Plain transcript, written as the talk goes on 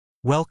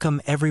Welcome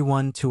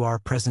everyone to our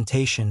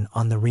presentation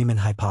on the Riemann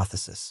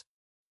hypothesis.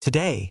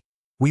 Today,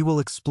 we will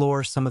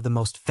explore some of the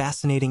most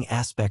fascinating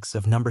aspects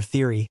of number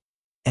theory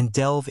and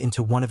delve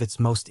into one of its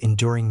most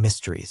enduring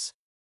mysteries,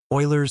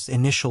 Euler's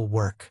initial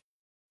work.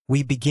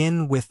 We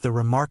begin with the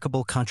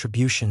remarkable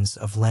contributions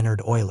of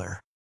Leonhard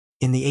Euler.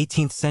 In the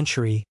 18th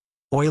century,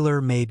 Euler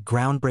made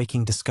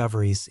groundbreaking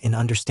discoveries in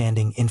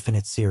understanding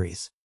infinite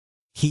series.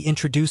 He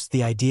introduced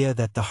the idea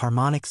that the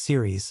harmonic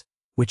series,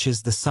 which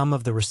is the sum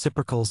of the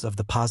reciprocals of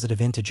the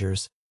positive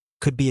integers,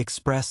 could be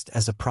expressed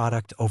as a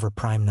product over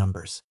prime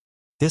numbers.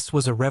 This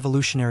was a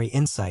revolutionary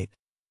insight,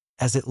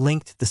 as it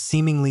linked the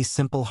seemingly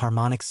simple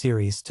harmonic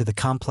series to the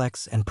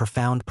complex and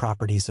profound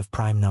properties of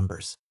prime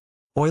numbers.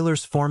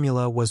 Euler's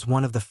formula was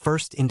one of the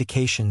first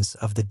indications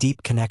of the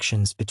deep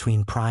connections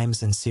between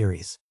primes and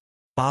series.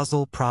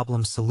 Basel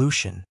problem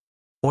solution.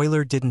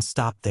 Euler didn't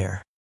stop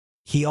there.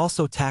 He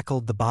also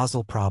tackled the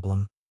Basel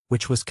problem,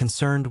 which was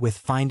concerned with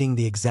finding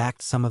the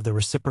exact sum of the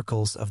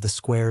reciprocals of the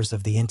squares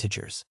of the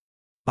integers.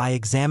 By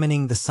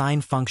examining the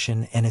sine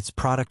function and its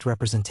product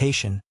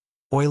representation,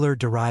 Euler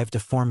derived a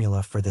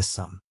formula for this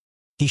sum.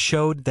 He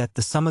showed that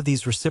the sum of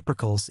these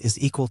reciprocals is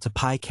equal to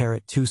pi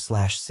caret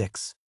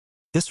 2/6.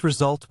 This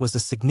result was a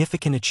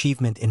significant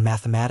achievement in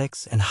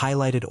mathematics and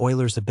highlighted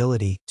Euler's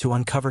ability to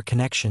uncover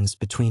connections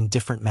between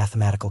different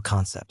mathematical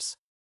concepts.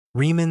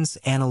 Riemann's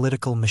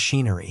analytical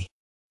machinery.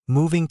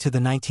 Moving to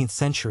the 19th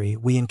century,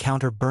 we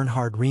encounter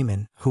Bernhard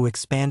Riemann, who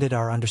expanded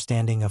our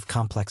understanding of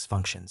complex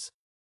functions.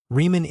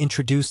 Riemann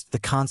introduced the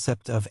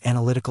concept of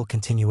analytical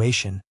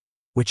continuation,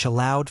 which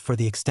allowed for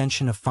the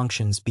extension of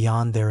functions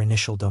beyond their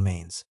initial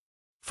domains.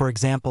 For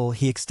example,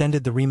 he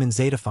extended the Riemann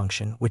zeta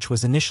function, which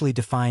was initially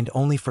defined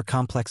only for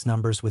complex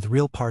numbers with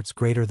real parts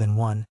greater than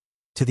 1,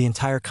 to the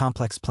entire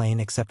complex plane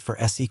except for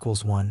s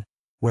equals 1,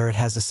 where it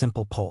has a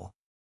simple pole.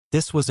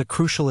 This was a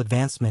crucial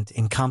advancement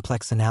in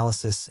complex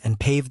analysis and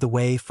paved the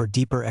way for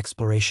deeper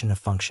exploration of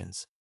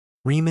functions.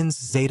 Riemann's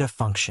zeta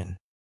function.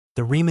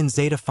 The Riemann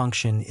zeta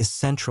function is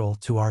central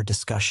to our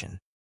discussion.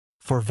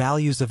 For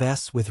values of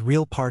s with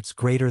real parts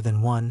greater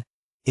than 1,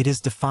 it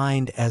is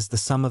defined as the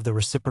sum of the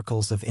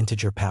reciprocals of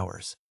integer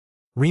powers.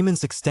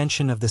 Riemann's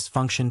extension of this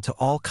function to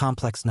all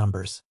complex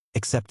numbers,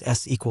 except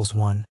s equals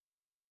 1,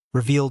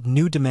 revealed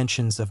new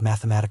dimensions of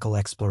mathematical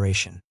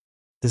exploration.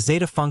 The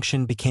zeta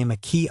function became a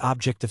key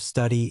object of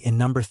study in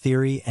number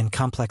theory and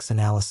complex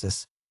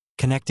analysis,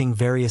 connecting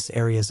various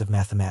areas of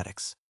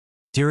mathematics.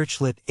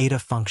 Dirichlet eta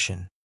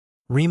function.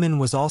 Riemann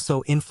was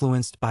also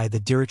influenced by the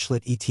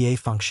Dirichlet eta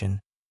function,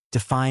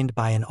 defined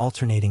by an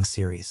alternating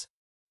series.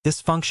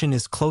 This function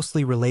is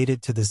closely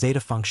related to the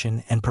zeta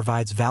function and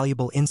provides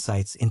valuable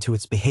insights into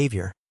its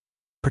behavior,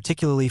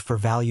 particularly for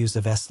values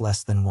of s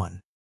less than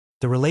 1.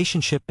 The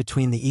relationship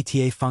between the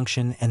eta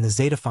function and the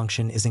zeta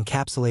function is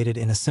encapsulated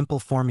in a simple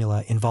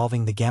formula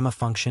involving the gamma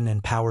function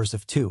and powers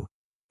of 2,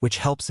 which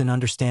helps in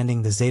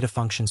understanding the zeta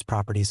function's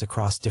properties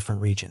across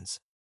different regions.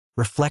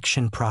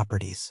 Reflection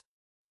properties.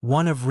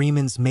 One of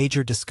Riemann's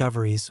major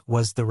discoveries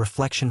was the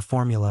reflection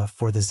formula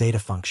for the zeta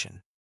function.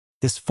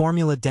 This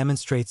formula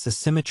demonstrates a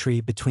symmetry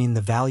between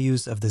the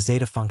values of the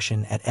zeta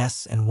function at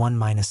s and 1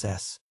 minus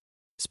s.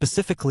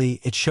 Specifically,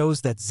 it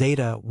shows that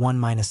zeta 1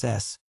 minus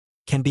s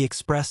can be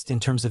expressed in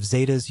terms of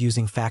zetas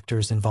using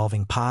factors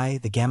involving pi,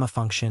 the gamma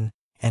function,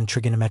 and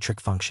trigonometric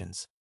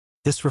functions.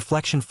 This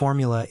reflection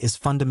formula is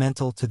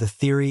fundamental to the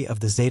theory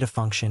of the zeta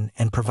function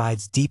and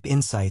provides deep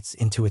insights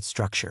into its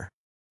structure.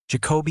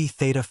 Jacobi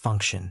theta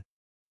function.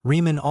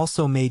 Riemann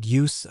also made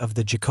use of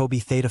the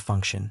Jacobi theta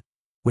function,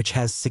 which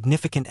has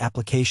significant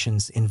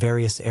applications in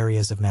various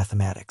areas of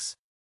mathematics.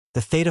 The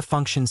theta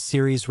function's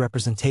series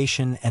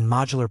representation and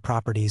modular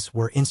properties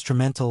were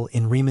instrumental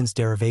in Riemann's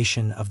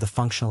derivation of the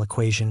functional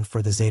equation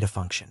for the zeta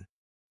function.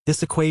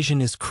 This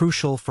equation is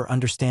crucial for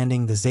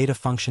understanding the zeta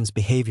function's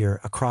behavior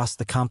across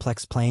the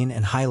complex plane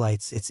and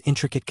highlights its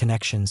intricate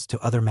connections to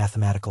other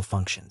mathematical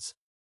functions.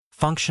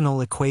 Functional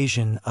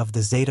equation of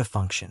the zeta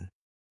function.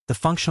 The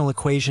functional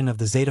equation of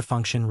the zeta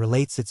function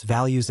relates its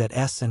values at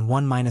s and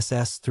 1 minus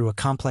s through a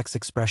complex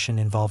expression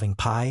involving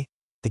pi,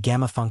 the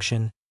gamma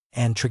function,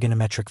 and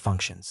trigonometric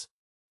functions.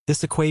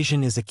 This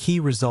equation is a key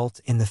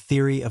result in the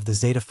theory of the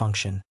zeta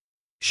function,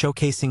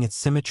 showcasing its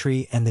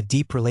symmetry and the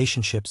deep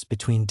relationships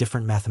between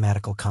different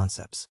mathematical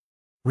concepts.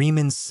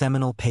 Riemann's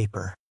seminal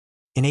paper.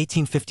 In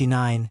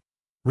 1859,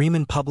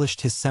 Riemann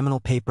published his seminal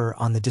paper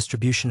on the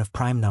distribution of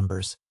prime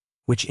numbers,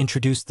 which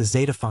introduced the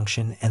zeta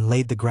function and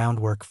laid the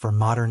groundwork for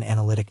modern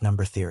analytic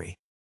number theory.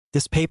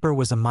 This paper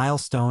was a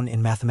milestone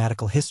in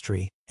mathematical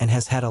history and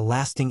has had a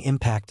lasting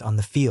impact on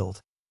the field,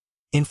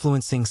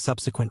 influencing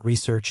subsequent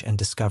research and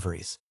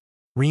discoveries.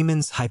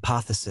 Riemann's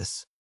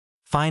hypothesis.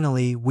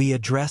 Finally, we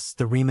address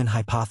the Riemann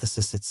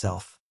hypothesis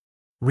itself.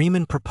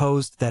 Riemann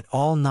proposed that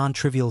all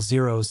non-trivial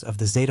zeros of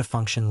the zeta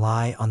function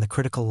lie on the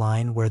critical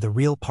line where the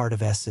real part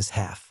of s is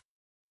half.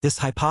 This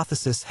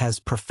hypothesis has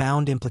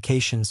profound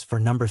implications for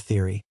number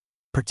theory,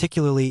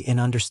 particularly in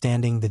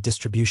understanding the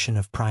distribution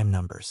of prime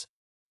numbers.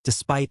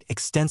 Despite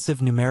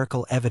extensive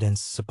numerical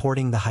evidence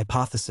supporting the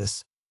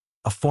hypothesis,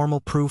 A formal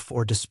proof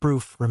or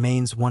disproof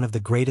remains one of the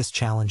greatest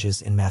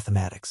challenges in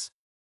mathematics.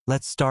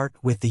 Let's start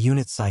with the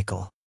unit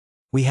cycle.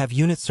 We have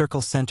unit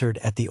circle centered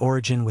at the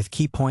origin with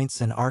key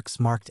points and arcs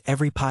marked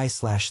every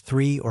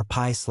pi/3 or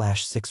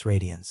pi/6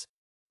 radians.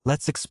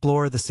 Let's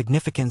explore the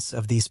significance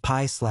of these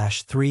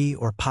pi/3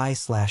 or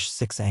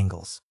pi/6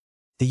 angles.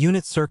 The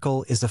unit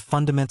circle is a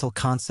fundamental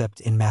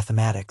concept in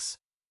mathematics,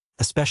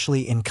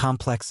 especially in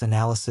complex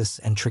analysis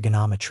and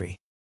trigonometry.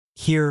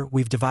 Here,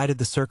 we've divided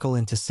the circle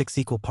into 6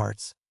 equal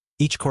parts,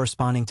 each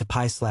corresponding to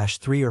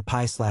pi/3 or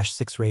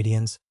pi/6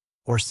 radians,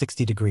 or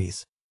 60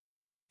 degrees.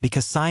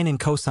 Because sine and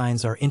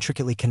cosines are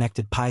intricately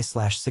connected,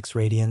 pi/6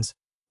 radians,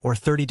 or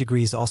 30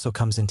 degrees also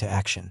comes into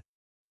action.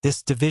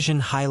 This division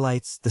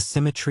highlights the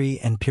symmetry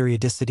and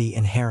periodicity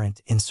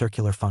inherent in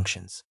circular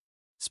functions.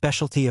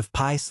 Specialty of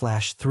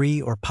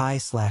pi/3 or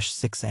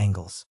pi/6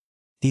 angles.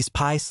 These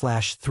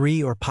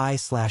pi/3 or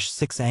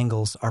pi/6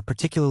 angles are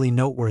particularly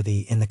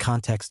noteworthy in the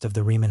context of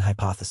the Riemann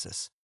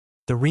hypothesis.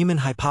 The Riemann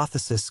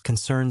hypothesis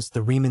concerns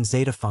the Riemann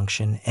zeta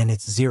function and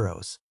its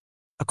zeros.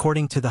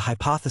 According to the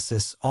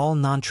hypothesis, all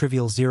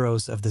non-trivial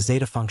zeros of the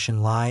zeta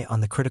function lie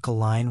on the critical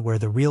line where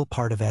the real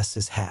part of S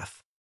is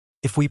half.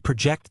 If we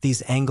project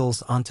these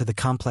angles onto the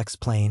complex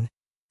plane,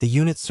 the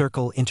unit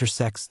circle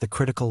intersects the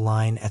critical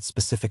line at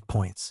specific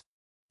points.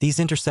 These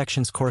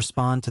intersections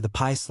correspond to the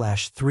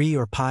pi/3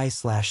 or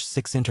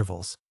pi/6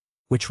 intervals,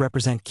 which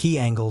represent key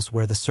angles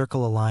where the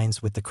circle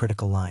aligns with the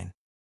critical line.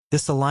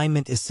 This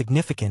alignment is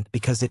significant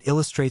because it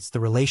illustrates the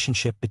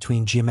relationship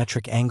between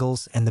geometric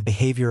angles and the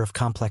behavior of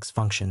complex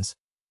functions,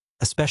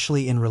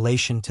 especially in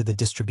relation to the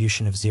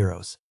distribution of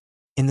zeros.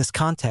 In this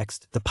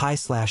context, the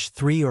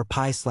pi/3 or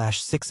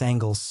pi/6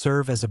 angles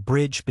serve as a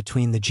bridge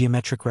between the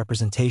geometric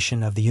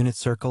representation of the unit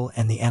circle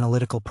and the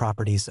analytical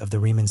properties of the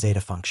Riemann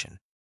zeta function.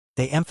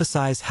 They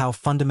emphasize how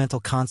fundamental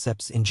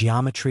concepts in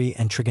geometry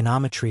and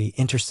trigonometry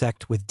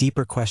intersect with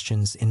deeper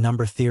questions in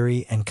number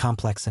theory and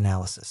complex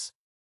analysis.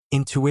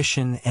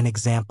 Intuition and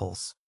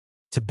examples.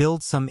 To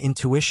build some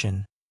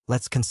intuition,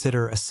 let's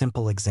consider a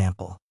simple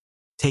example.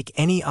 Take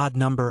any odd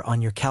number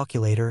on your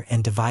calculator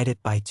and divide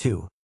it by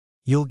 2.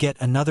 You'll get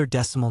another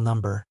decimal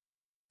number,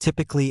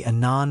 typically a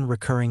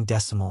non-recurring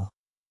decimal,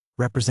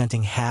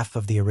 representing half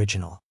of the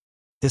original.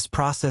 This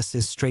process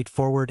is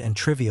straightforward and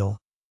trivial,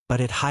 but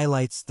it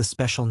highlights the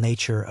special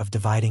nature of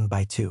dividing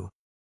by 2.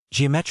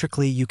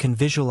 Geometrically, you can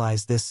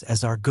visualize this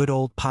as our good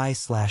old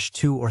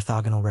pi/2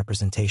 orthogonal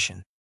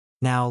representation.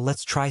 Now,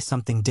 let's try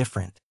something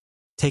different.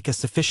 Take a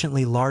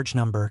sufficiently large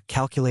number,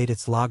 calculate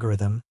its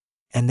logarithm,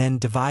 and then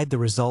divide the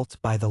result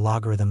by the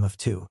logarithm of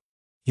 2.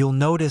 You'll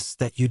notice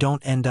that you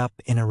don't end up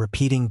in a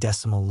repeating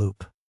decimal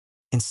loop.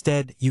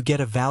 Instead, you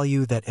get a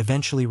value that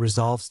eventually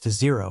resolves to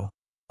 0,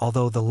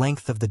 although the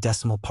length of the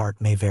decimal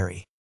part may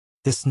vary.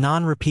 This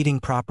non-repeating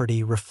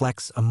property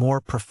reflects a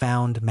more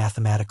profound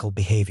mathematical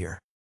behavior.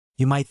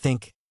 You might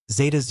think,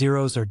 zeta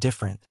zeros are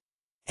different,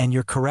 and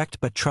you're correct,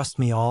 but trust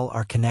me, all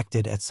are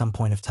connected at some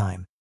point of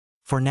time.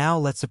 For now,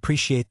 let's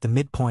appreciate the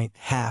midpoint,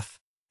 half,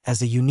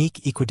 as a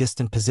unique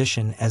equidistant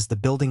position as the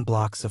building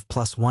blocks of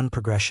 +1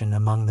 progression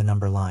among the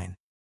number line.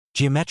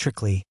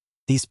 Geometrically,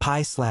 these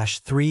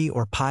pi/3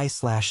 or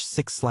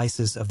pi/6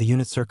 slices of the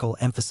unit circle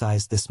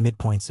emphasize this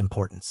midpoint's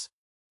importance.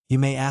 You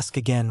may ask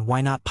again,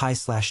 why not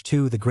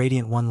pi/2, the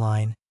gradient 1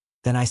 line?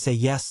 Then I say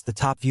yes, the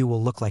top view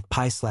will look like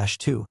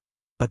pi/2,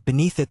 but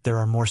beneath it there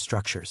are more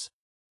structures.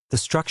 The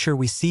structure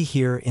we see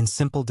here in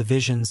simple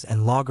divisions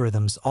and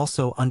logarithms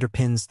also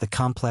underpins the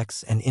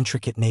complex and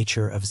intricate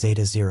nature of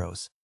zeta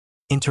zeros.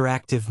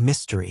 Interactive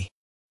mystery.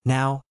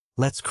 Now,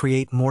 let's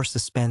create more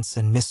suspense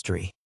and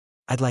mystery.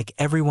 I'd like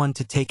everyone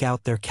to take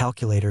out their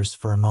calculators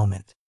for a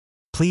moment.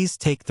 Please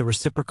take the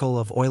reciprocal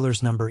of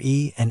Euler's number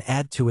e and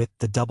add to it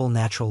the double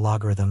natural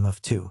logarithm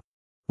of 2.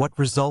 What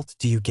result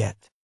do you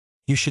get?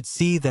 You should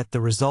see that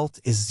the result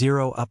is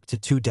 0 up to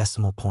 2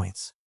 decimal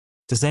points.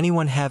 Does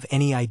anyone have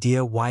any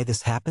idea why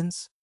this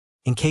happens?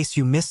 In case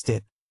you missed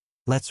it,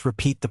 let's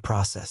repeat the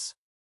process.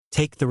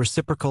 Take the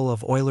reciprocal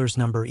of Euler's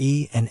number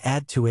e and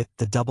add to it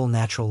the double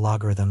natural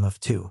logarithm of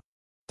 2.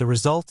 The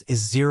result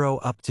is 0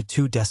 up to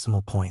 2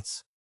 decimal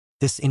points.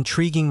 This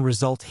intriguing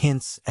result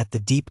hints at the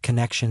deep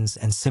connections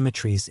and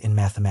symmetries in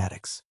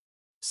mathematics.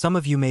 Some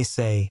of you may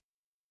say,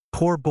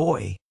 poor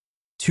boy,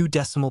 2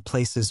 decimal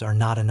places are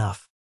not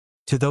enough.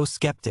 To those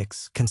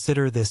skeptics,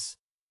 consider this: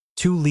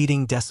 2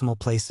 leading decimal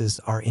places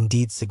are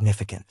indeed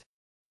significant.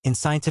 In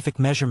scientific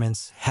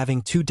measurements,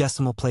 having 2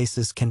 decimal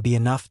places can be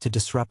enough to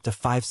disrupt a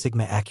 5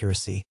 sigma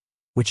accuracy,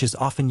 which is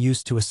often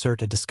used to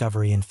assert a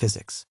discovery in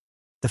physics.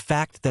 The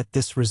fact that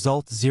this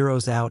result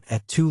zeroes out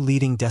at 2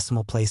 leading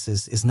decimal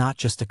places is not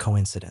just a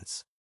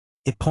coincidence.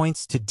 It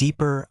points to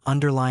deeper,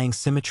 underlying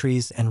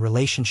symmetries and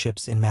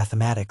relationships in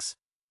mathematics,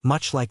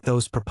 much like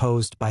those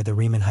proposed by the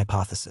Riemann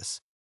hypothesis.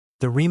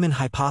 The Riemann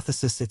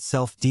hypothesis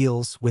itself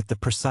deals with the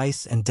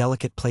precise and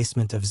delicate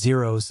placement of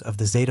zeros of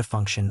the zeta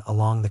function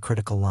along the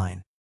critical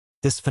line.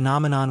 This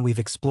phenomenon we've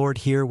explored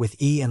here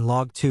with e and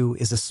log 2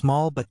 is a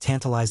small but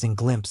tantalizing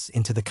glimpse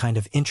into the kind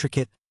of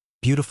intricate,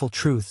 beautiful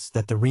truths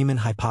that the Riemann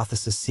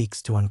hypothesis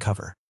seeks to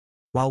uncover.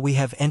 While we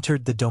have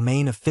entered the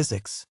domain of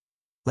physics,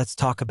 let's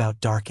talk about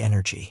dark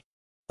energy.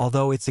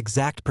 Although its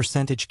exact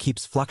percentage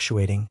keeps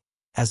fluctuating,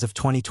 as of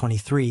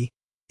 2023,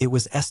 it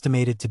was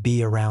estimated to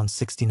be around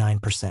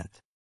 69%.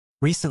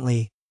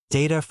 Recently,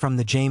 data from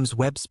the James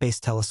Webb Space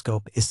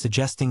Telescope is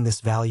suggesting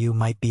this value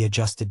might be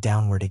adjusted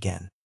downward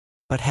again.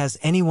 But has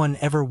anyone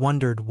ever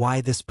wondered why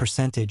this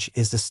percentage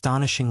is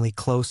astonishingly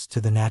close to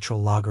the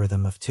natural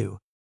logarithm of 2?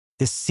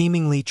 This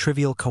seemingly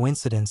trivial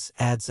coincidence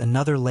adds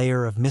another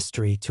layer of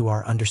mystery to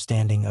our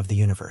understanding of the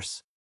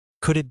universe.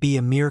 Could it be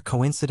a mere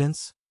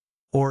coincidence?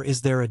 Or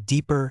is there a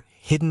deeper,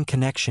 hidden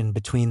connection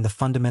between the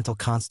fundamental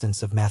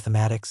constants of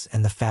mathematics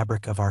and the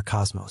fabric of our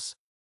cosmos?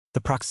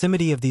 The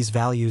proximity of these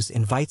values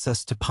invites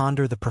us to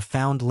ponder the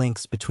profound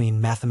links between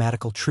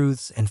mathematical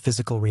truths and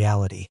physical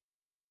reality,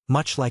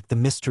 much like the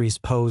mysteries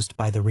posed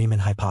by the Riemann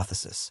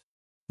hypothesis.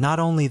 Not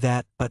only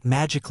that, but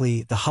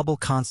magically, the Hubble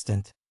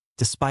constant,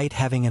 despite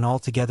having an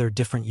altogether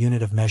different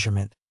unit of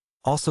measurement,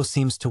 also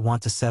seems to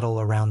want to settle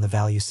around the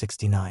value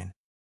 69.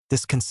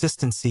 This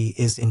consistency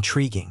is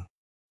intriguing.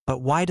 But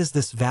why does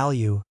this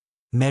value,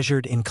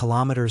 measured in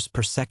kilometers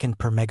per second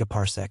per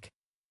megaparsec,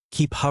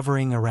 keep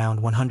hovering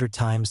around 100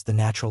 times the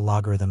natural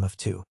logarithm of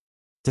 2?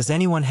 Does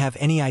anyone have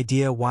any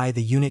idea why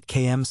the unit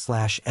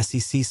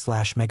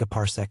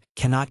km/sec/megaparsec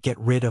cannot get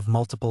rid of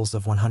multiples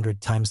of 100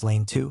 times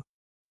lane 2?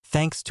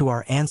 Thanks to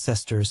our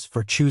ancestors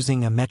for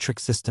choosing a metric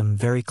system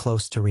very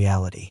close to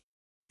reality.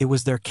 It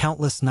was their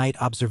countless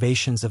night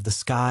observations of the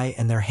sky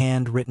and their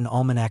hand-written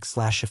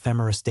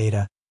almanac/ephemeris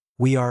data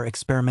we are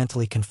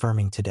experimentally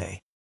confirming today.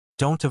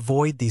 Don't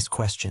avoid these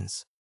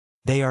questions.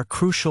 They are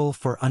crucial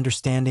for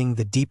understanding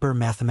the deeper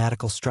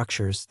mathematical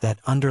structures that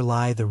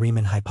underlie the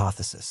Riemann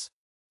hypothesis.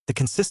 The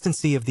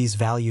consistency of these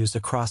values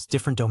across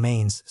different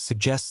domains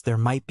suggests there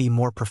might be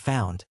more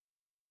profound,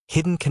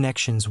 hidden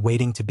connections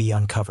waiting to be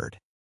uncovered.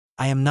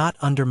 I am not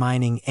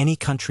undermining any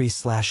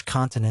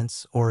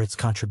country/continents or its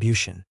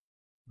contribution.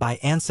 By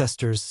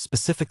ancestors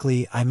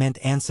specifically, I meant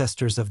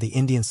ancestors of the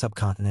Indian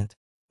subcontinent,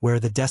 where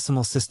the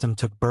decimal system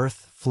took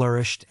birth,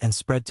 flourished, and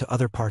spread to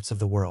other parts of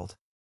the world.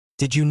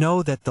 Did you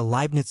know that the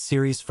Leibniz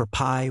series for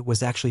pi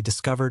was actually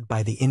discovered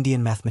by the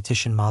Indian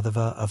mathematician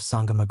Madhava of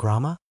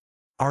Sangamagrama?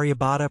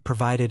 Aryabhata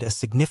provided a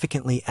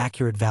significantly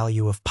accurate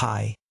value of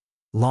pi,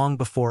 long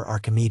before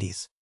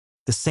Archimedes.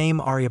 The same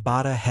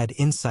Aryabhata had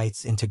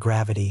insights into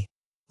gravity,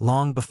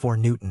 long before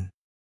Newton.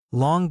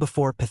 Long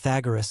before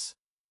Pythagoras,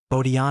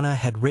 Bodhayana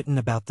had written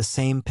about the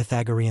same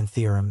Pythagorean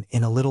theorem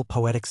in a little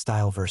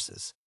poetic-style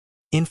verses.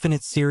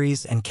 Infinite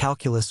series and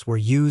calculus were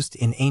used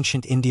in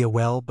ancient India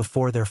well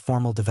before their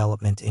formal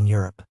development in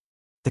Europe.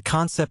 The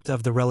concept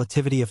of the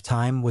relativity of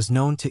time was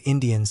known to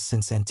Indians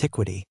since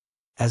antiquity,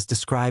 as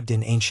described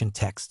in ancient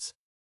texts.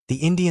 The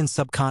Indian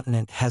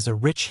subcontinent has a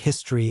rich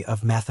history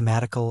of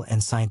mathematical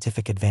and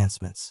scientific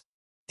advancements.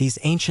 These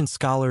ancient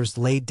scholars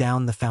laid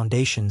down the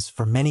foundations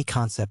for many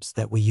concepts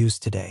that we use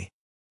today.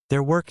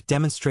 Their work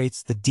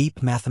demonstrates the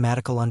deep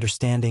mathematical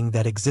understanding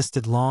that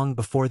existed long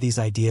before these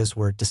ideas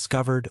were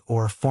discovered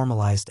or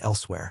formalized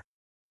elsewhere.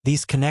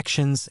 These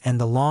connections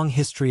and the long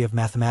history of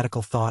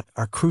mathematical thought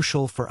are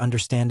crucial for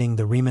understanding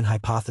the Riemann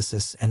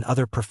hypothesis and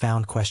other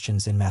profound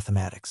questions in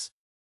mathematics.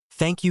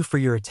 Thank you for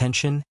your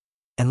attention,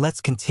 and let's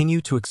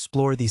continue to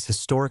explore these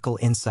historical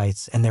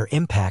insights and their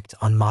impact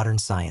on modern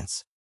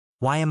science.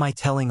 Why am I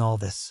telling all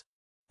this?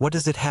 What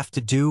does it have to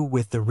do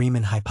with the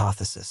Riemann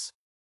hypothesis?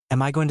 Am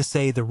I going to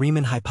say the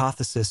Riemann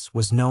hypothesis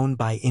was known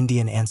by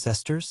Indian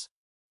ancestors?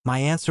 My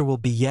answer will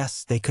be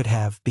yes, they could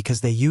have,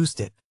 because they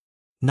used it.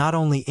 Not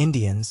only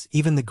Indians,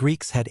 even the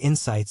Greeks had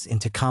insights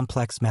into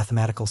complex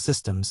mathematical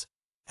systems,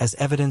 as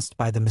evidenced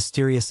by the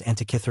mysterious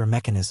Antikythera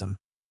mechanism,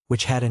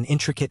 which had an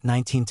intricate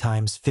 19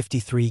 times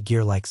 53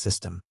 gear-like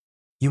system.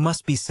 You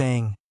must be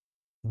saying,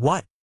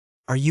 what?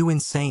 Are you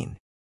insane?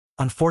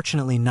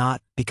 Unfortunately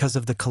not, because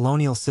of the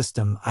colonial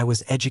system I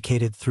was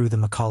educated through the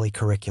Macaulay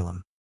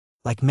curriculum.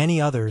 Like many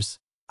others,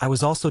 I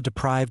was also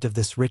deprived of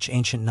this rich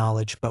ancient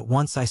knowledge, but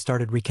once I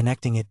started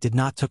reconnecting it did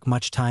not take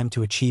much time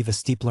to achieve a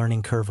steep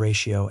learning curve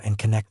ratio and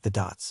connect the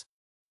dots.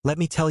 Let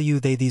me tell you,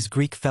 these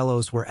Greek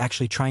fellows were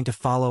actually trying to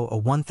follow a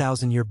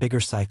 1,000-year bigger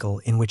cycle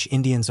in which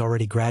Indians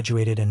already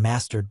graduated and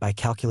mastered by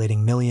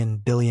calculating million,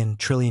 billion,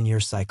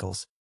 trillion-year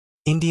cycles.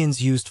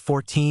 Indians used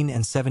 14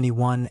 and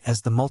 71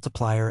 as the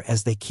multiplier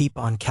as they keep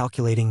on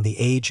calculating the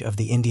age of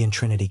the Indian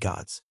Trinity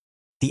gods.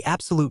 The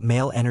absolute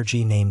male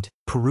energy named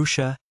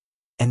Purusha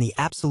and the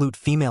absolute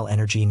female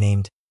energy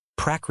named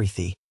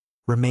Prakriti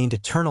remained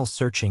eternal,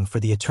 searching for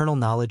the eternal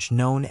knowledge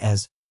known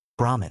as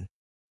Brahman.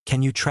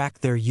 Can you track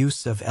their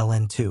use of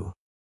LN2?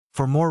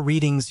 For more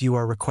readings, you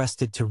are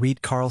requested to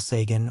read Carl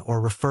Sagan or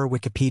refer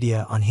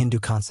Wikipedia on Hindu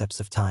concepts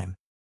of time.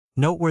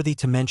 Noteworthy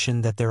to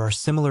mention that there are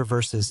similar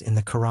verses in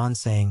the Quran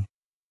saying,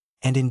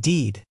 "And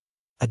indeed,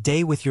 a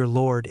day with your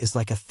Lord is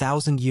like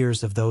 1,000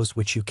 years of those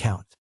which you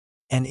count."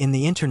 And in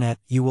the internet,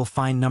 you will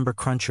find number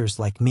crunchers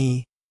like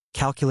me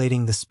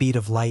calculating the speed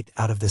of light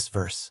out of this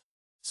verse.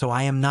 So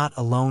I am not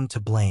alone to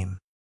blame.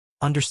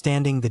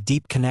 Understanding the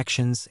deep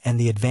connections and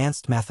the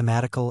advanced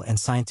mathematical and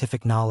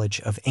scientific knowledge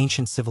of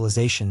ancient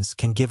civilizations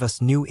can give us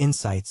new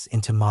insights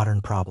into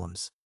modern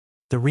problems.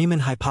 The Riemann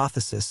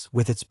hypothesis,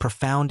 with its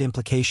profound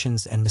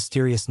implications and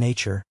mysterious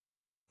nature,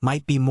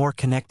 might be more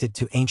connected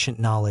to ancient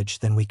knowledge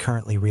than we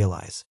currently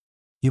realize.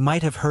 You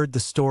might have heard the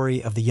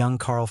story of the young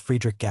Carl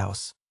Friedrich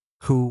Gauss,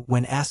 who,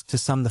 when asked to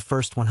sum the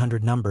first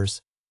 100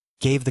 numbers,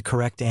 gave the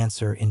correct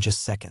answer in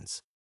just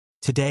seconds.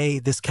 Today,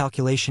 this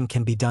calculation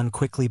can be done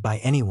quickly by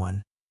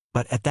anyone,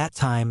 but at that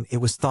time it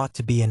was thought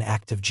to be an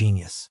act of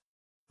genius.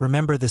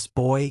 Remember this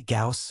boy,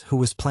 Gauss, who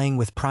was playing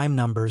with prime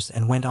numbers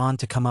and went on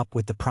to come up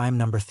with the prime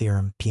number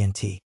theorem,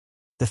 PNT.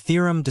 The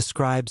theorem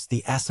describes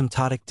the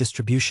asymptotic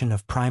distribution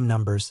of prime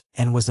numbers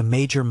and was a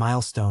major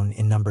milestone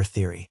in number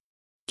theory.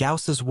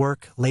 Gauss's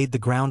work laid the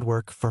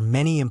groundwork for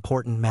many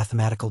important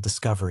mathematical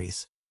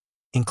discoveries,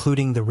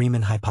 including the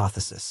Riemann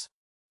hypothesis.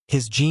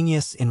 His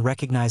genius in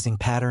recognizing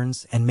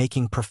patterns and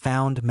making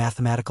profound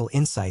mathematical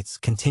insights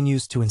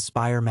continues to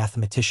inspire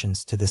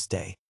mathematicians to this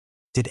day.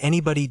 Did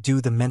anybody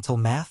do the mental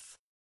math?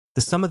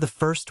 The sum of the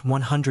first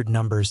 100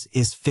 numbers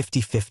is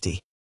 50-50.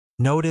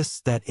 Notice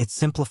that it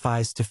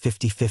simplifies to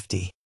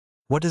 50-50.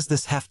 What does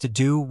this have to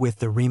do with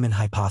the Riemann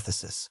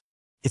hypothesis?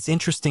 It's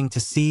interesting to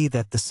see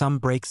that the sum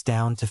breaks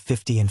down to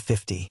 50 and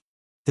 50.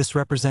 This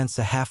represents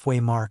a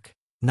halfway mark,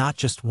 not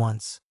just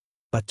once,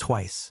 but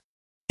twice.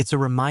 It's a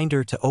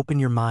reminder to open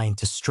your mind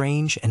to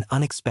strange and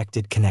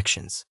unexpected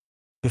connections.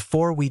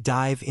 Before we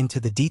dive into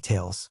the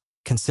details,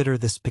 consider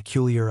this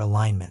peculiar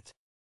alignment.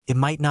 It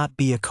might not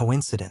be a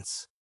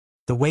coincidence.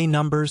 The way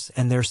numbers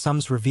and their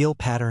sums reveal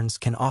patterns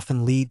can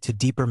often lead to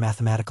deeper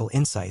mathematical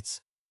insights,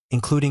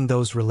 including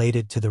those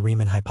related to the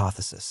Riemann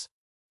hypothesis.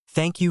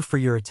 Thank you for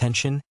your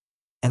attention,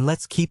 and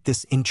let's keep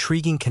this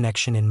intriguing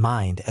connection in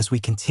mind as we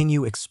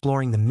continue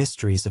exploring the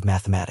mysteries of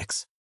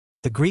mathematics.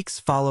 The Greeks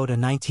followed a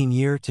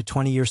 19-year to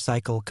 20-year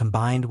cycle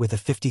combined with a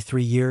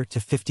 53-year to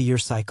 50-year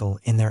cycle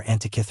in their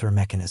Antikythera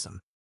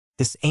mechanism.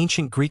 This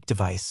ancient Greek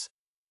device,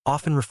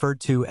 often referred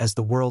to as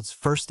the world's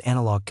first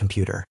analog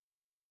computer,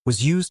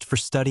 was used for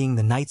studying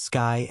the night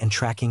sky and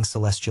tracking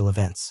celestial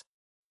events.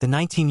 The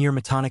 19-year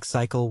Metonic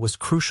cycle was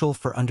crucial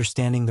for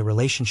understanding the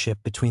relationship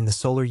between the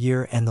solar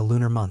year and the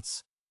lunar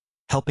months,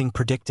 helping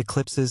predict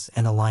eclipses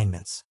and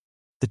alignments.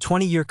 The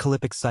 20-year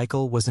Callipic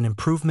cycle was an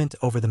improvement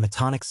over the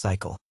Metonic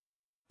cycle,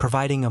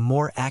 providing a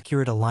more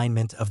accurate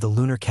alignment of the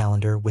lunar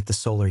calendar with the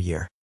solar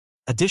year.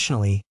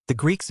 Additionally, the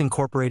Greeks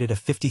incorporated a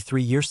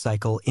 53-year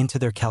cycle into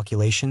their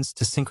calculations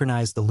to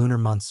synchronize the lunar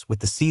months with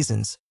the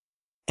seasons,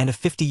 and a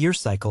 50-year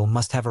cycle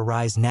must have a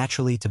rise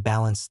naturally to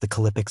balance the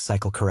Callipic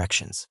cycle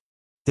corrections.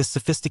 This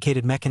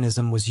sophisticated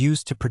mechanism was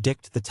used to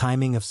predict the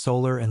timing of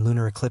solar and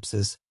lunar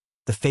eclipses,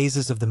 the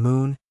phases of the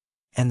moon,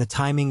 and the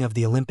timing of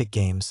the Olympic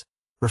Games,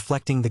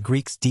 reflecting the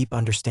Greeks' deep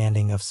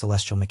understanding of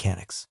celestial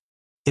mechanics.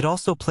 It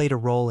also played a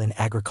role in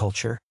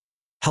agriculture,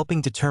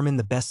 helping determine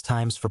the best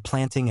times for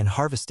planting and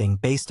harvesting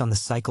based on the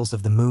cycles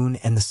of the moon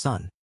and the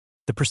sun.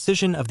 The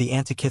precision of the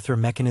Antikythera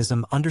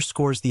mechanism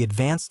underscores the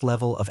advanced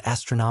level of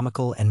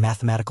astronomical and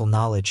mathematical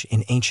knowledge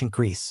in ancient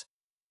Greece,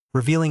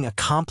 revealing a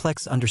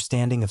complex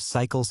understanding of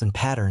cycles and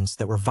patterns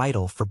that were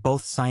vital for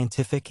both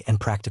scientific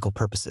and practical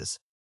purposes.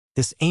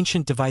 This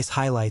ancient device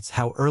highlights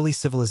how early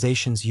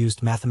civilizations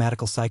used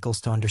mathematical cycles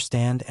to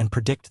understand and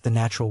predict the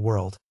natural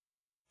world,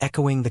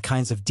 echoing the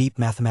kinds of deep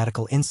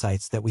mathematical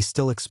insights that we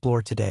still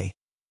explore today,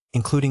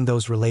 including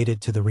those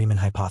related to the Riemann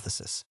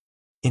hypothesis.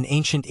 In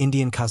ancient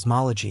Indian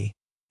cosmology,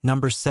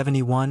 numbers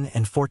 71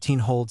 and 14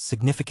 hold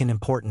significant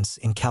importance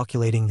in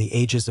calculating the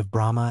ages of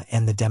Brahma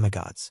and the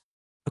demigods.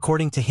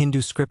 According to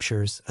Hindu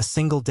scriptures, a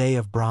single day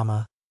of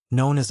Brahma,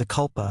 known as a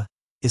kalpa,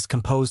 is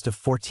composed of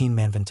 14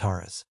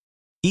 manvantaras.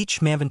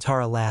 Each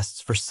manvantara lasts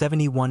for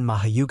 71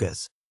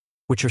 mahayugas,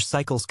 which are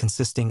cycles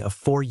consisting of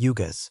 4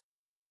 yugas: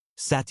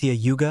 Satya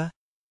Yuga,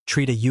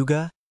 Treta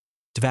Yuga,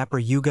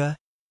 Dvapara Yuga,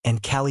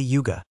 and Kali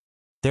Yuga.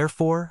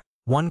 Therefore,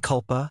 one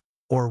kalpa,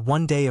 or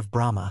 1 day of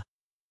Brahma,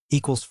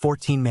 equals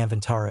 14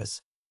 manvantaras,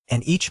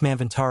 and each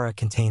manvantara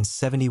contains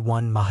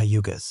 71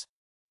 mahayugas.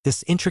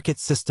 This intricate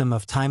system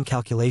of time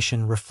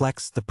calculation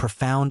reflects the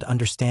profound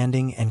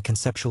understanding and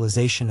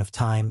conceptualization of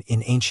time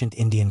in ancient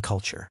Indian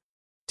culture.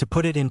 To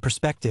put it in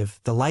perspective,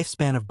 the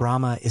lifespan of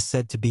Brahma is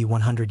said to be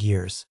 100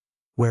 years,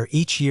 where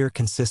each year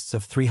consists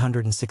of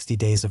 360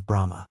 days of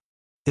Brahma.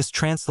 This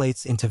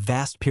translates into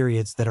vast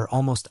periods that are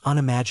almost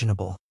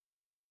unimaginable,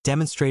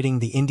 demonstrating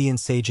the Indian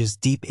sages'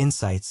 deep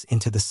insights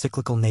into the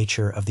cyclical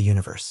nature of the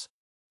universe.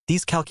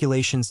 These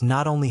calculations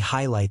not only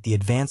highlight the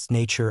advanced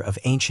nature of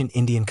ancient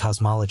Indian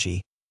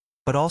cosmology,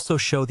 but also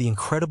show the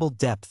incredible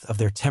depth of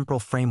their temporal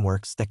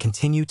frameworks that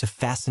continue to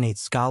fascinate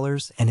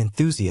scholars and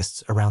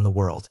enthusiasts around the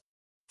world.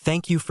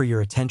 Thank you for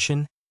your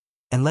attention,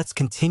 and let's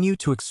continue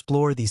to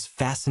explore these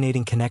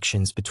fascinating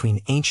connections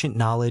between ancient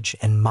knowledge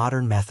and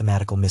modern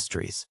mathematical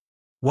mysteries.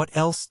 What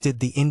else did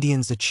the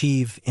Indians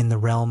achieve in the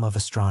realm of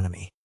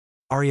astronomy?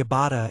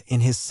 Aryabhata, in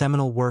his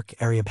seminal work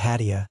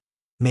Aryabhatiya,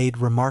 made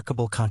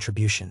remarkable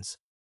contributions.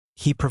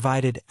 He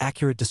provided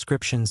accurate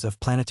descriptions of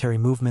planetary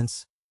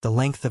movements, the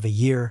length of a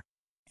year,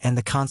 and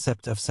the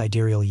concept of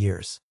sidereal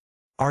years.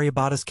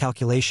 Aryabhata's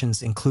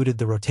calculations included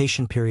the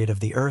rotation period of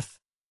the Earth,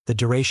 the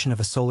duration of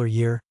a solar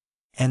year,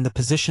 and the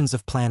positions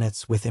of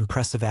planets with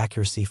impressive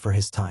accuracy for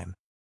his time.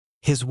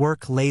 His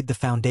work laid the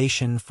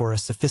foundation for a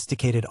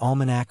sophisticated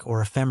almanac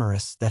or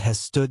ephemeris that has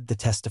stood the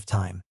test of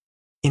time.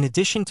 In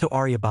addition to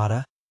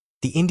Aryabhata,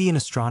 the Indian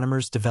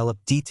astronomers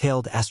developed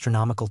detailed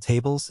astronomical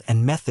tables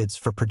and methods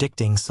for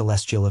predicting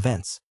celestial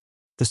events.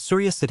 The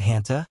Surya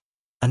Siddhanta,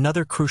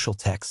 another crucial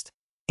text,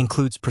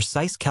 includes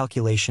precise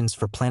calculations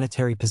for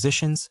planetary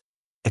positions,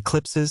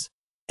 eclipses,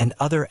 and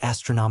other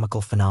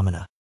astronomical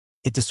phenomena.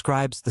 It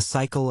describes the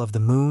cycle of the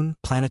moon,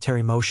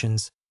 planetary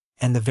motions,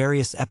 and the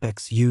various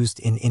epochs used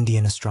in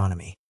Indian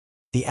astronomy.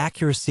 The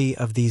accuracy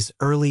of these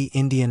early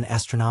Indian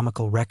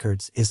astronomical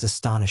records is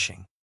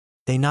astonishing.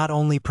 They not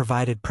only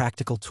provided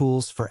practical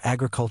tools for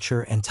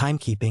agriculture and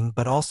timekeeping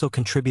but also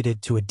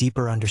contributed to a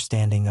deeper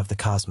understanding of the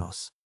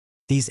cosmos.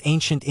 These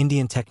ancient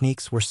Indian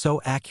techniques were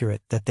so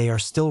accurate that they are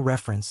still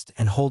referenced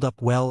and hold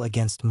up well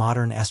against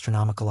modern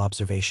astronomical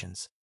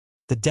observations.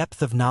 The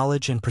depth of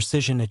knowledge and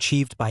precision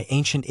achieved by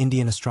ancient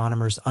Indian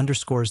astronomers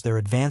underscores their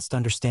advanced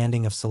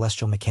understanding of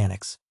celestial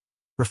mechanics,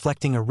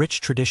 reflecting a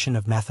rich tradition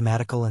of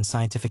mathematical and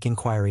scientific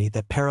inquiry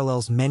that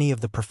parallels many of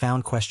the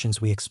profound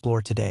questions we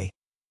explore today,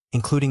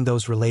 including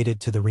those related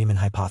to the Riemann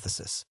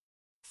hypothesis.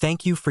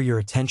 Thank you for your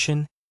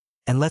attention,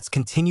 and let's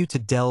continue to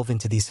delve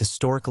into these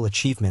historical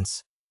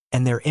achievements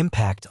and their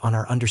impact on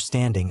our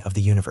understanding of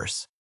the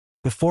universe.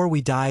 Before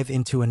we dive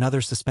into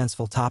another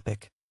suspenseful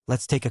topic,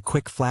 let's take a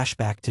quick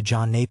flashback to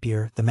John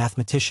Napier, the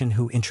mathematician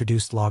who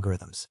introduced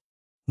logarithms.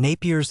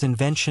 Napier's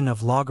invention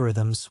of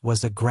logarithms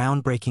was a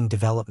groundbreaking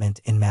development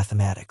in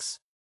mathematics.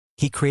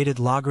 He created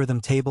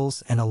logarithm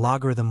tables and a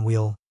logarithm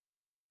wheel,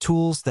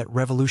 tools that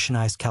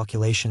revolutionized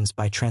calculations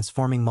by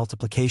transforming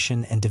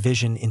multiplication and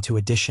division into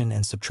addition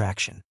and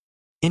subtraction.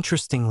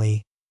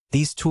 Interestingly,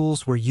 these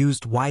tools were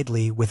used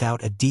widely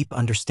without a deep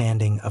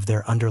understanding of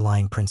their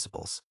underlying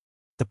principles.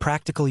 The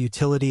practical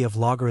utility of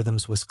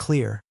logarithms was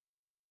clear,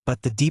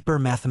 but the deeper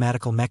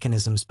mathematical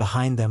mechanisms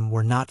behind them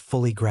were not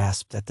fully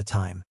grasped at the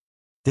time.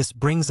 This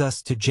brings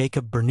us to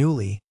Jacob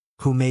Bernoulli,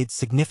 who made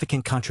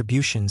significant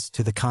contributions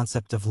to the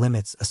concept of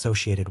limits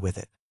associated with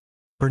it.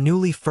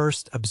 Bernoulli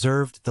first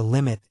observed the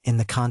limit in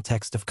the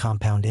context of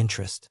compound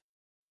interest.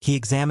 He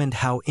examined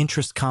how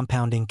interest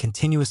compounding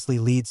continuously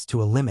leads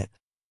to a limit,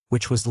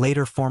 which was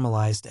later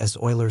formalized as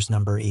Euler's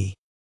number E.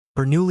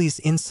 Bernoulli's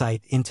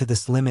insight into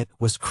this limit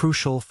was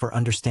crucial for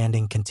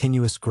understanding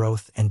continuous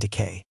growth and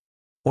decay.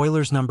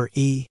 Euler's number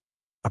E,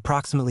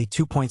 approximately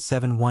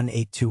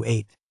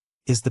 2.71828,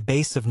 is the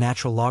base of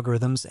natural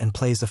logarithms and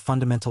plays a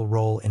fundamental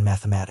role in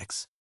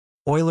mathematics.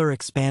 Euler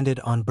expanded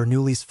on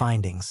Bernoulli's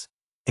findings,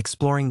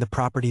 exploring the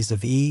properties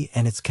of E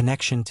and its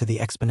connection to the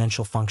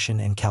exponential function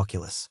in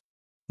calculus.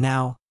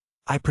 Now,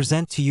 I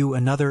present to you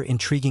another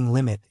intriguing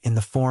limit in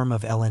the form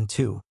of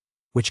ln2,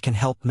 which can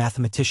help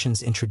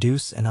mathematicians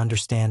introduce and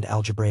understand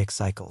algebraic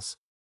cycles.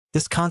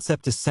 This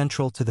concept is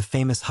central to the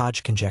famous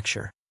Hodge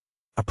conjecture,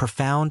 a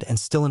profound and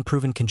still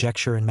unproven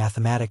conjecture in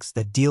mathematics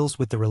that deals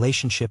with the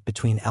relationship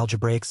between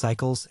algebraic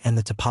cycles and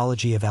the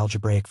topology of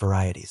algebraic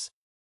varieties.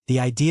 The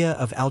idea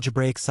of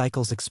algebraic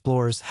cycles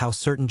explores how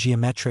certain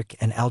geometric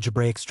and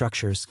algebraic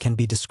structures can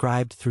be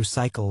described through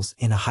cycles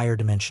in a higher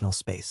dimensional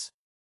space.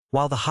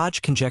 While the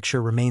Hodge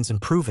conjecture remains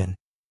unproven,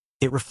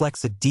 it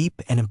reflects a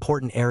deep and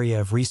important area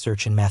of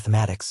research in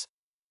mathematics,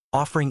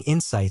 offering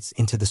insights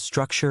into the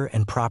structure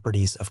and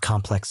properties of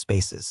complex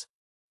spaces.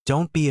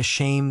 Don't be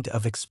ashamed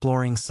of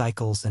exploring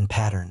cycles and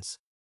patterns.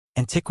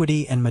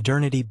 Antiquity and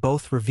modernity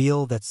both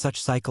reveal that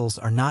such cycles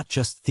are not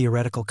just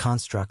theoretical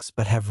constructs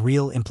but have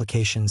real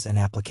implications and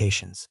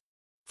applications.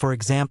 For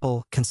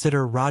example,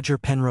 consider Roger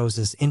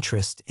Penrose's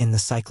interest in the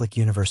cyclic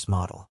universe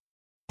model.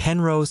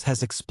 Penrose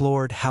has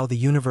explored how the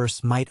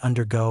universe might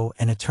undergo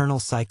an eternal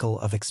cycle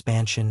of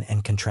expansion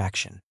and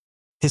contraction.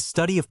 His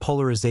study of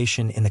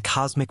polarization in the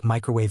cosmic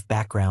microwave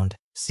background,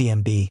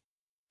 CMB,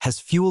 has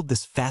fueled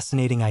this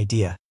fascinating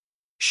idea,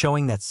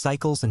 showing that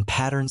cycles and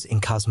patterns in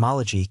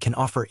cosmology can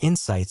offer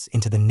insights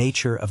into the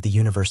nature of the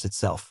universe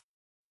itself.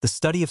 The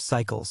study of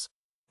cycles,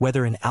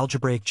 whether in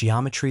algebraic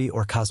geometry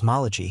or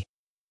cosmology,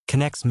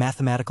 connects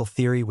mathematical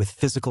theory with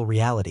physical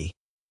reality,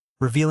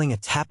 revealing a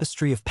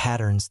tapestry of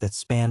patterns that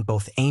span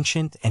both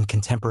ancient and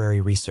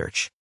contemporary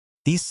research.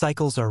 These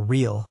cycles are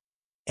real,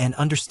 and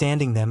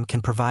understanding them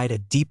can provide a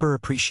deeper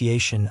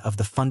appreciation of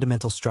the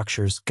fundamental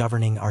structures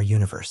governing our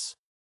universe.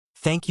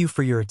 Thank you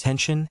for your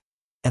attention,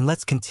 and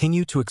let's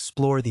continue to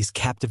explore these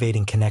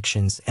captivating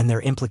connections and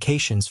their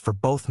implications for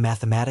both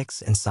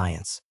mathematics and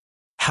science.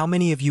 How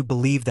many of you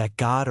believe that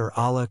God or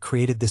Allah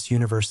created this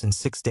universe in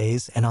 6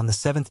 days and on the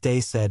seventh day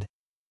said,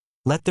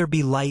 "Let there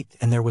be light,"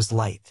 and there was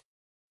light?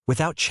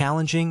 Without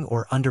challenging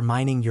or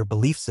undermining your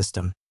belief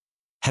system,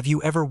 have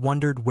you ever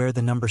wondered where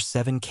the number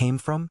 7 came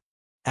from?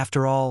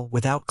 After all,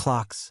 without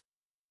clocks,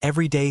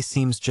 every day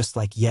seems just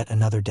like yet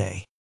another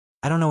day.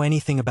 I don't know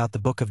anything about the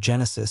book of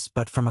Genesis,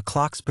 but from a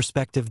clock's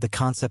perspective, the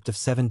concept of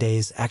 7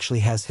 days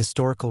actually has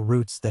historical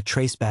roots that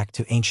trace back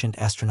to ancient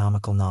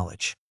astronomical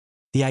knowledge.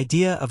 The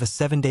idea of a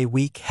 7-day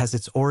week has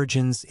its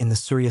origins in the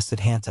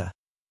Surajit,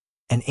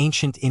 an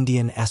ancient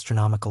Indian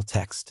astronomical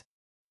text.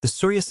 The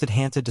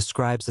Surajit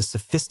describes a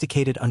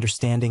sophisticated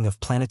understanding of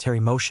planetary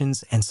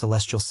motions and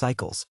celestial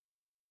cycles,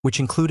 which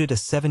included a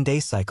 7-day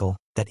cycle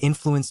that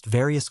influenced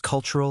various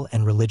cultural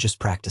and religious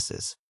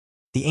practices.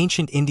 The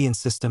ancient Indian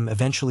system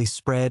eventually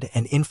spread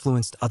and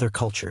influenced other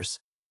cultures,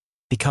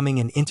 becoming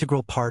an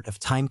integral part of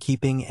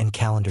timekeeping and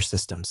calendar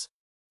systems.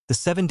 The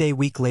 7-day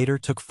week later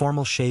took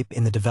formal shape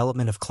in the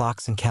development of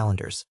clocks and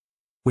calendars,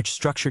 which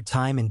structured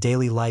time and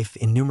daily life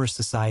in numerous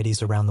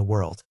societies around the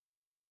world.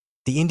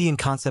 The Indian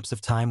concepts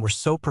of time were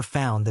so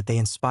profound that they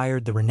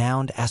inspired the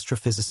renowned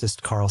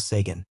astrophysicist Carl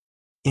Sagan.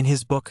 In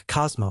his book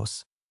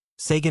Cosmos,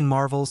 Sagan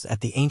marvels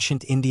at the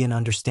ancient Indian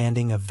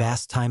understanding of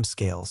vast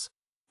timescales,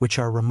 which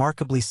are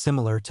remarkably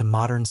similar to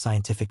modern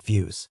scientific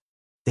views.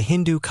 The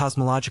Hindu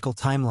cosmological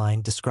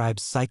timeline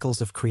describes cycles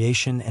of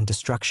creation and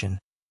destruction,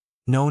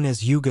 known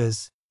as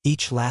yugas,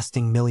 each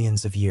lasting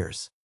millions of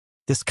years.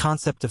 This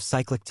concept of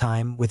cyclic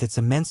time, with its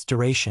immense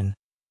duration,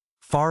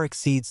 far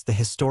exceeds the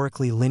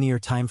historically linear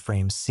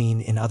timeframes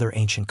seen in other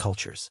ancient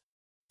cultures.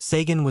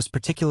 Sagan was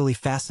particularly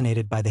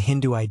fascinated by the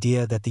Hindu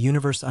idea that the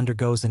universe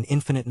undergoes an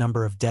infinite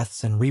number of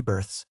deaths and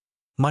rebirths,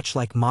 much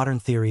like modern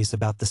theories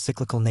about the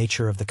cyclical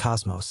nature of the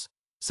cosmos,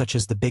 such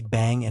as the Big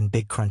Bang and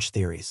Big Crunch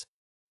theories.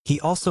 He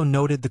also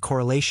noted the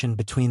correlation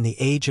between the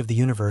age of the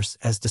universe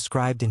as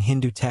described in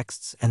Hindu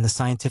texts and the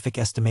scientific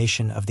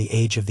estimation of the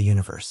age of the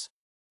universe.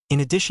 In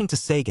addition to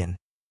Sagan,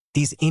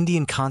 these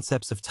Indian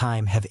concepts of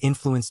time have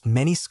influenced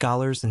many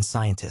scholars and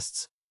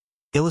scientists,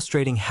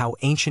 illustrating how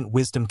ancient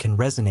wisdom can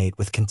resonate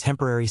with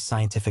contemporary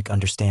scientific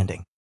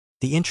understanding.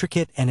 The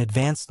intricate and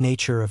advanced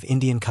nature of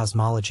Indian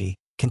cosmology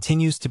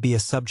continues to be a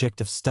subject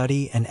of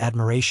study and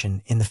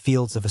admiration in the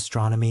fields of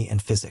astronomy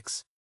and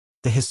physics.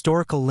 The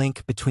historical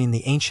link between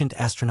the ancient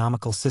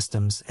astronomical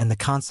systems and the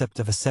concept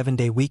of a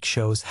 7-day week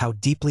shows how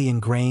deeply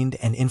ingrained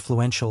and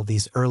influential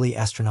these early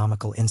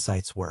astronomical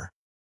insights were.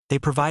 They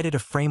provided a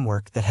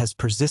framework that has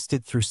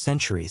persisted through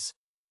centuries,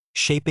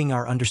 shaping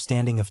our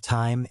understanding of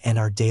time and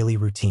our daily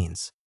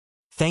routines.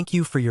 Thank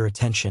you for your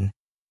attention,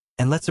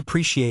 and let's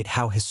appreciate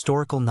how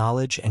historical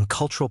knowledge and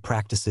cultural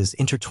practices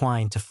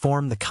intertwine to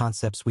form the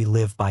concepts we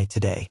live by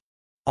today.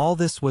 All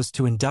this was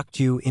to induct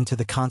you into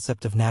the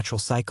concept of natural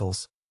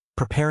cycles,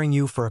 preparing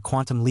you for a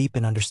quantum leap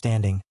in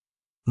understanding,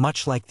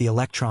 much like the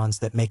electrons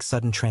that make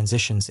sudden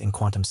transitions in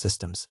quantum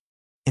systems.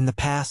 In the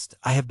past,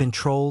 I have been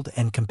trolled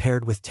and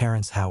compared with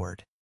Terrence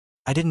Howard.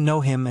 I didn't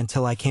know him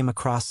until I came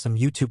across some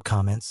YouTube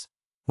comments.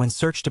 When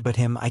searched about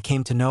him, I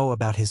came to know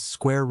about his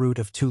square root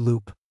of 2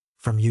 loop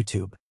from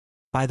YouTube.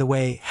 By the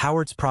way,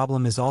 Howard's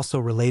problem is also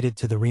related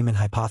to the Riemann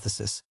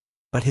hypothesis,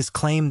 but his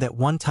claim that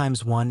 1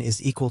 times 1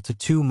 is equal to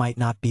 2 might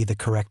not be the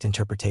correct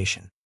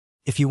interpretation.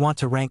 If you want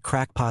to rank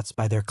crackpots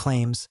by their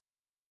claims,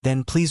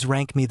 then please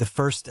rank me the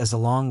first, as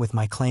along with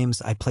my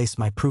claims I place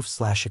my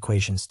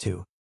proofs/equations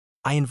too.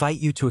 I invite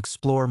you to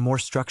explore more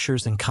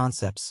structures and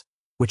concepts,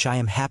 which I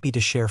am happy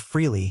to share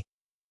freely,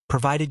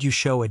 provided you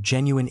show a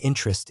genuine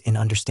interest in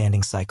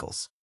understanding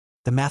cycles.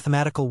 The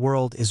mathematical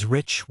world is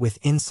rich with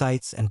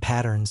insights and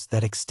patterns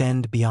that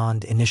extend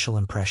beyond initial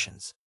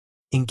impressions.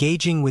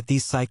 Engaging with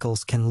these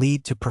cycles can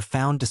lead to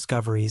profound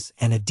discoveries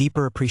and a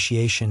deeper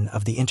appreciation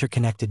of the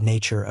interconnected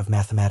nature of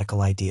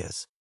mathematical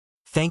ideas.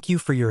 Thank you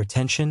for your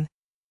attention,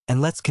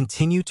 and let's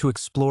continue to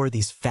explore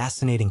these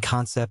fascinating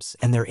concepts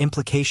and their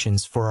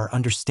implications for our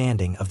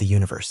understanding of the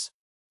universe.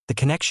 The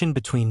connection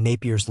between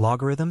Napier's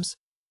logarithms,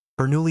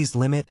 Bernoulli's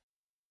limit,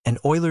 and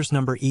Euler's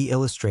number E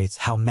illustrates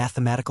how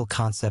mathematical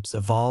concepts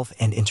evolve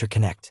and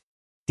interconnect.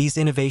 These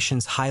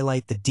innovations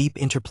highlight the deep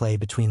interplay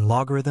between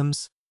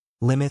logarithms,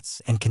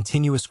 limits, and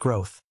continuous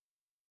growth,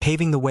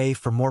 paving the way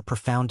for more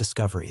profound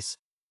discoveries,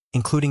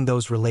 including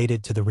those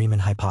related to the Riemann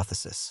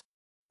hypothesis.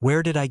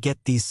 Where did I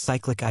get these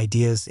cyclic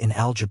ideas in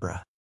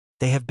algebra?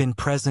 They have been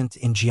present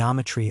in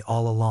geometry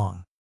all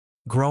along.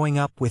 Growing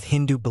up with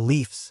Hindu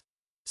beliefs,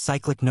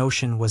 cyclic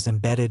notion was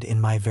embedded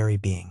in my very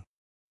being.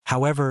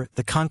 However,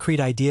 the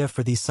concrete idea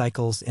for these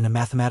cycles in a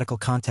mathematical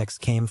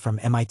context came from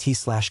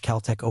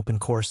MIT/Caltech Open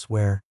Course,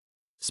 where,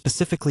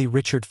 specifically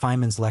Richard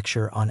Feynman's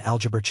lecture on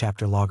algebra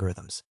chapter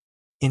logarithms.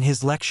 In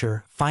his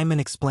lecture, Feynman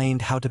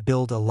explained how to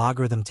build a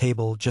logarithm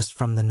table just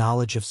from the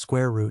knowledge of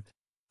square root,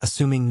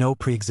 assuming no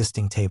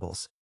pre-existing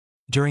tables.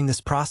 During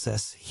this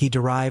process, he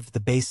derived the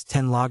base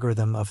 10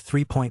 logarithm of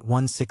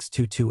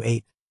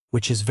 3.16228,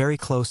 which is very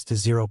close to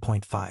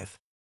 0.5.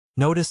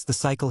 Notice the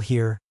cycle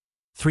here.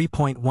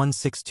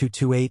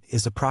 3.16228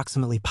 is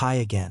approximately pi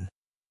again,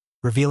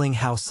 revealing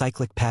how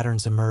cyclic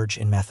patterns emerge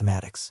in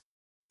mathematics.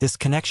 This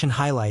connection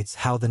highlights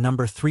how the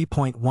number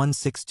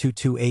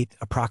 3.16228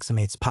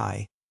 approximates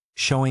pi,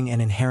 showing an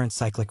inherent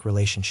cyclic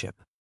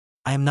relationship.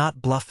 I am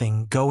not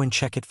bluffing, go and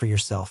check it for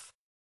yourself.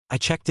 I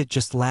checked it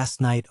just last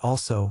night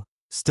also,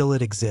 still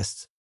it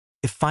exists.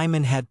 If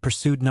Feynman had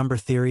pursued number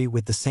theory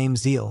with the same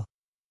zeal,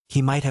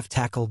 he might have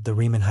tackled the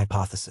Riemann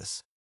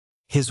hypothesis.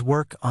 His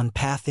work on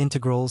path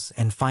integrals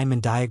and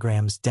Feynman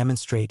diagrams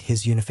demonstrate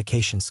his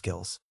unification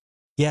skills.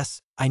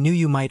 Yes, I knew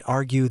you might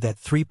argue that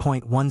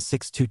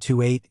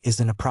 3.16228 is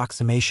an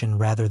approximation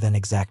rather than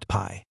exact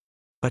pi.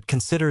 But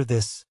consider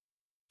this: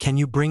 can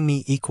you bring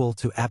me equal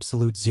to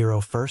absolute zero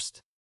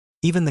first?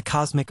 Even the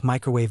cosmic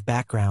microwave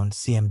background,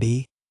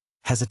 CMB,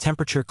 has a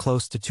temperature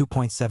close to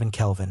 2.7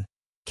 Kelvin.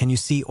 Can you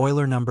see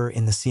Euler number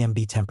in the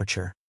CMB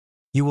temperature?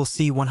 You will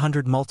see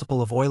 100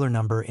 multiple of Euler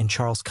number in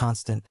Charles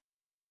constant,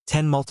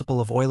 10 multiple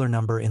of Euler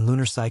number in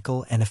lunar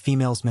cycle and a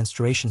female's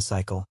menstruation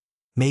cycle.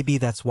 Maybe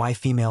that's why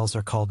females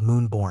are called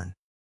moon-born.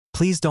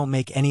 Please don't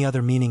make any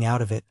other meaning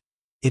out of it.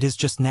 It is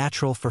just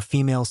natural for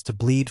females to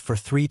bleed for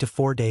 3 to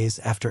 4 days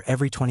after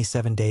every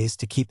 27 days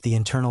to keep the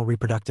internal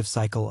reproductive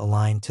cycle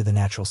aligned to the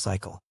natural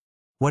cycle.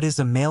 What is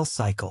a male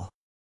cycle?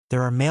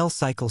 There are male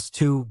cycles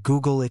too.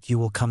 Google it, you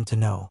will come to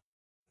know.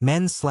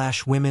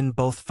 Men/women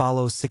both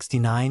follow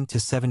 69 to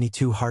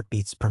 72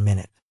 heartbeats per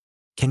minute.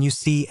 Can you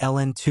see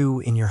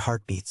ln2 in your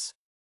heartbeats?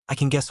 I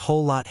can guess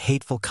whole lot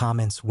hateful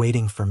comments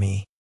waiting for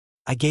me.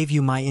 I gave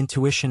you my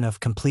intuition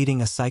of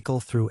completing a cycle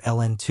through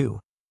ln2,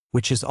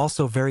 which is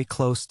also very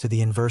close to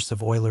the inverse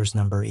of Euler's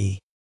number E.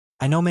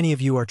 I know many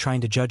of you are trying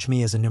to judge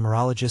me as a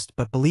numerologist,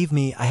 but believe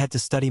me, I had to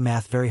study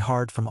math very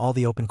hard from all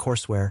the open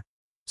courseware,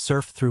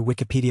 surf through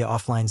Wikipedia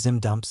offline Zim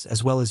dumps,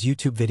 as well as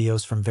YouTube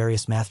videos from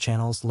various math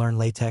channels, learn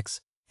LaTeX,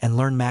 and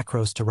learn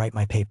macros to write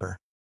my paper.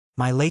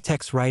 My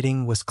LaTeX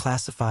writing was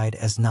classified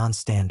as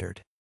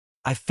non-standard.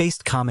 I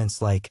faced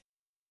comments like,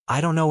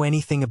 "I don't know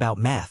anything about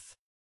math.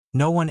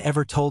 No one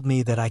ever told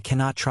me that I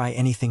cannot try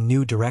anything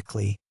new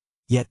directly,"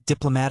 yet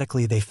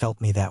diplomatically they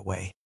felt me that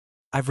way.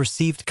 I've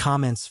received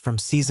comments from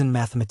seasoned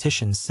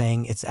mathematicians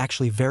saying it's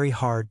actually very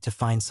hard to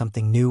find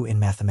something new in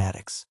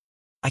mathematics.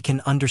 I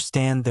can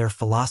understand their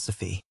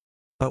philosophy,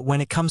 but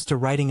when it comes to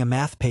writing a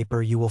math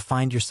paper, you will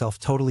find yourself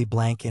totally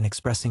blank in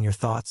expressing your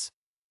thoughts,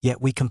 yet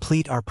we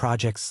complete our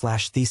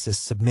project/thesis,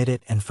 submit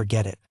it, and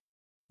forget it.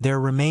 There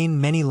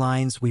remain many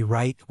lines we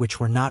write which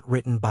were not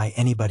written by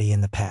anybody in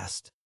the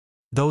past.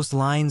 Those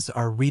lines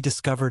are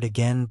rediscovered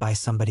again by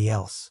somebody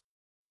else.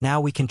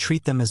 Now we can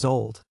treat them as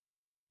old,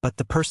 but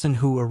the person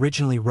who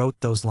originally wrote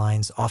those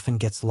lines often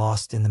gets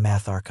lost in the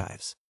math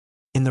archives.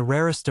 In the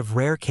rarest of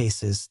rare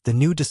cases, the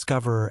new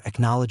discoverer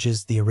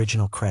acknowledges the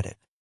original credit.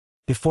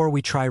 Before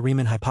we try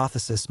Riemann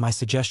hypothesis, my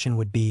suggestion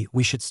would be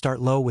we should start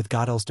low with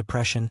Gödel's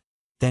depression,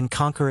 then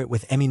conquer it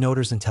with Emmy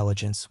Noether's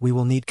intelligence. We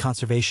will need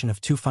conservation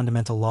of 2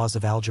 fundamental laws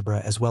of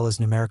algebra as well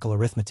as numerical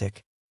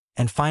arithmetic.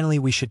 And finally,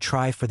 we should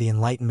try for the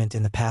enlightenment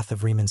in the path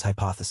of Riemann's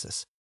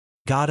hypothesis.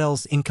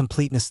 Gödel's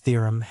incompleteness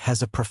theorem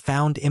has a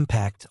profound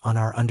impact on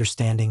our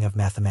understanding of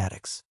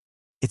mathematics.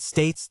 It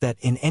states that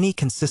in any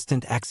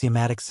consistent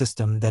axiomatic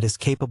system that is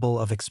capable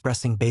of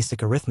expressing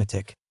basic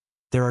arithmetic,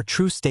 there are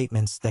true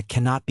statements that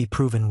cannot be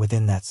proven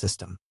within that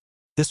system.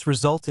 This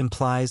result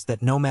implies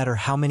that no matter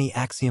how many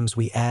axioms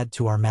we add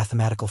to our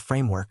mathematical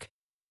framework,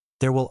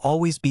 there will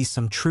always be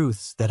some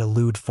truths that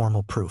elude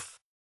formal proof.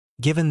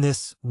 Given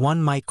this,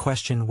 one might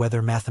question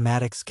whether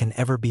mathematics can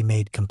ever be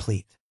made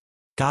complete.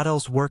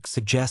 Gödel's work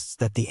suggests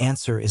that the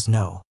answer is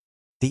no.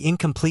 The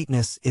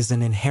incompleteness is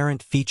an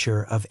inherent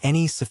feature of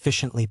any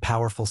sufficiently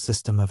powerful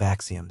system of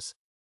axioms.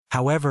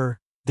 However,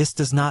 this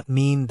does not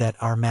mean that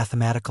our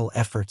mathematical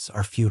efforts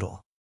are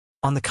futile.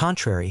 On the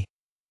contrary,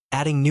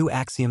 adding new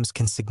axioms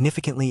can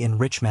significantly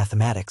enrich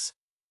mathematics,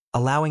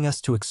 allowing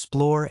us to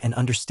explore and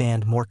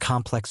understand more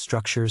complex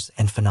structures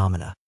and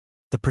phenomena.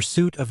 The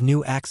pursuit of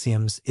new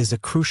axioms is a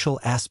crucial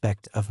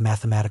aspect of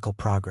mathematical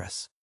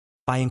progress.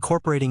 By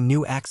incorporating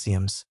new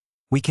axioms,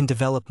 we can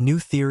develop new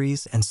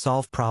theories and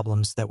solve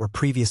problems that were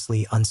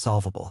previously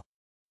unsolvable.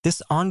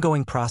 This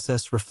ongoing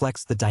process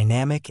reflects the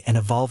dynamic and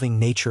evolving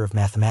nature of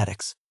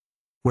mathematics,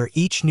 where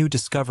each new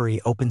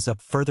discovery opens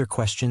up further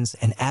questions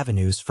and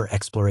avenues for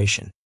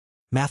exploration.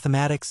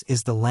 Mathematics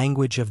is the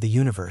language of the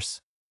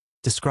universe,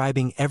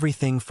 describing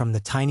everything from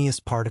the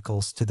tiniest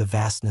particles to the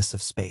vastness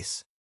of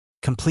space.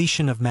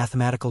 Completion of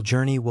mathematical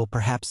journey will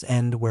perhaps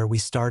end where we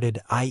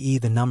started, i.e.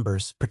 the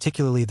numbers,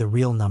 particularly the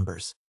real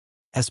numbers.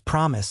 As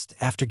promised,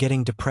 after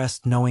getting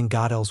depressed knowing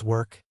Gödel's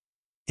work,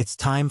 it's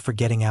time for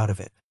getting out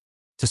of it.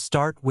 To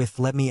start with,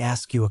 let me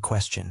ask you a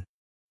question.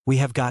 We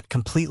have got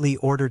completely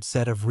ordered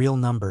set of real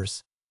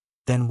numbers,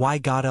 then why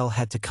Gödel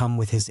had to come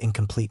with his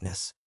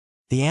incompleteness?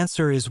 The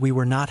answer is we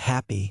were not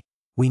happy,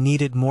 we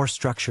needed more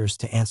structures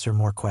to answer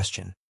more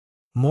questions.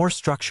 More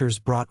structures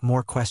brought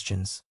more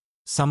questions,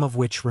 some of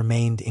which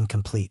remained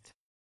incomplete.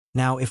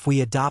 Now, if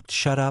we adopt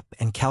shut up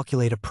and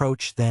calculate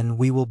approach, then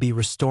we will be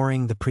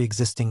restoring the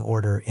pre-existing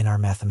order in our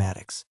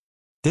mathematics.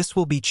 This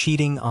will be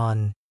cheating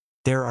on,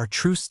 there are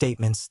true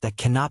statements that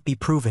cannot be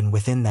proven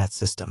within that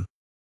system.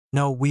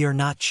 No, we are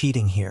not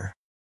cheating here.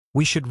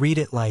 We should read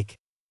it like,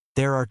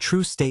 there are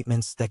true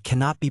statements that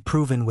cannot be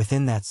proven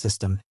within that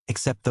system,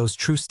 except those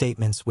true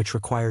statements which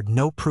required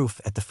no proof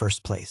at the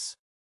first place.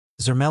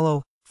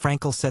 Zermelo,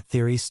 Frankel set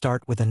theory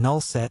start with a null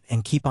set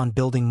and keep on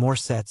building more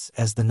sets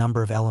as the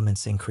number of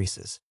elements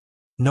increases.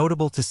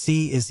 Notable to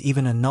see is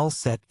even a null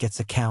set gets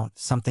a count,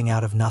 something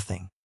out of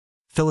nothing.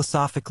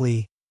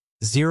 Philosophically,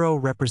 0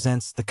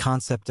 represents the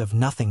concept of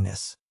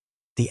nothingness,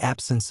 the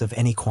absence of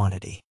any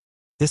quantity.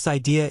 This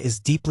idea is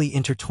deeply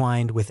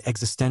intertwined with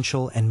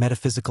existential and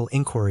metaphysical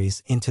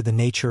inquiries into the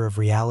nature of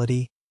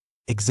reality,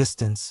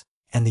 existence,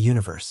 and the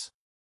universe.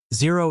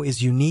 Zero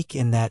is unique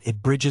in that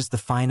it bridges the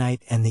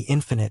finite and the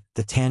infinite,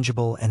 the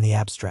tangible and the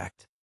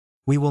abstract.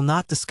 We will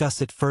not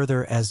discuss it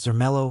further as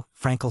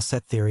Zermelo-Fraenkel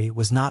set theory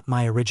was not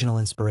my original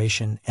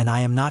inspiration, and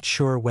I am not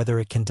sure whether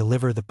it can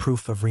deliver the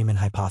proof of Riemann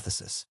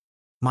hypothesis.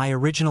 My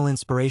original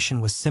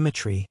inspiration was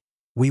symmetry.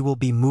 We will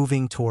be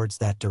moving towards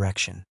that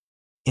direction.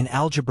 In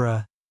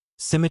algebra,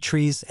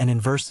 symmetries and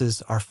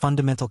inverses are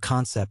fundamental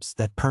concepts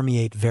that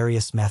permeate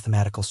various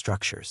mathematical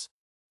structures.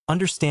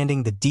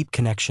 Understanding the deep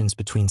connections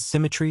between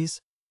symmetries,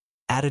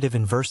 additive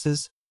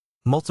inverses,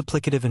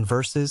 multiplicative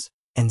inverses,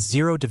 and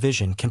zero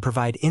division can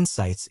provide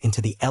insights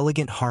into the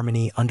elegant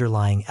harmony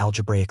underlying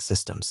algebraic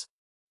systems.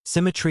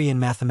 Symmetry in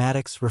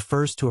mathematics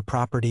refers to a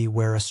property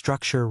where a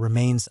structure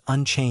remains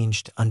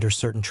unchanged under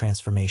certain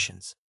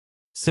transformations.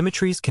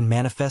 Symmetries can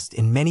manifest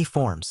in many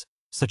forms,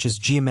 such as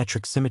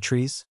geometric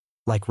symmetries,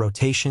 like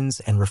rotations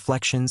and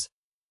reflections,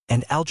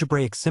 and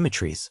algebraic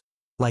symmetries,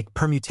 like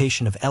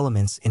permutation of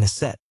elements in a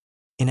set.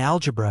 In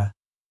algebra,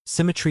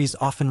 symmetries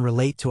often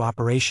relate to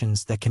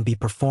operations that can be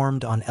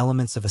performed on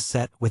elements of a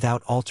set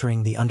without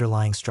altering the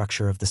underlying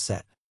structure of the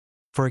set.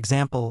 For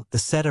example, the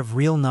set of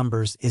real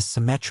numbers is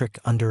symmetric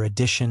under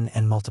addition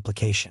and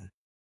multiplication.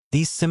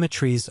 These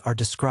symmetries are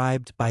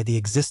described by the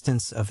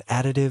existence of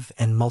additive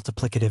and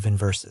multiplicative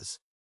inverses.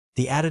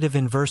 The additive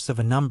inverse of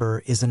a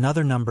number is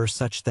another number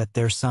such that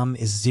their sum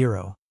is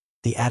zero,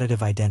 the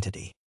additive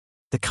identity.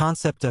 The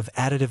concept of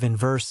additive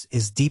inverse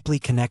is deeply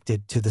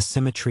connected to the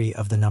symmetry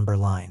of the number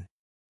line.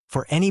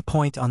 For any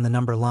point on the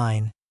number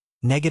line,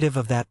 negative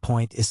of that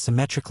point is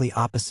symmetrically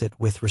opposite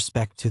with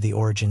respect to the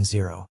origin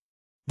 0.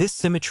 This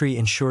symmetry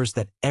ensures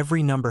that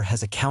every number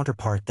has a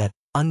counterpart that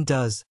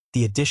undoes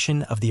the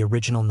addition of the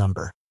original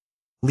number,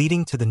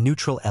 leading to the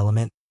neutral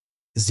element,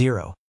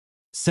 0.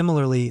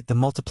 Similarly, the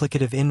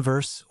multiplicative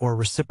inverse or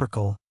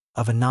reciprocal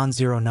of a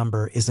non-zero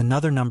number is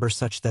another number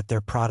such that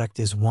their product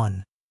is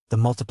 1, the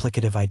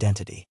multiplicative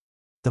identity.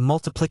 The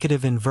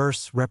multiplicative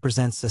inverse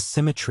represents a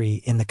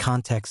symmetry in the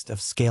context of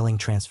scaling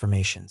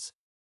transformations.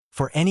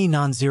 For any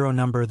non-zero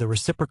number, the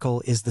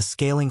reciprocal is the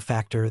scaling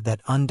factor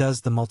that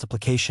undoes the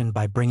multiplication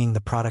by bringing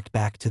the product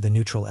back to the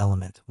neutral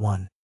element,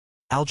 1.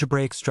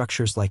 Algebraic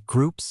structures like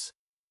groups,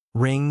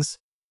 rings,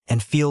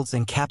 and fields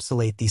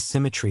encapsulate these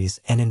symmetries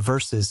and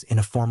inverses in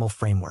a formal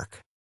framework.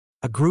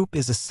 A group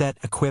is a set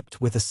equipped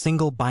with a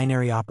single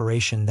binary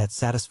operation that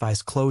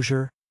satisfies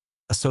closure,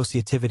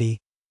 associativity,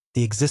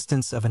 the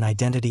existence of an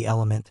identity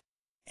element,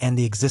 and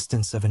the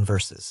existence of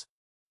inverses.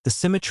 The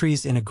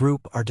symmetries in a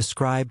group are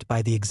described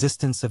by the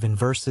existence of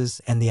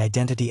inverses and the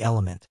identity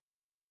element,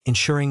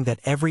 ensuring that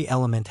every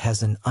element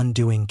has an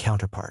undoing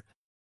counterpart.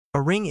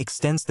 A ring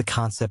extends the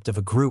concept of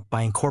a group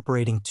by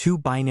incorporating two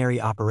binary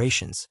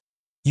operations,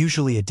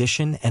 usually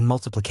addition and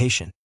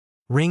multiplication.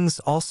 Rings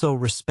also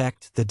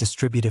respect the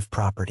distributive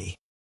property.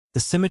 The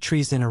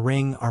symmetries in a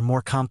ring are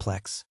more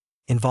complex,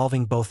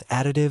 involving both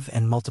additive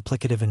and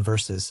multiplicative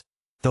inverses,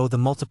 though the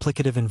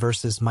multiplicative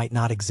inverses might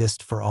not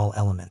exist for all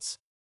elements.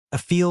 A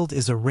field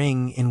is a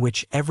ring in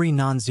which every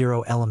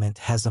non-zero element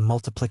has a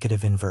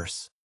multiplicative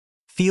inverse.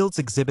 Fields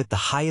exhibit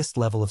the highest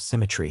level of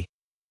symmetry,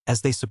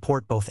 as they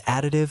support both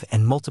additive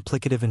and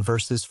multiplicative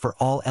inverses for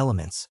all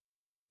elements,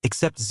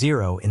 except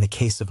 0 in the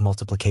case of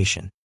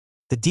multiplication.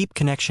 The deep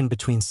connection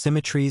between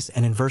symmetries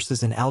and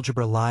inverses in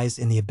algebra lies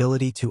in the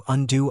ability to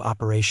undo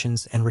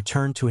operations and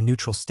return to a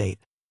neutral state,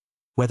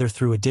 whether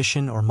through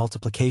addition or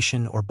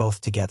multiplication or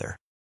both together.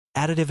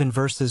 Additive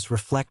inverses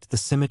reflect the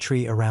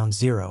symmetry around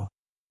 0,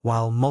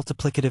 while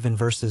multiplicative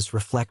inverses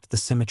reflect the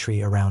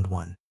symmetry around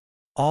 1.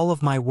 All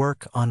of my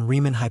work on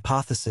Riemann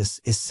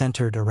hypothesis is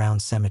centered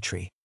around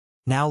symmetry.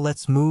 Now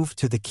let's move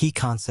to the key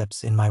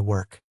concepts in my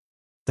work.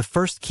 The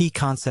first key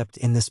concept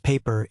in this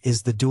paper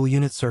is the dual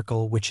unit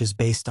circle, which is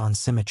based on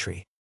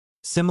symmetry.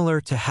 Similar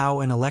to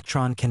how an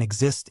electron can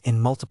exist in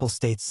multiple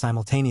states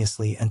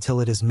simultaneously until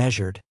it is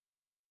measured,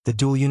 the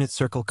dual unit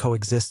circle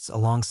coexists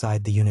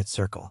alongside the unit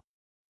circle.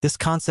 This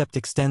concept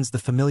extends the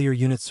familiar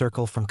unit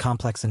circle from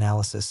complex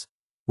analysis,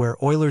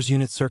 where Euler's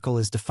unit circle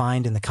is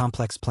defined in the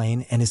complex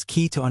plane and is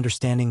key to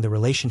understanding the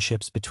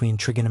relationships between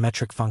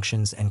trigonometric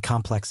functions and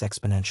complex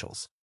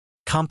exponentials.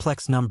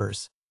 Complex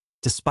numbers,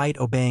 despite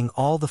obeying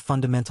all the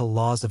fundamental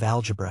laws of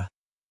algebra,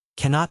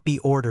 cannot be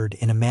ordered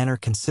in a manner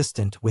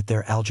consistent with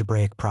their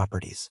algebraic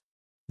properties.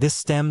 This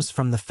stems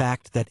from the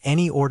fact that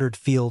any ordered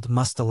field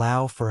must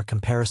allow for a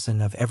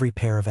comparison of every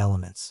pair of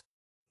elements.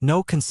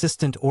 No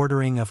consistent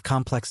ordering of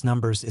complex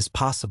numbers is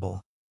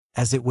possible,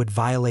 as it would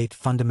violate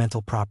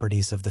fundamental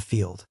properties of the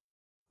field.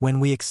 When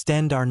we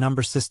extend our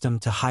number system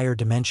to higher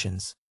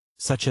dimensions,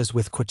 such as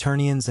with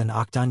quaternions and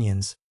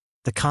octonions,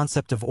 the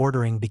concept of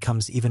ordering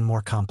becomes even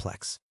more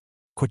complex.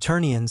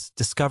 Quaternions,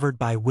 discovered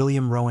by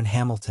William Rowan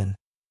Hamilton,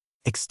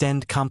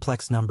 extend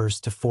complex numbers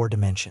to 4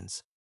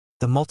 dimensions.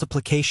 The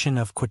multiplication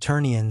of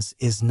quaternions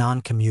is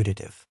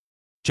non-commutative.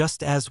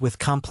 Just as with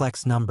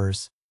complex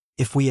numbers,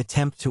 if we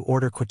attempt to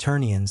order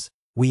quaternions,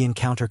 we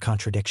encounter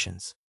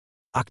contradictions.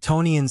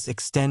 Octonions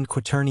extend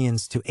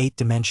quaternions to 8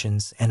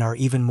 dimensions and are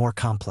even more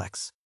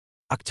complex.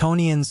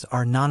 Octonions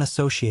are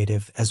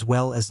non-associative as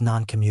well as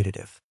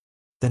non-commutative.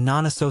 The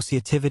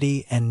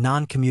non-associativity and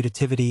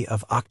non-commutativity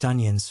of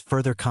octonions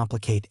further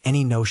complicate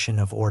any notion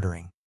of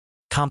ordering.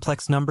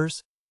 Complex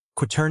numbers,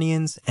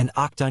 quaternions, and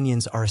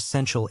octonions are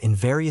essential in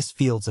various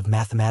fields of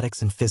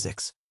mathematics and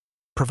physics,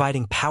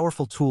 providing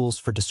powerful tools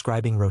for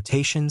describing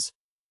rotations,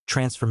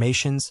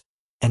 transformations,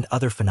 and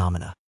other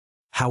phenomena.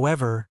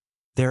 However,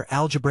 their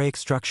algebraic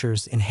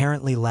structures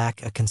inherently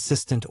lack a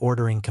consistent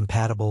ordering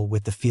compatible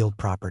with the field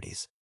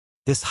properties.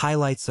 This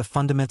highlights a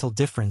fundamental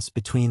difference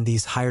between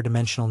these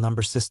higher-dimensional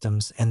number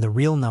systems and the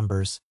real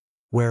numbers,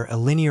 where a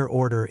linear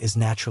order is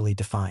naturally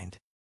defined.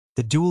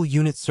 The dual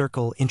unit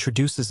circle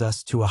introduces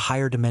us to a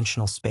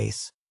higher-dimensional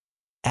space,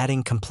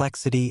 adding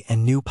complexity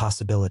and new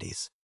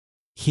possibilities.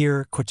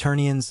 Here,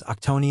 quaternions,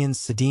 octonions,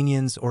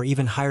 sedenions, or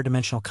even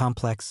higher-dimensional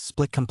complex,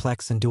 split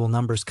complex, and dual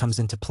numbers comes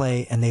into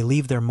play, and they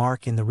leave their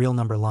mark in the real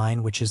number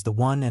line, which is the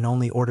one and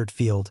only ordered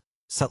field,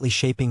 subtly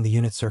shaping the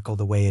unit circle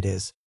the way it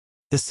is.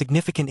 This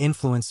significant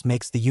influence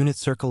makes the unit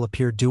circle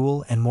appear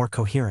dual and more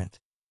coherent,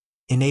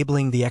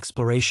 enabling the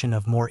exploration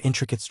of more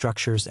intricate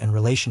structures and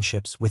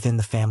relationships within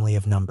the family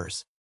of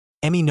numbers.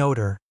 Emmy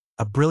Noether,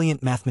 a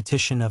brilliant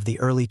mathematician of the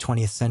early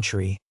 20th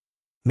century,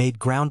 made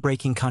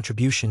groundbreaking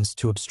contributions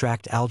to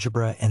abstract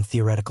algebra and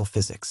theoretical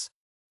physics.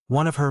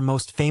 One of her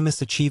most famous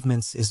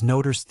achievements is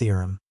Noether's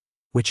theorem,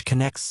 which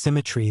connects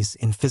symmetries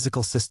in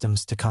physical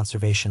systems to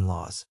conservation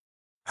laws.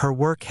 Her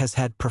work has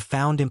had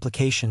profound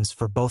implications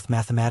for both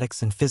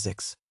mathematics and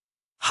physics,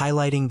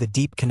 highlighting the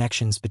deep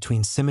connections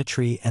between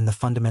symmetry and the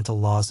fundamental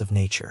laws of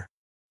nature.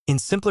 In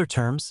simpler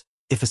terms,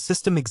 if a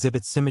system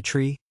exhibits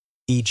symmetry,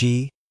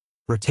 e.g.,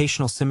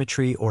 rotational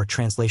symmetry or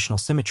translational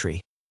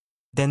symmetry,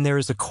 then there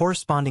is a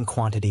corresponding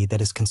quantity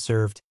that is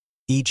conserved,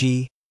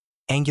 e.g.,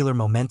 angular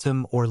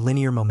momentum or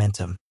linear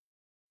momentum.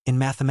 In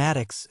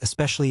mathematics,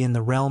 especially in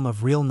the realm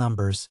of real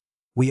numbers,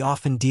 we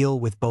often deal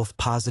with both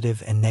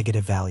positive and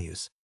negative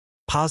values.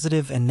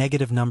 Positive and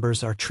negative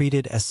numbers are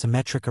treated as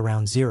symmetric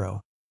around zero,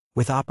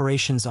 with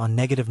operations on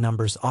negative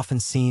numbers often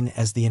seen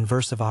as the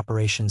inverse of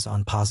operations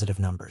on positive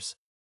numbers.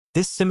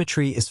 This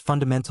symmetry is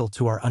fundamental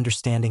to our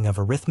understanding of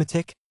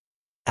arithmetic,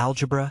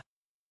 algebra,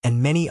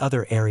 and many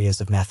other areas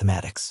of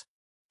mathematics.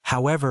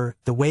 However,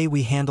 the way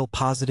we handle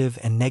positive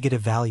and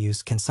negative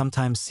values can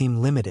sometimes seem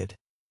limited,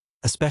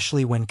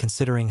 especially when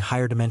considering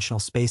higher-dimensional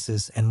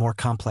spaces and more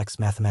complex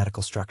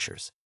mathematical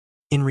structures.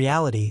 In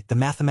reality, the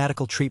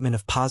mathematical treatment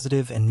of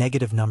positive and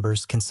negative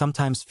numbers can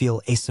sometimes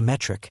feel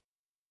asymmetric,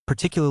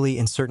 particularly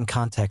in certain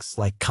contexts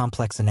like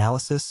complex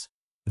analysis,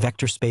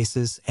 vector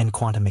spaces, and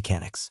quantum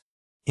mechanics.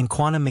 In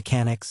quantum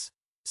mechanics,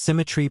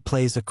 symmetry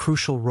plays a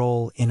crucial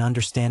role in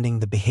understanding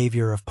the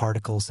behavior of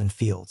particles and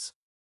fields.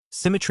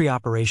 Symmetry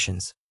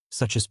operations,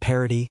 such as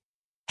parity,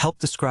 help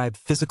describe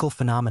physical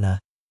phenomena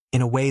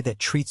in a way that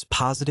treats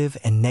positive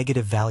and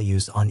negative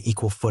values on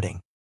equal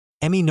footing.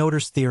 Emmy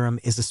Noether's theorem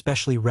is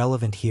especially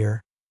relevant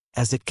here,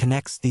 as it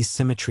connects these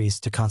symmetries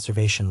to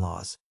conservation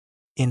laws.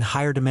 In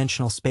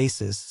higher-dimensional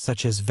spaces,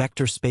 such as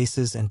vector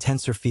spaces and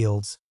tensor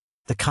fields,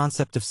 the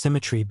concept of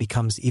symmetry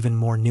becomes even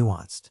more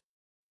nuanced.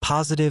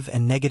 Positive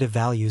and negative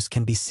values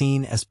can be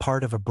seen as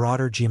part of a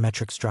broader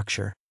geometric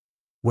structure,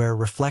 where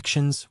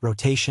reflections,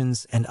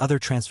 rotations, and other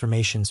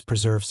transformations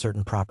preserve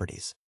certain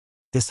properties.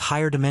 This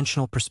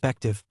higher-dimensional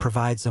perspective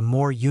provides a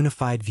more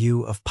unified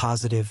view of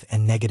positive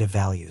and negative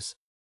values.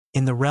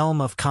 In the realm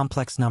of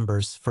complex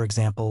numbers, for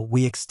example,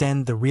 we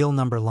extend the real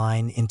number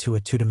line into a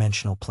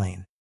two-dimensional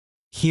plane.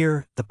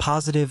 Here, the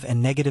positive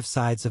and negative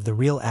sides of the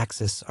real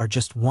axis are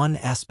just one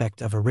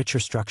aspect of a richer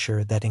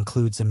structure that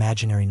includes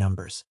imaginary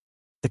numbers.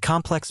 The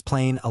complex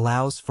plane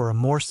allows for a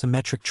more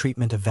symmetric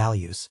treatment of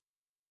values,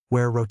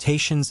 where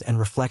rotations and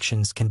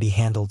reflections can be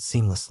handled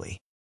seamlessly.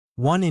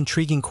 One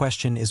intriguing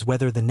question is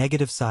whether the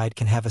negative side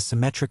can have a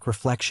symmetric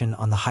reflection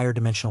on the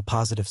higher-dimensional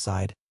positive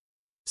side,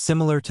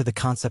 similar to the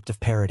concept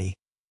of parity,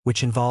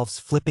 which involves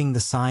flipping the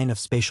sign of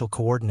spatial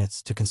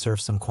coordinates to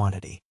conserve some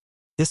quantity.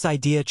 This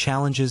idea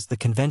challenges the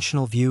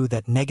conventional view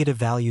that negative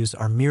values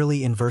are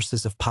merely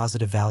inverses of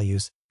positive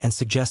values and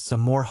suggests a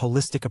more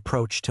holistic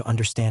approach to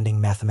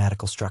understanding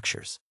mathematical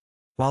structures.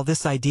 While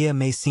this idea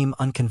may seem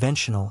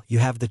unconventional, you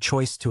have the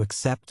choice to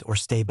accept or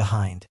stay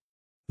behind.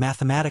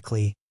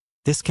 Mathematically,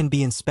 this can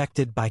be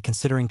inspected by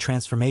considering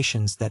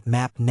transformations that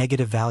map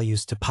negative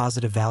values to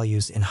positive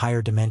values in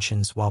higher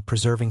dimensions while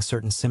preserving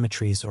certain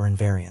symmetries or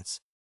invariants.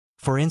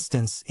 For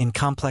instance, in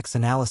complex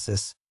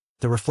analysis,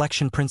 the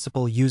reflection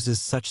principle uses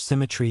such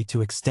symmetry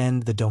to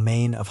extend the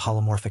domain of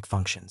holomorphic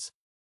functions.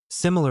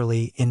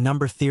 Similarly, in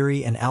number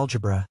theory and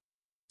algebra,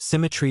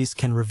 symmetries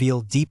can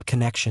reveal deep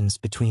connections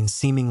between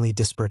seemingly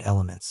disparate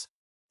elements.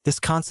 This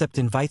concept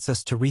invites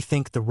us to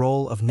rethink the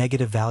role of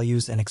negative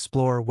values and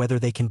explore whether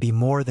they can be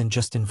more than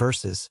just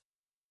inverses,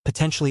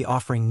 potentially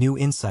offering new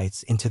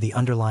insights into the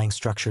underlying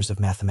structures of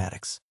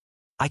mathematics.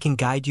 I can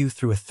guide you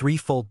through a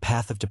threefold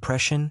path of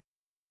depression,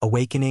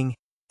 awakening,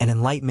 and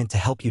enlightenment to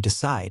help you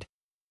decide,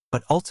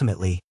 but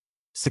ultimately,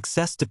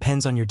 Success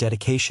depends on your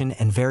dedication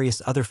and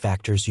various other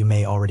factors you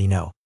may already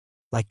know.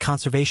 Like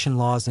conservation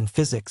laws in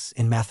physics,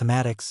 in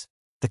mathematics,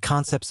 the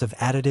concepts of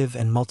additive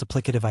and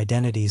multiplicative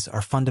identities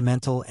are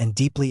fundamental and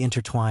deeply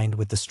intertwined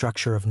with the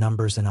structure of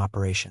numbers and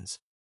operations.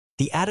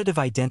 The additive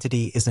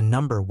identity is a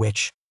number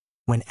which,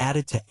 when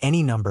added to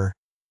any number,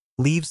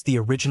 leaves the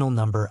original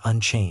number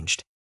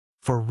unchanged.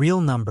 For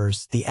real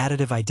numbers, the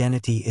additive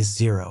identity is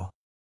 0.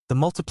 The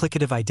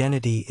multiplicative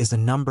identity is a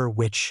number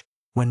which,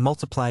 when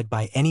multiplied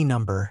by any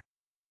number,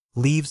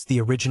 leaves the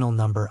original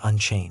number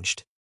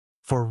unchanged.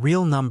 For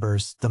real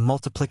numbers, the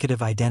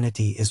multiplicative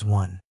identity is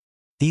 1.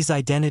 These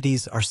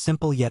identities are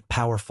simple yet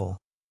powerful,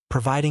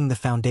 providing the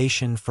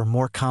foundation for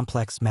more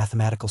complex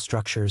mathematical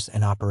structures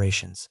and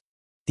operations.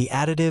 The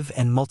additive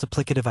and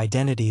multiplicative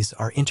identities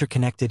are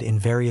interconnected in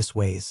various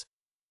ways,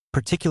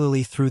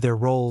 particularly through their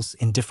roles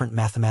in different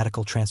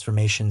mathematical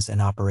transformations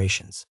and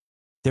operations.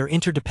 Their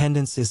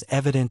interdependence is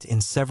evident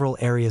in several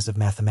areas of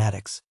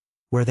mathematics,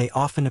 where they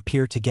often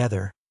appear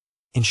together,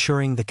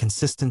 ensuring the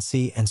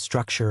consistency and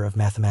structure of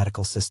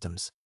mathematical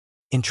systems.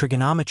 In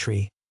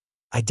trigonometry,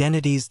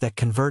 identities that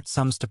convert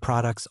sums to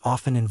products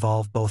often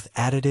involve both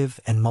additive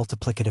and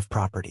multiplicative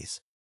properties.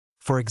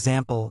 For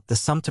example, the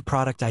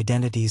sum-to-product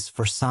identities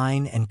for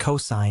sine and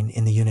cosine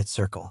in the unit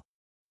circle.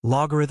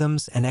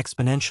 Logarithms and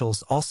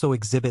exponentials also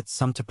exhibit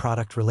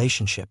sum-to-product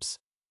relationships,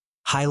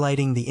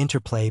 highlighting the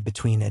interplay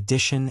between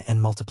addition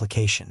and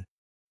multiplication.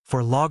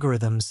 For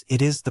logarithms,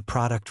 it is the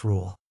product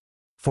rule.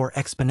 For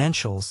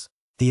exponentials,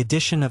 the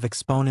addition of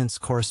exponents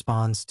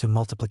corresponds to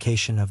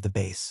multiplication of the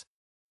base.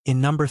 In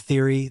number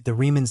theory, the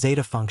Riemann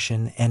zeta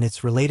function and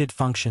its related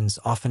functions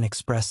often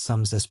express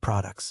sums as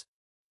products.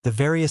 The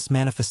various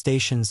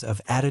manifestations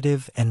of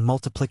additive and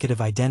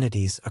multiplicative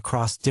identities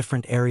across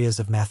different areas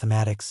of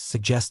mathematics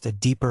suggest a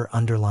deeper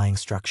underlying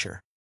structure.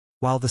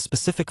 While the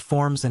specific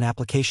forms and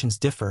applications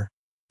differ,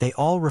 they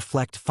all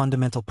reflect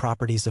fundamental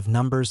properties of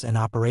numbers and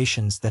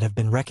operations that have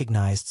been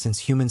recognized since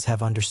humans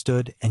have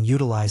understood and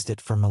utilized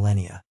it for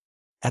millennia.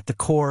 At the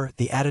core,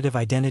 the additive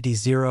identity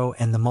 0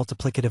 and the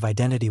multiplicative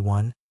identity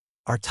 1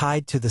 are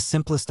tied to the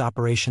simplest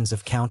operations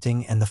of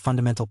counting and the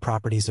fundamental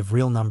properties of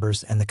real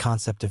numbers and the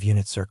concept of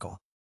unit circle.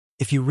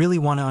 If you really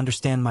want to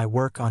understand my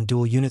work on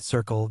dual unit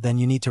circle, then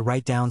you need to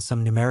write down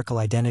some numerical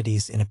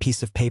identities in a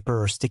piece of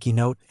paper or sticky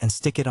note and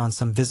stick it on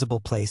some visible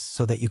place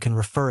so that you can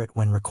refer it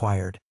when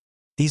required.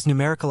 These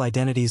numerical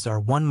identities are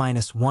 1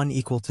 minus 1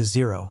 equal to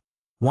 0,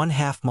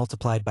 1/2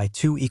 multiplied by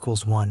 2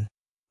 equals 1,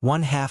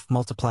 1/2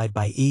 multiplied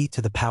by e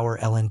to the power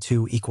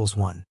ln2 equals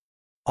 1.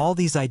 All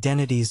these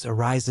identities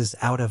arises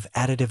out of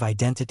additive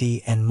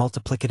identity and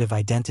multiplicative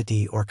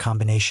identity or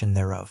combination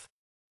thereof.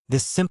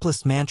 This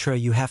simplest mantra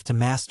you have to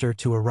master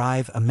to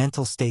arrive a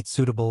mental state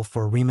suitable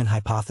for Riemann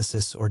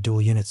hypothesis or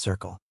dual unit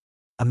circle.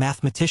 A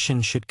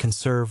mathematician should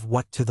conserve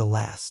what to the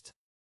last.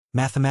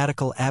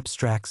 Mathematical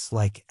abstracts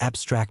like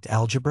abstract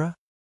algebra,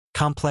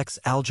 complex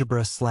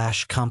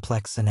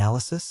algebra/complex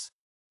analysis,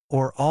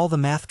 or all the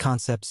math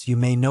concepts you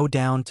may know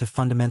down to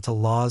fundamental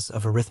laws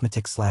of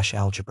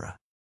arithmetic/algebra.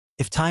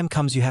 If time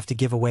comes you have to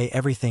give away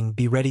everything,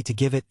 be ready to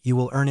give it, you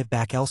will earn it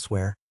back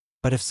elsewhere.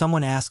 But if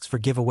someone asks for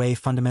give away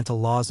fundamental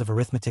laws of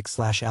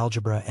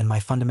arithmetic/algebra and my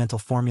fundamental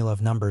formula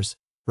of numbers,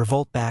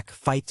 revolt back,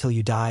 fight till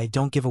you die,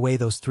 don't give away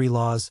those 3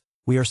 laws,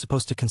 we are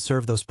supposed to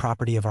conserve those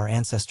property of our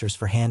ancestors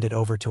for hand it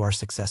over to our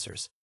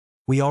successors.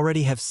 We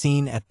already have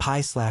seen at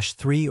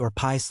pi/3 or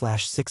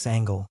pi/6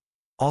 angle,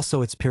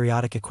 also its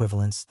periodic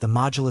equivalence, the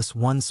modulus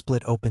 1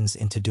 split opens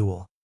into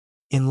dual.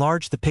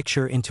 Enlarge the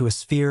picture into a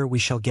sphere, we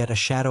shall get a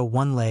shadow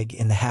one leg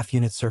in the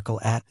half-unit circle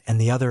at and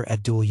the other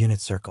at dual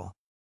unit circle.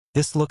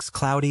 This looks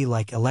cloudy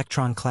like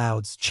electron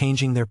clouds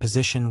changing their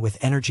position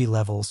with energy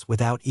levels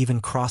without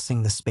even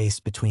crossing the space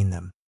between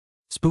them.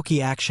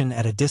 Spooky action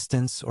at a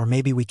distance, or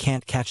maybe we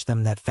can't catch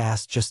them that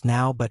fast just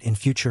now but in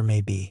future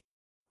maybe.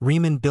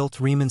 Riemann built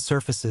Riemann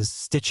surfaces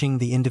stitching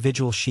the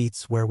individual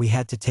sheets where we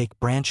had to take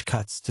branch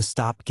cuts to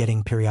stop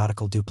getting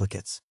periodical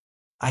duplicates.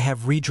 I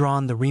have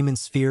redrawn the Riemann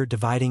sphere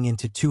dividing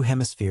into 2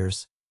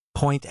 hemispheres,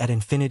 point at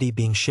infinity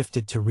being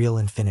shifted to real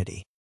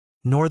infinity.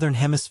 Northern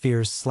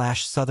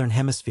hemispheres/southern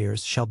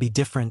hemispheres shall be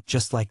different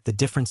just like the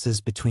differences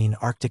between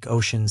Arctic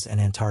oceans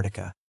and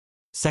Antarctica.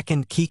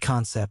 Second key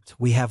concept,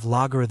 we have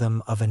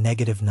logarithm of a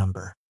negative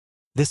number.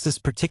 This is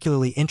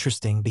particularly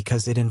interesting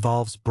because it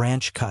involves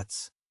branch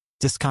cuts,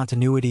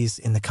 discontinuities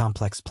in the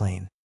complex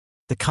plane.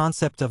 The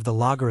concept of the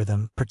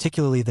logarithm,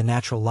 particularly the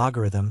natural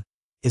logarithm,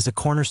 is a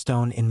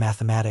cornerstone in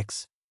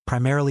mathematics,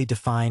 primarily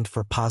defined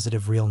for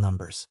positive real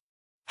numbers.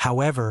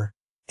 However,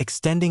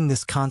 extending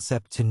this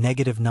concept to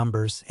negative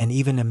numbers and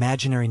even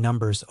imaginary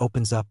numbers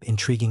opens up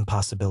intriguing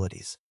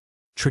possibilities.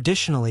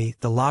 Traditionally,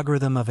 the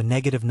logarithm of a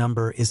negative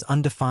number is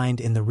undefined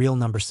in the real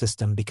number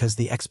system because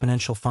the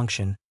exponential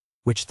function,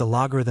 which the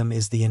logarithm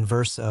is the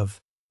inverse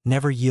of,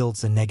 never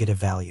yields a negative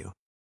value.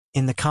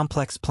 In the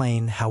complex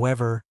plane,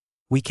 however,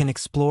 we can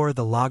explore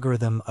the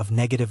logarithm of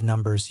negative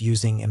numbers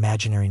using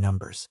imaginary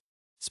numbers.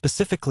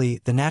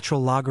 Specifically, the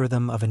natural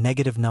logarithm of a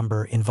negative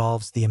number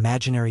involves the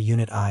imaginary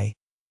unit I,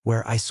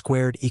 where I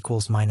squared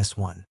equals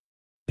 -1.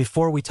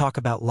 Before we talk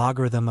about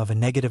logarithm of a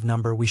negative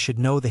number, we should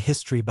know the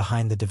history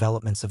behind the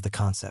developments of the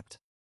concept.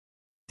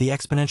 The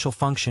exponential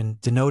function,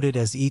 denoted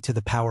as e to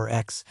the power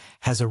x,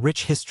 has a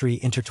rich history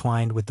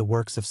intertwined with the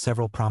works of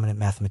several prominent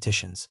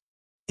mathematicians.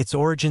 Its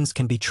origins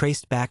can be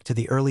traced back to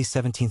the early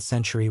 17th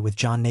century with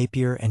John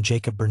Napier and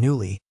Jacob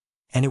Bernoulli,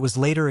 and it was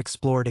later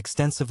explored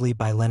extensively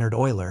by Leonhard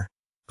Euler,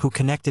 who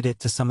connected it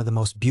to some of the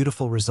most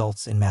beautiful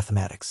results in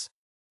mathematics.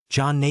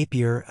 John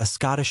Napier, a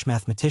Scottish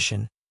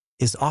mathematician,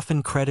 is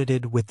often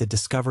credited with the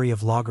discovery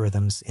of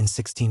logarithms in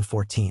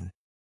 1614.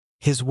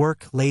 His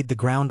work laid the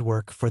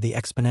groundwork for the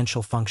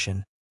exponential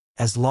function,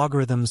 as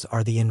logarithms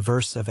are the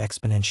inverse of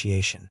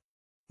exponentiation.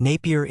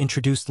 Napier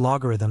introduced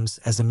logarithms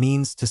as a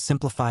means to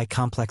simplify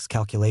complex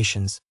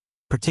calculations,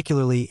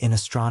 particularly in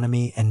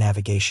astronomy and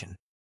navigation.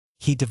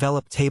 He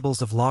developed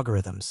tables of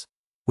logarithms,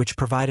 which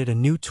provided a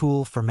new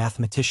tool for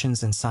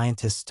mathematicians and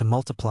scientists to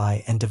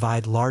multiply and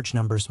divide large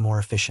numbers more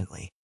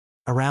efficiently.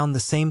 Around the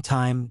same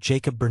time,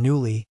 Jacob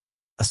Bernoulli,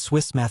 a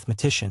Swiss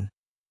mathematician,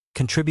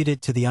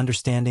 contributed to the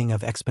understanding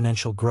of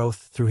exponential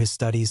growth through his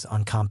studies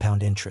on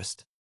compound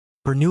interest.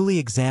 Bernoulli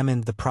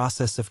examined the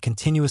process of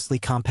continuously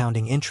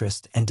compounding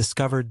interest and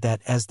discovered that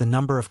as the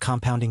number of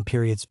compounding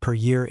periods per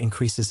year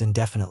increases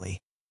indefinitely,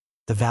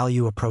 the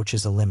value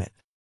approaches a limit.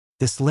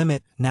 This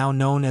limit, now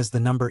known as the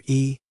number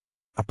e,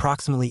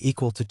 approximately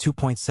equal to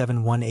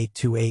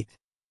 2.71828,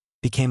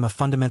 became a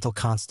fundamental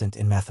constant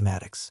in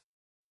mathematics.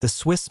 The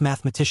Swiss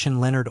mathematician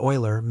Leonhard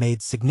Euler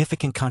made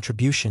significant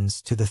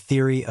contributions to the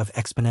theory of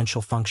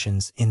exponential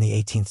functions in the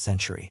 18th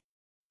century.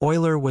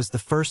 Euler was the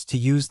first to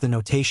use the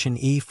notation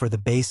e for the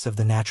base of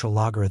the natural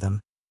logarithm,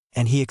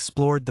 and he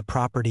explored the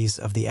properties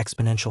of the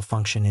exponential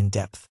function in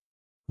depth.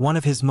 One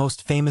of his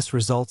most famous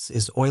results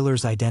is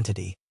Euler's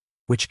identity,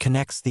 which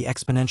connects the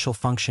exponential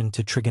function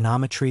to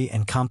trigonometry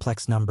and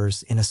complex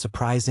numbers in a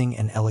surprising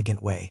and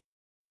elegant way.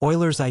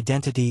 Euler's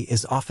identity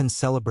is often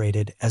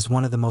celebrated as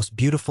one of the most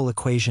beautiful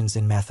equations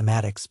in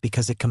mathematics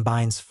because it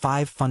combines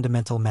 5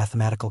 fundamental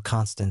mathematical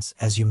constants,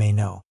 as you may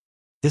know.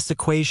 This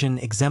equation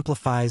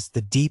exemplifies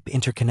the deep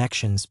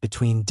interconnections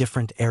between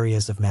different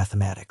areas of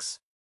mathematics.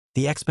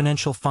 The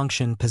exponential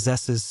function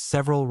possesses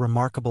several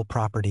remarkable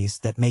properties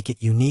that make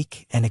it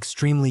unique and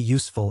extremely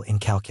useful in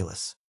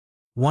calculus.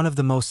 One of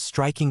the most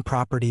striking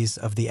properties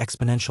of the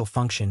exponential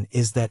function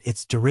is that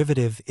its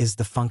derivative is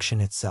the function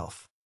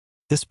itself.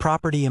 This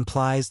property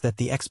implies that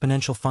the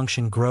exponential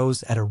function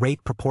grows at a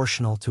rate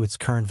proportional to its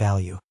current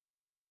value,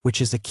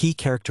 which is a key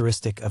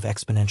characteristic of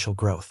exponential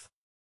growth.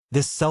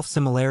 This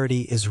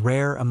self-similarity is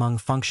rare among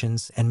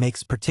functions and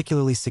makes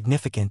particularly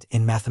significant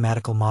in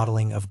mathematical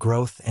modeling of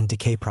growth and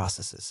decay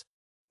processes.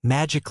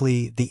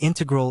 Magically, the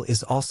integral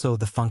is also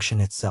the function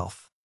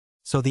itself.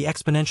 So the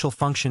exponential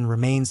function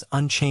remains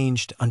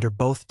unchanged under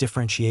both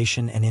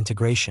differentiation and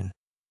integration,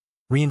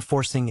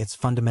 reinforcing its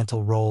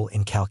fundamental role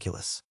in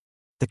calculus.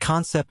 The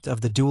concept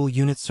of the dual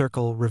unit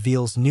circle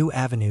reveals new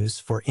avenues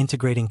for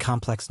integrating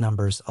complex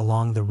numbers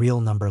along the real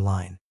number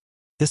line.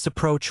 This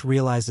approach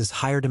realizes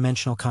higher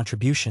dimensional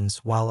contributions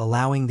while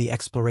allowing the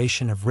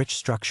exploration of rich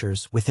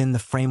structures within the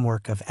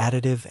framework of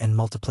additive and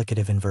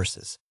multiplicative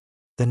inverses.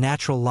 The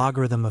natural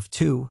logarithm of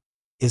 2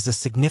 is a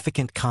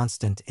significant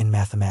constant in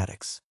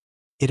mathematics.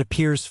 It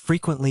appears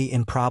frequently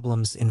in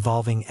problems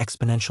involving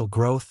exponential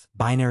growth,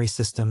 binary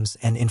systems,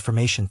 and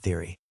information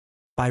theory.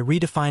 By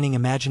redefining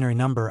imaginary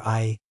number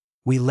I,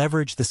 we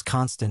leverage this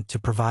constant to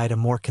provide a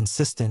more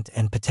consistent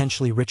and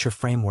potentially richer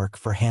framework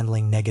for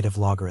handling negative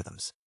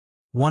logarithms.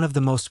 One of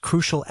the most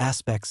crucial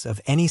aspects of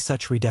any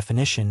such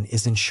redefinition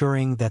is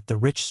ensuring that the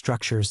rich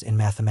structures in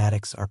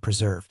mathematics are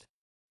preserved.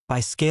 By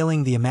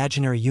scaling the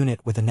imaginary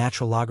unit with a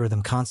natural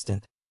logarithm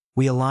constant,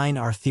 we align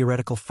our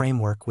theoretical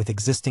framework with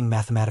existing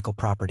mathematical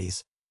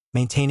properties,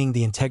 maintaining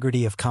the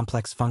integrity of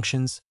complex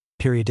functions,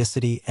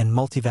 periodicity, and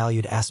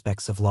multivalued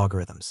aspects of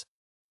logarithms.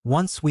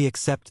 Once we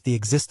accept the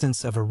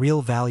existence of a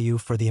real value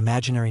for the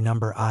imaginary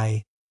number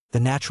I, the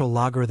natural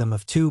logarithm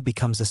of 2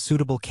 becomes a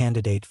suitable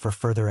candidate for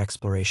further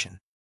exploration.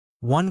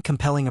 One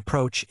compelling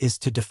approach is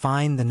to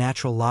define the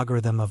natural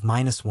logarithm of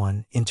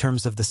 -1 in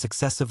terms of the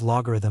successive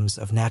logarithms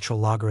of natural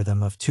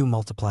logarithm of 2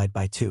 multiplied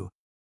by 2.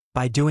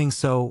 By doing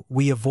so,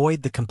 we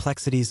avoid the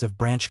complexities of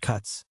branch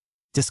cuts,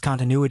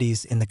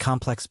 discontinuities in the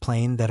complex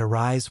plane that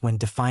arise when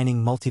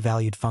defining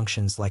multivalued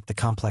functions like the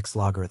complex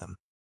logarithm.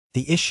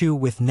 The issue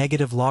with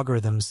negative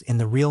logarithms in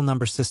the real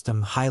number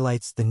system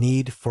highlights the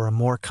need for a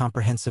more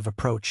comprehensive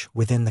approach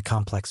within the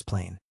complex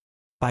plane.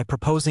 By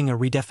proposing a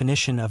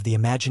redefinition of the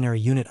imaginary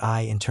unit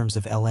I in terms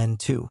of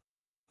ln2,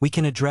 we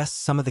can address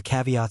some of the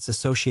caveats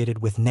associated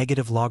with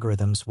negative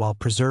logarithms while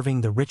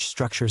preserving the rich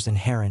structures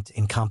inherent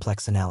in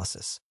complex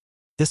analysis.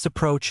 This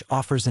approach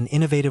offers an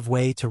innovative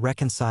way to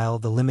reconcile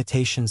the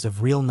limitations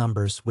of real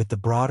numbers with the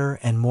broader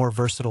and more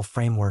versatile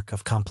framework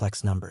of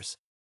complex numbers.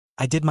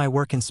 I did my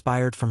work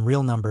inspired from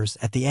real numbers.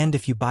 At the end,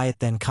 if you buy it,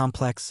 then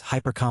complex,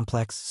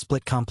 hypercomplex,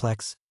 split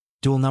complex,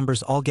 dual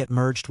numbers all get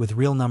merged with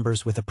real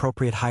numbers with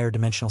appropriate higher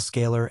dimensional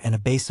scalar and a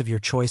base of your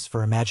choice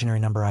for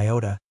imaginary number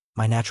iota.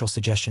 My natural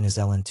suggestion is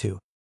ln2.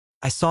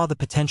 I saw the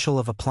potential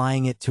of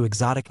applying it to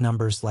exotic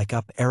numbers like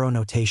up arrow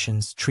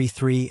notations, tree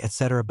 3,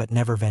 etc., but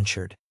never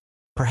ventured.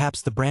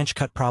 Perhaps the branch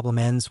cut problem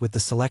ends with the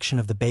selection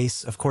of the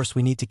base. Of course,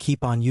 we need to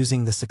keep on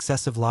using the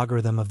successive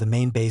logarithm of the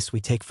main base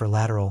we take for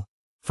lateral,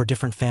 for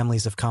different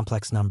families of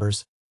complex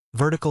numbers.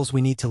 Verticals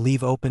we need to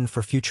leave open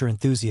for future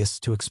enthusiasts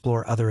to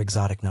explore other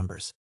exotic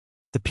numbers.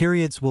 The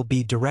periods will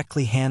be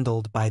directly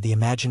handled by the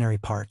imaginary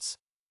parts.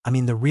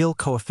 The real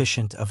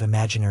coefficient of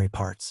imaginary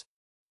parts.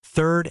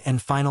 Third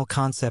and final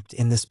concept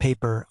in this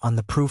paper on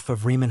the proof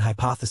of Riemann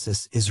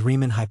hypothesis is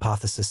Riemann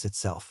hypothesis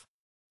itself.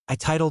 I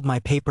titled my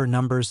paper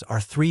Numbers Are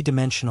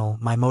Three-Dimensional.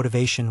 My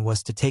motivation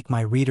was to take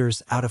my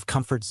readers out of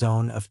comfort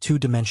zone of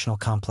two-dimensional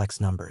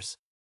complex numbers.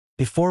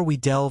 Before we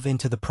delve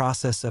into the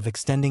process of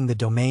extending the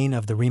domain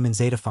of the Riemann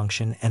zeta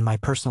function and my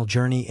personal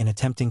journey in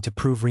attempting to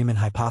prove Riemann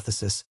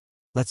hypothesis,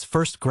 let's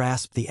first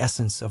grasp the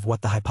essence of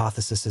what the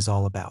hypothesis is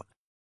all about.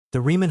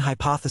 The Riemann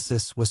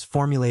hypothesis was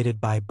formulated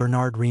by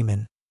Bernhard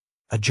Riemann,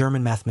 a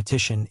German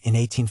mathematician, in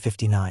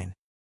 1859.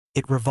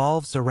 It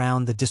revolves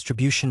around the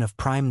distribution of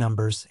prime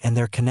numbers and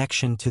their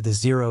connection to the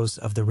zeros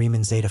of the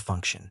Riemann zeta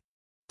function.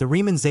 The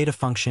Riemann zeta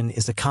function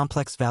is a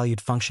complex-valued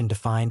function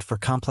defined for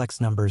complex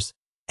numbers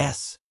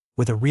s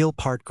with a real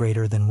part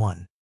greater than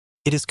 1.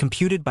 It is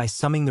computed by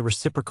summing the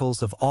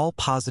reciprocals of all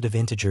positive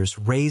integers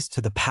raised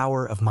to the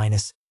power of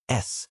minus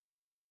s,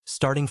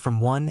 starting from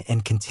 1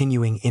 and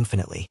continuing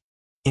infinitely.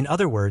 In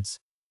other words,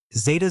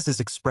 zetas is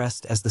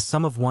expressed as the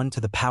sum of 1 to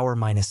the power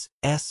minus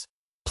s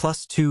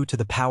plus 2 to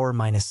the power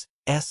minus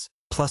s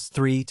plus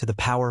 3 to the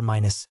power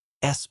minus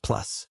s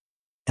plus,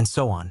 and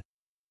so on,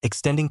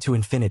 extending to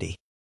infinity.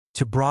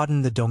 To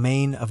broaden the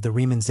domain of the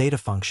Riemann zeta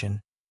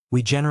function,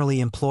 we generally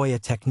employ a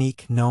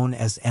technique known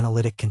as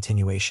analytic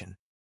continuation.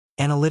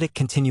 Analytic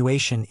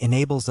continuation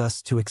enables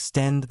us to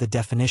extend the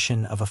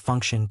definition of a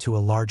function to a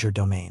larger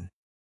domain.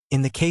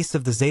 In the case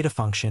of the zeta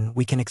function,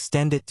 we can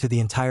extend it to the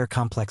entire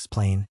complex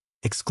plane,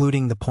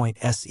 excluding the point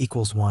s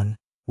equals 1,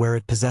 where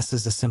it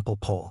possesses a simple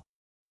pole.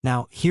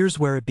 Now, here's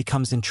where it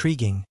becomes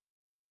intriguing.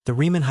 The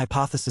Riemann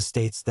hypothesis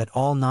states that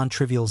all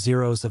non-trivial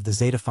zeros of the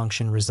zeta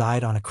function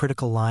reside on a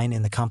critical line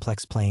in the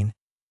complex plane,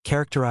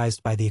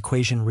 characterized by the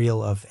equation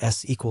real of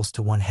s equals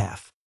to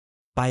 1/2.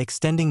 By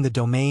extending the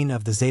domain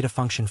of the zeta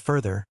function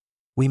further,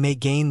 we may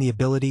gain the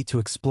ability to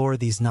explore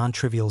these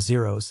non-trivial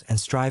zeros and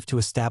strive to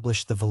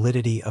establish the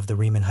validity of the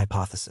Riemann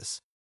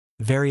hypothesis.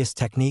 Various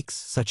techniques,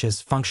 such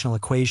as functional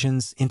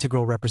equations,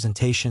 integral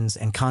representations,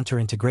 and contour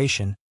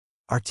integration,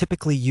 are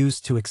typically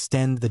used to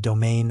extend the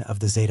domain of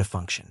the zeta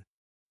function.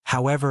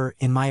 However,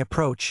 in my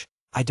approach,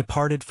 I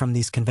departed from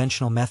these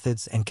conventional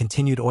methods and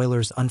continued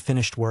Euler's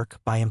unfinished work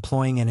by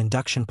employing an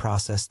induction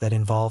process that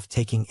involved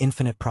taking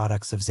infinite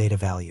products of zeta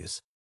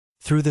values.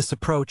 Through this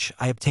approach,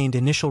 I obtained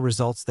initial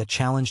results that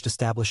challenged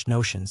established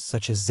notions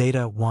such as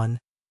zeta 1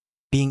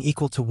 being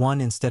equal to 1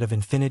 instead of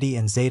infinity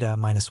and zeta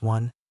minus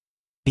 1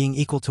 being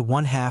equal to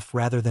 1/2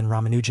 rather than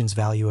Ramanujan's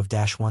value of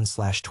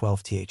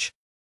 -1/12th.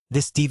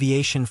 This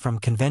deviation from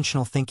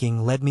conventional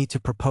thinking led me to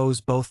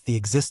propose both the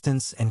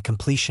existence and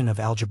completion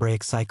of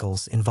algebraic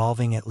cycles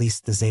involving at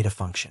least the zeta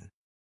function.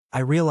 I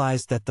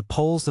realized that the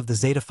poles of the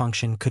zeta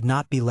function could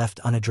not be left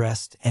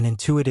unaddressed and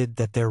intuited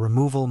that their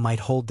removal might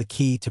hold the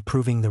key to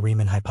proving the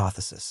Riemann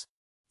hypothesis.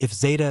 If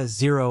zeta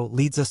 0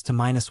 leads us to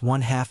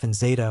 -1/2 and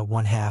zeta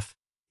 1/2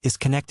 is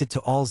connected to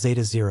all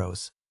zeta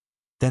zeros,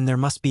 then there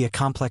must be a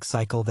complex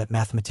cycle that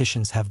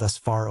mathematicians have thus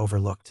far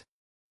overlooked.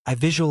 I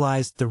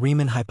visualized the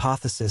Riemann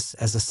hypothesis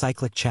as a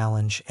cyclic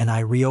challenge, and I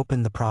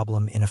reopened the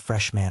problem in a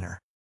fresh manner.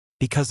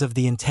 Because of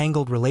the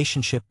entangled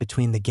relationship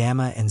between the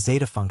gamma and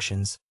zeta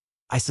functions,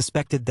 I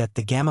suspected that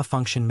the gamma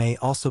function may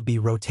also be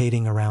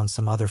rotating around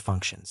some other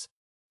functions.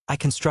 I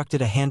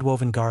constructed a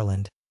handwoven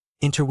garland,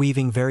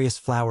 interweaving various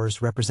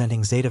flowers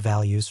representing zeta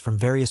values from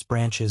various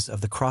branches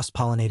of the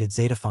cross-pollinated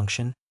zeta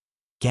function,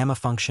 gamma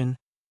function,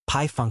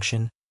 pi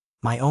function,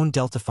 my own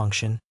delta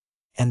function,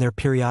 and their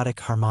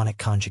periodic harmonic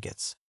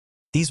conjugates.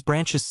 These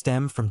branches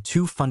stem from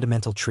two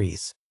fundamental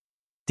trees,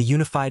 the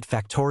unified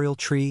factorial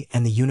tree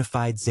and the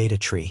unified zeta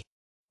tree.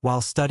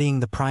 While studying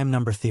the prime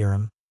number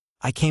theorem,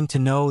 I came to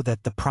know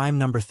that the prime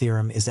number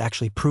theorem is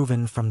actually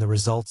proven from the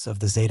results of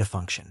the zeta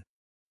function.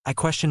 I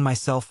questioned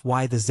myself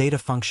why the zeta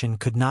function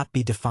could not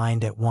be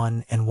defined at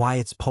 1 and why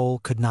its pole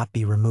could not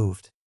be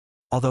removed.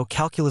 Although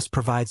calculus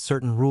provides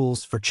certain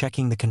rules for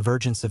checking the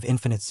convergence of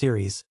infinite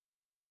series,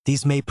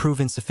 these may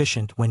prove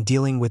insufficient when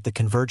dealing with the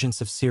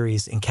convergence of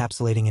series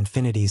encapsulating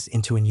infinities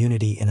into an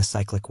unity in a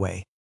cyclic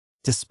way.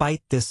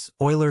 Despite this,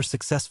 Euler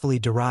successfully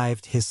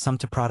derived his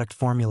sum-to-product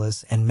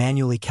formulas and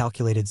manually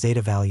calculated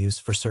zeta values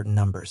for certain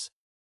numbers.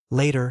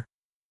 Later,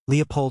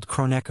 Leopold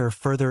Kronecker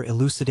further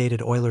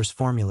elucidated Euler's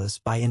formulas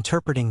by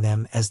interpreting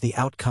them as the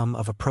outcome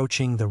of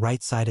approaching the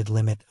right-sided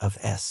limit of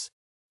S.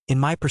 In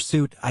my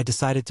pursuit, I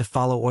decided to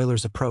follow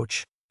Euler's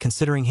approach,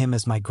 considering him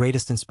as my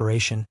greatest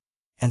inspiration,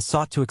 and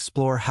sought to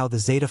explore how the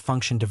zeta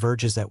function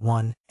diverges at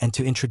 1 and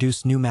to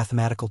introduce new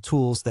mathematical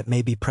tools that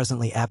may be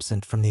presently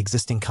absent from the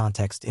existing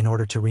context in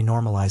order to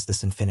renormalize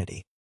this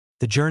infinity.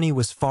 The journey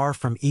was far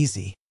from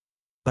easy.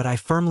 but I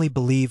firmly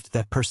believed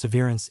that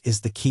perseverance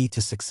is the key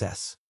to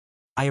success.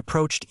 I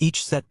approached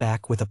each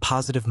setback with a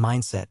positive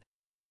mindset,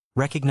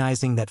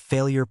 recognizing that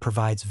failure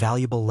provides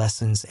valuable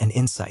lessons and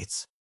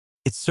insights.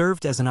 It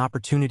served as an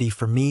opportunity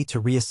for me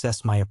to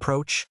reassess my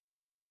approach,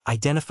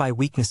 identify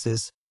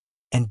weaknesses,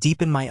 and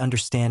deepen my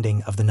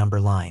understanding of the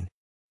number line.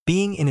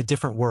 Being in a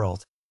different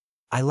world,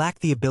 I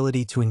lacked the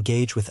ability to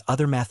engage with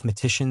other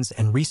mathematicians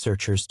and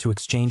researchers to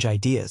exchange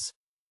ideas,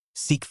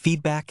 seek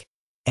feedback,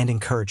 and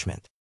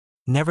encouragement.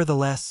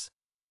 Nevertheless,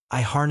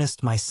 I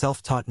harnessed my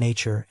self-taught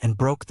nature and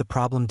broke the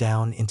problem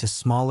down into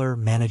smaller,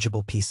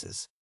 manageable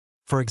pieces.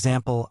 For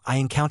example, I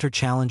encountered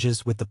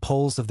challenges with the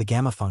poles of the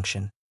gamma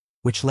function,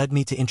 which led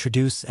me to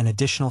introduce an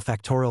additional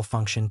factorial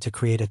function to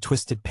create a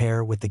twisted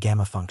pair with the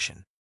gamma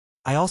function.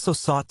 I also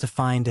sought to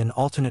find an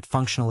alternate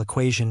functional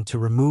equation to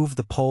remove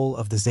the pole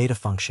of the zeta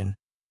function,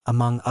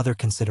 among other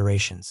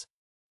considerations.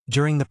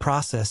 During the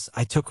process,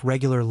 I took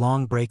regular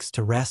long breaks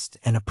to rest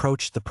and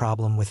approached the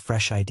problem with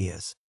fresh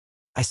ideas.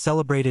 I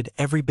celebrated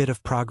every bit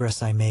of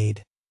progress I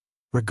made,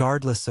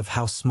 regardless of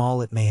how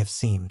small it may have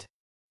seemed.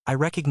 I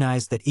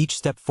recognized that each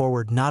step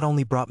forward not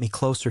only brought me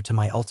closer to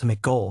my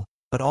ultimate goal,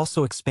 but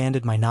also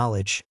expanded my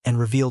knowledge and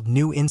revealed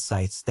new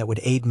insights that would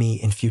aid me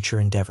in future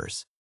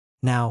endeavors.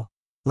 Now,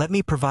 let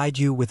me provide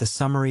you with a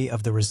summary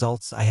of the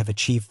results I have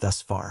achieved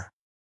thus far.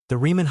 The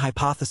Riemann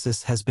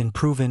hypothesis has been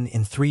proven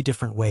in 3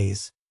 different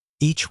ways,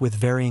 each with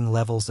varying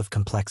levels of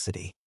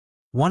complexity.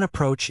 One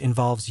approach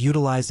involves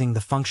utilizing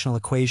the functional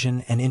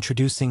equation and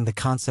introducing the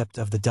concept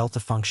of the delta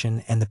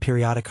function and the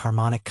periodic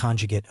harmonic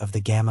conjugate of the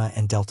gamma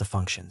and delta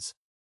functions.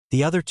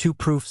 The other 2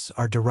 proofs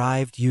are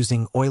derived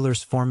using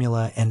Euler's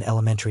formula and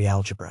elementary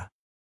algebra.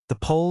 The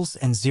poles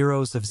and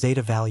zeros of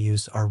zeta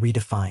values are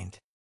redefined.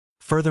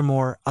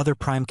 Furthermore, other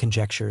prime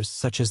conjectures,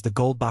 such as the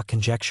Goldbach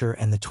conjecture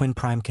and the twin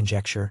prime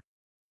conjecture,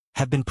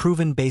 have been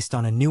proven based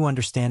on a new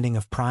understanding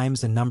of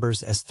primes and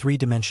numbers as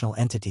 3-dimensional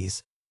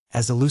entities,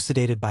 as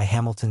elucidated by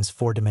Hamilton's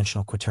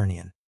 4-dimensional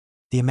quaternion.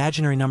 The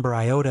imaginary number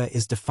iota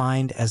is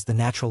defined as the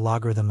natural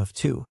logarithm of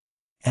 2,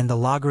 and the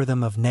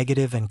logarithm of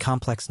negative and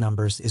complex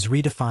numbers is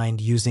redefined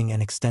using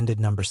an extended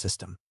number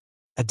system.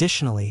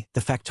 Additionally,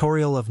 the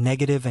factorial of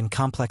negative and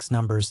complex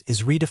numbers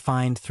is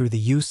redefined through the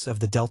use of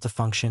the delta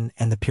function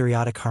and the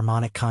periodic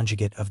harmonic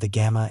conjugate of the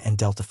gamma and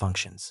delta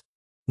functions.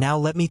 Now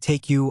let me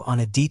take you on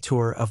a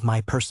detour of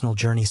my personal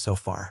journey so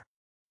far.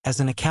 As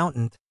an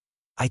accountant,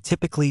 I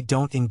typically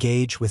don't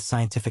engage with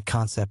scientific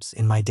concepts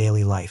in my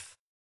daily life.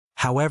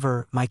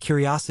 However, my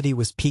curiosity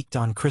was piqued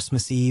on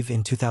Christmas Eve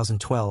in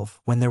 2012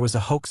 when there was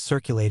a hoax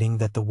circulating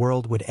that the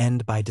world would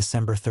end by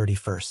December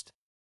 31st.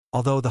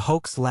 Although the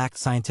hoax lacked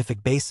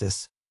scientific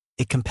basis,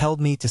 it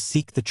compelled me to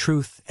seek the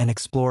truth and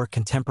explore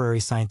contemporary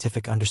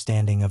scientific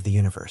understanding of the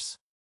universe.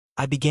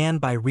 I began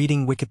by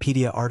reading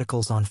Wikipedia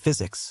articles on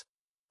physics,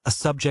 a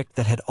subject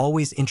that had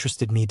always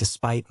interested me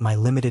despite my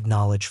limited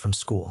knowledge from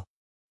school.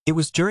 It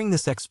was during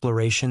this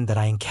exploration that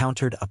I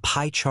encountered a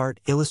pie chart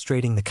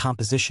illustrating the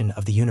composition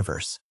of the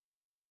universe.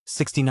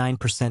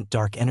 69%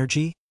 dark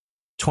energy,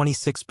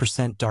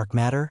 26% dark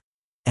matter,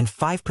 and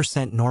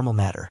 5% normal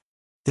matter.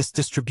 This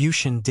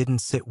distribution didn't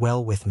sit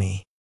well with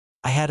me.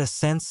 I had a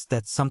sense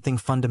that something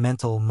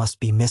fundamental must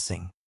be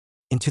missing.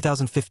 In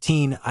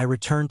 2015, I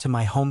returned to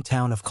my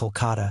hometown of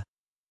Kolkata,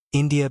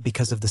 India,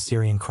 because of the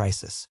Syrian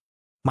crisis.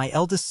 My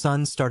eldest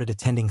son started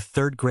attending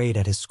 3rd grade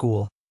at his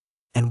school,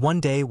 and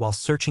one day while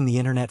searching the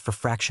internet for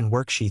fraction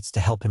worksheets to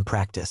help him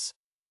practice,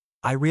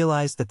 I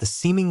realized that the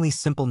seemingly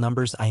simple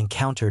numbers I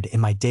encountered in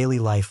my daily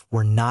life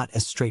were not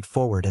as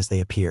straightforward as they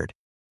appeared.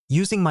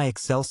 Using my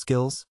Excel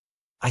skills,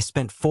 I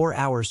spent 4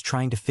 hours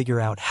trying to figure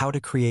out how to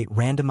create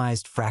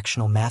randomized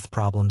fractional math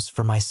problems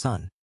for my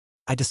son.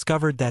 I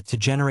discovered that to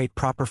generate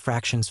proper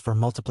fractions for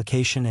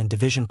multiplication and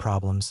division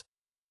problems,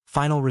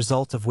 final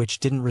result of which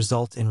didn't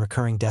result in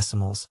recurring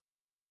decimals,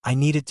 I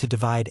needed to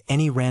divide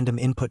any random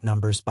input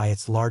numbers by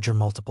its larger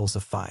multiples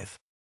of 5.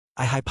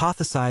 I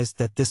hypothesized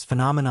that this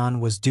phenomenon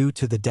was due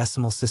to the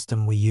decimal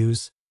system we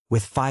use,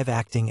 with 5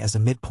 acting as a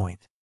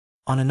midpoint.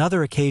 On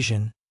another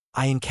occasion,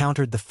 I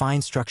encountered the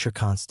fine structure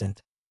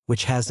constant,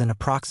 which has an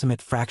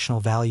approximate fractional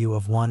value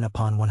of 1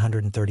 upon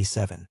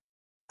 137.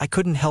 I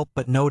couldn't help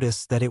but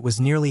notice that it was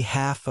nearly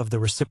half of the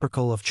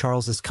reciprocal of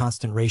Charles's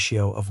constant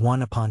ratio of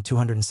 1 upon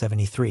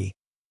 273,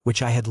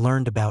 which I had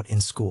learned about in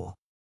school.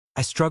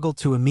 I struggled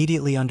to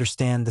immediately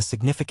understand the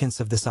significance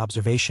of this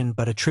observation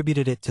but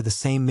attributed it to the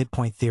same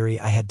midpoint theory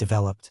I had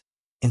developed,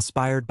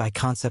 inspired by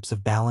concepts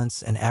of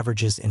balance and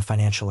averages in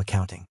financial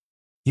accounting.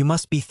 You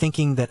must be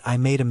thinking that I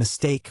made a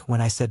mistake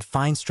when I said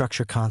fine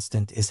structure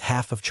constant is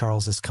half of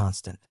Charles's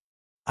constant.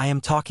 I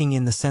am talking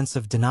in the sense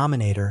of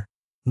denominator.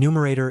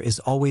 Numerator is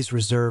always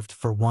reserved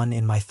for 1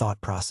 in my thought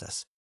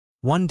process.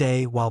 One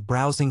day, while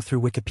browsing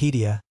through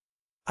Wikipedia,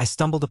 I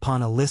stumbled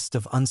upon a list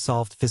of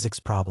unsolved physics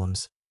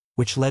problems,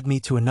 which led me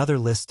to another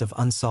list of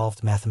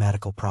unsolved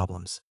mathematical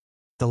problems.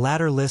 The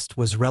latter list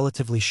was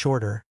relatively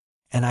shorter,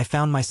 and I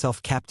found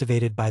myself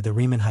captivated by the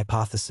Riemann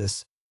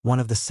hypothesis, one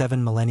of the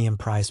 7 Millennium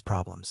Prize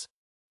problems.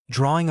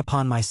 Drawing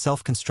upon my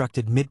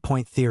self-constructed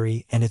midpoint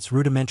theory and its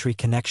rudimentary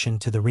connection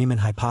to the Riemann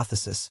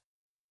hypothesis,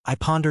 I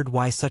pondered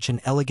why such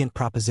an elegant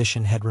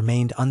proposition had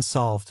remained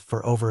unsolved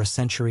for over a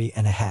century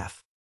and a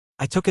half.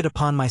 I took it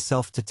upon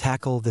myself to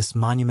tackle this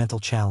monumental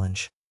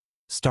challenge,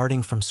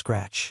 starting from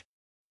scratch.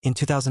 In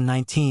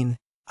 2019,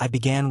 I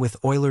began with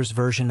Euler's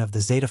version of the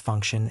zeta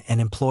function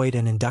and employed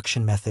an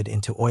induction method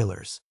into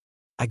Euler's.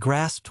 I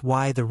grasped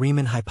why the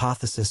Riemann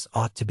hypothesis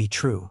ought to be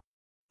true.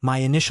 My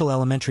initial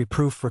elementary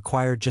proof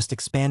required just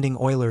expanding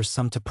Euler's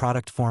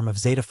sum-to-product form of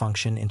zeta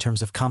function in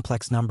terms of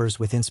complex numbers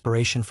with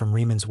inspiration from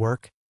Riemann's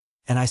work,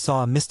 and I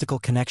saw a mystical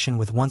connection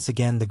with once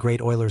again the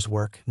great Euler's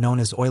work, known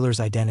as Euler's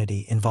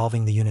identity,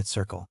 involving the unit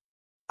circle.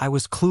 I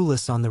was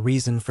clueless on the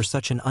reason for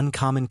such an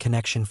uncommon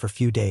connection for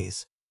few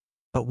days.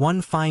 But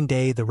one fine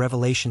day the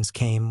revelations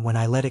came when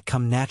I let it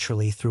come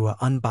naturally through an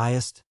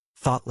unbiased,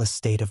 thoughtless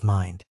state of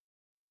mind.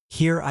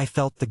 Here I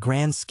felt the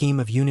grand scheme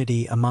of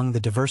unity among the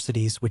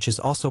diversities which is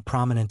also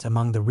prominent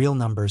among the real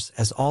numbers,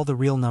 as all the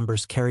real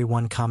numbers carry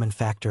one common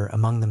factor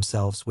among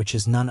themselves which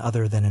is none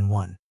other than in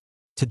one.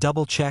 To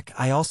double-check,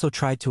 I also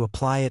tried to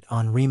apply it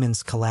on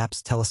Riemann's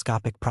collapsed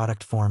telescopic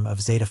product form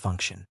of zeta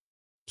function.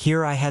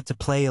 Here I had to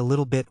play a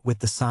little bit with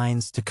the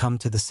signs to come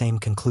to the same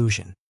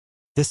conclusion.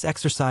 This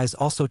exercise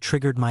also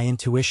triggered my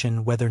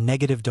intuition whether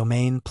negative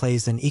domain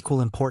plays an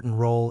equal important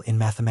role in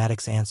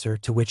mathematics, answer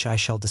to which I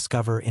shall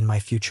discover in my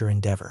future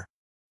endeavor.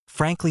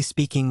 Frankly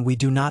speaking, we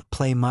do not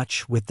play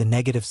much with the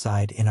negative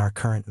side in our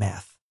current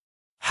math.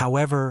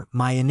 However,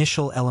 my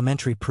initial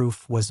elementary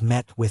proof was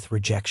met with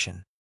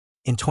rejection.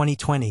 In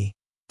 2020,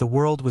 the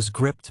world was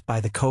gripped by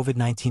the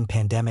COVID-19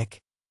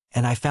 pandemic,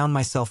 and I found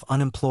myself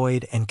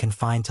unemployed and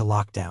confined to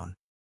lockdown.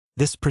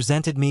 This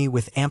presented me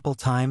with ample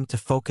time to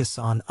focus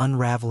on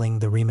unraveling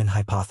the Riemann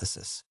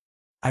hypothesis.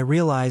 I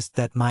realized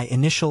that my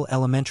initial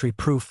elementary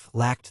proof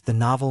lacked the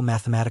novel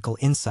mathematical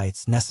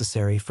insights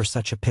necessary for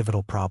such a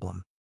pivotal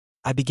problem.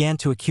 I began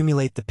to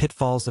accumulate the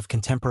pitfalls of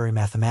contemporary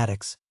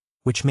mathematics,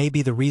 which may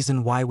be the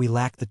reason why we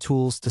lack the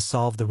tools to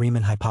solve the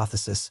Riemann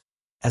hypothesis,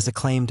 as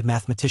acclaimed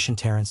mathematician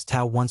Terence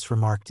Tao once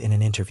remarked in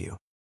an interview.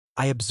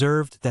 I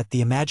observed that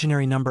the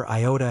imaginary number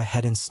iota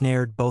had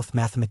ensnared both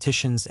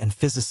mathematicians and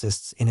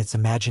physicists in its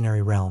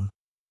imaginary realm,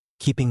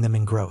 keeping them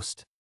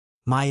engrossed.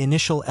 My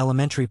initial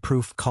elementary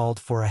proof called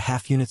for a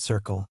half-unit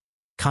circle,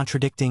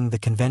 contradicting the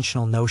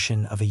conventional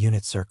notion of a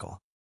unit circle.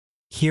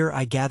 Here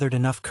I gathered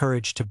enough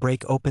courage to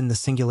break open the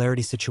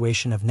singularity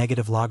situation of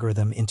negative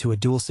logarithm into a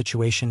dual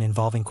situation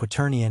involving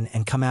quaternion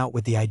and come out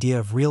with the idea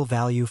of real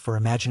value for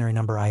imaginary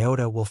number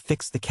iota will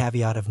fix the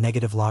caveat of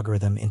negative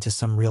logarithm into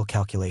some real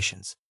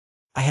calculations.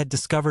 I had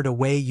discovered a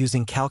way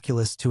using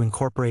calculus to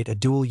incorporate a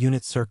dual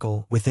unit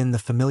circle within the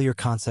familiar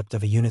concept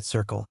of a unit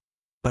circle,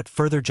 but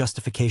further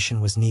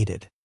justification was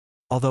needed.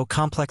 Although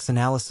complex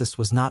analysis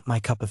was not my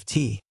cup of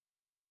tea,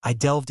 I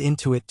delved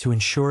into it to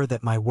ensure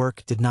that my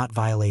work did not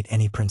violate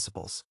any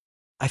principles.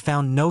 I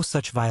found no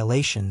such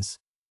violations,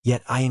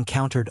 yet I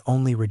encountered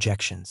only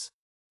rejections.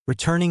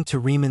 Returning to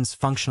Riemann's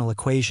functional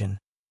equation,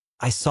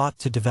 I sought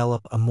to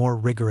develop a more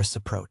rigorous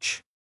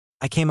approach.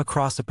 I came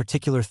across a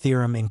particular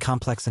theorem in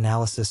complex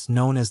analysis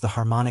known as the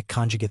harmonic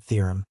conjugate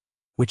theorem,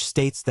 which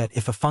states that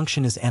if a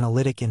function is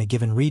analytic in a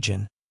given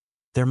region,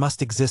 there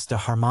must exist a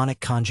harmonic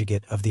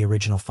conjugate of the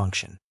original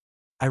function.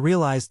 I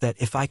realized that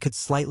if I could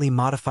slightly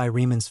modify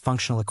Riemann's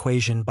functional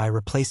equation by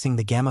replacing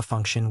the gamma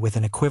function with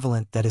an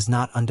equivalent that is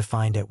not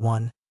undefined at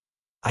 1,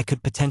 I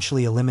could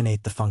potentially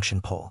eliminate the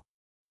function pole.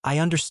 I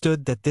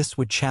understood that this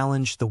would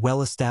challenge the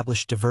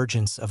well-established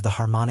divergence of the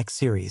harmonic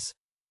series,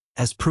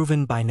 as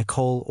proven by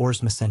Nicole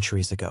Oersma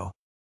centuries ago.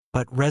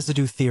 But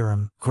residue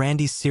theorem,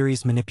 Grandi's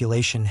series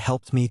manipulation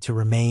helped me to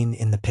remain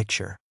in the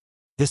picture.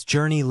 This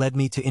journey led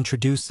me to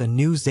introduce a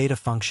new zeta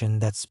function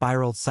that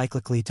spiraled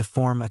cyclically to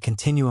form a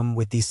continuum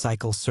with these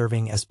cycles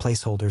serving as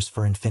placeholders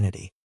for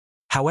infinity.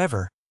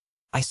 However,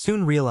 I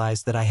soon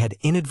realized that I had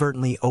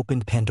inadvertently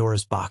opened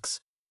Pandora's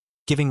box,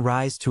 giving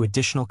rise to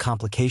additional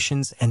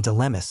complications and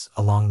dilemmas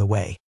along the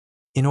way.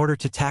 In order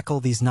to tackle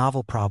these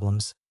novel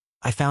problems,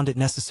 I found it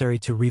necessary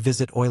to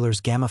revisit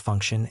Euler's gamma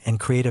function and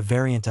create a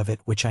variant of it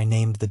which I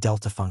named the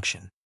delta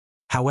function.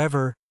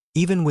 However,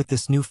 even with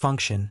this new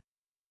function,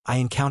 I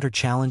encountered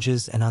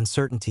challenges and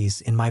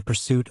uncertainties in my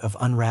pursuit of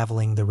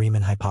unraveling the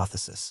Riemann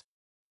hypothesis.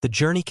 The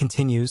journey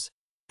continues,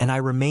 and I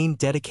remain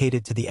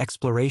dedicated to the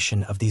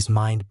exploration of these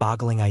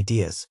mind-boggling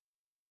ideas,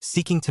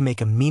 seeking to make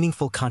a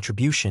meaningful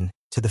contribution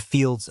to the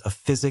fields of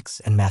physics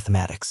and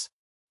mathematics.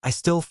 I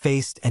still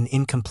faced an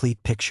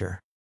incomplete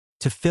picture.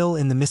 To fill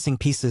in the missing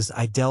pieces,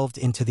 I delved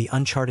into the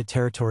uncharted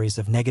territories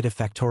of negative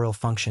factorial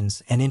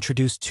functions and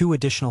introduced two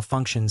additional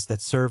functions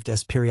that served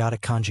as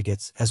periodic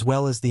conjugates, as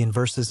well as the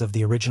inverses of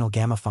the original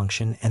gamma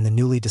function and the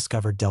newly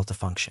discovered delta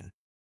function.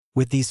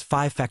 With these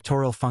 5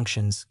 factorial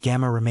functions,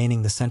 gamma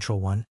remaining the central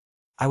one,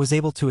 I was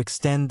able to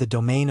extend the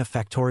domain of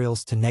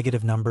factorials to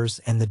negative numbers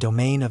and the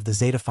domain of the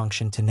zeta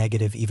function to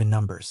negative even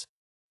numbers.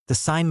 The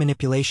sign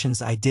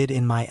manipulations I did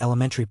in my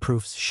elementary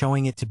proofs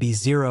showing it to be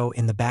 0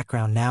 in the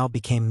background now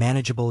became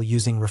manageable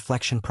using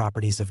reflection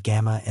properties of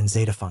gamma and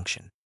zeta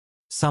function.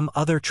 Some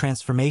other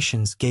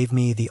transformations gave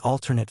me the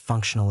alternate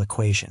functional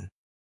equation.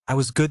 I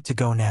was good to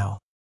go now.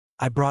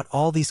 I brought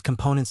all these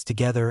components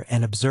together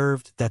and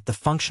observed that the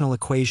functional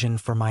equation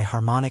for my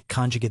harmonic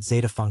conjugate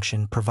zeta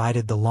function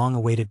provided the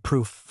long-awaited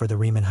proof for the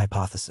Riemann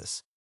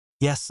hypothesis.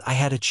 Yes, I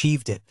had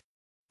achieved it.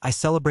 I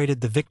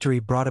celebrated the victory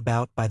brought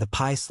about by the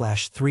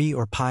pi/3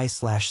 or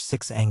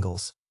pi/6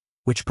 angles,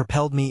 which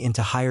propelled me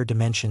into higher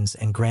dimensions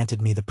and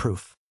granted me the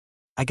proof.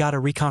 I got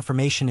a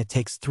reconfirmation it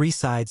takes 3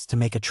 sides to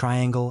make a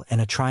triangle, and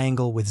a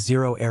triangle with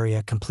 0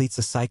 area completes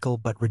a cycle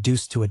but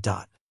reduced to a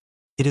dot.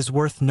 It is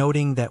worth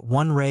noting that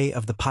one ray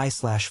of the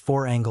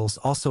pi/4 angles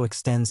also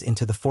extends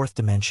into the 4th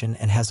dimension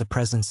and has a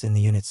presence in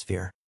the unit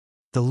sphere.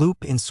 The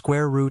loop in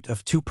square root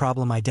of 2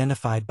 problem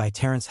identified by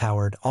Terence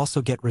Howard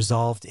also get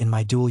resolved in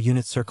my dual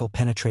unit circle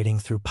penetrating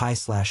through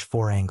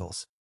pi/4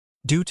 angles.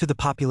 Due to the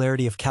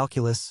popularity of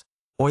calculus,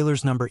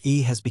 Euler's number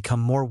E has become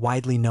more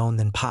widely known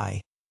than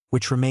pi,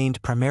 which remained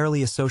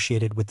primarily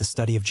associated with the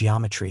study of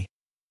geometry,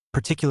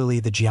 particularly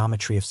the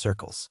geometry of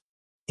circles.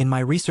 In my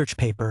research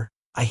paper,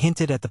 I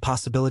hinted at the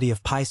possibility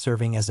of pi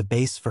serving as a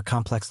base for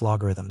complex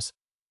logarithms,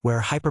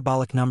 where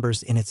hyperbolic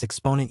numbers in its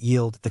exponent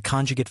yield the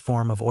conjugate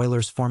form of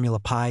Euler's formula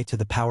pi to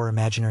the power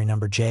imaginary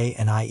number j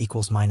and I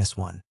equals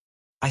 -1.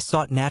 I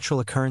sought natural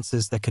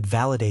occurrences that could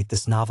validate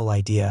this novel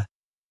idea,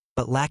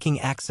 but lacking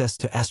access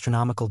to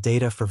astronomical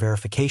data for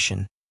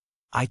verification,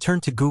 I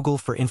turned to Google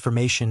for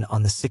information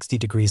on the 60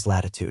 degrees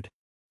latitude.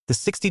 The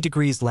 60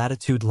 degrees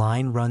latitude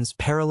line runs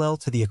parallel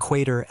to the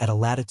equator at a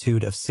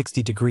latitude of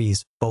 60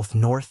 degrees, both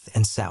north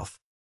and south.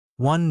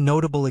 One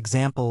notable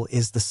example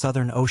is the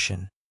Southern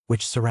Ocean,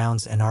 which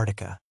surrounds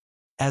Antarctica.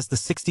 As the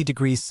 60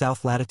 degrees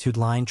south latitude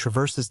line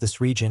traverses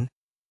this region,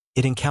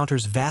 it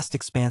encounters vast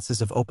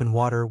expanses of open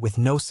water with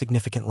no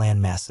significant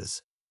land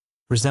masses,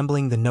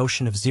 resembling the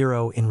notion of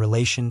zero in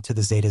relation to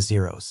the zeta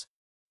zeros.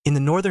 In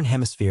the northern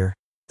hemisphere,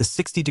 the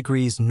 60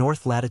 degrees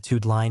north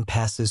latitude line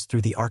passes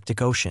through the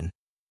Arctic Ocean,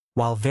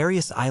 while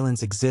various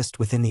islands exist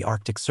within the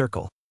Arctic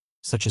Circle,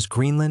 such as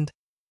Greenland,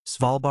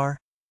 Svalbard,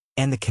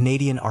 and the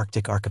Canadian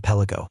Arctic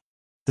Archipelago.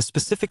 The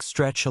specific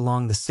stretch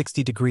along the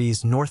 60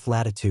 degrees north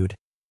latitude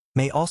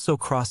may also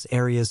cross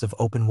areas of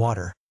open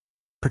water,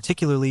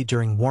 particularly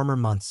during warmer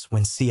months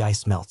when sea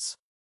ice melts.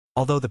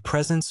 Although the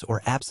presence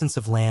or absence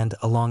of land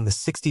along the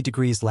 60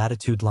 degrees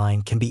latitude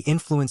line can be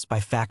influenced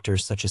by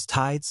factors such as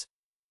tides,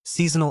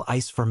 seasonal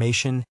ice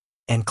formation,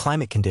 and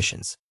climate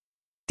conditions,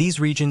 these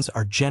regions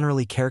are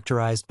generally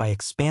characterized by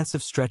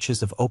expansive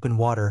stretches of open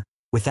water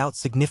without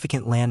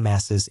significant land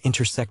masses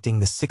intersecting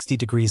the 60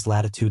 degrees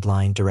latitude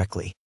line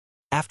directly.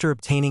 After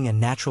obtaining a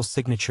natural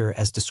signature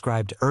as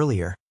described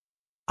earlier,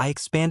 I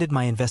expanded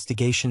my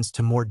investigations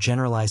to more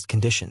generalized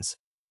conditions,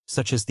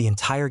 such as the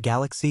entire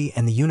galaxy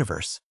and the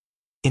universe,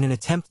 in an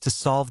attempt to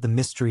solve the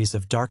mysteries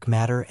of dark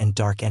matter and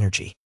dark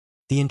energy.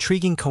 The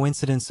intriguing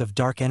coincidence of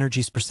dark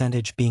energy's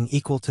percentage being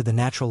equal to the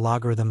natural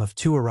logarithm of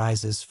 2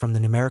 arises from the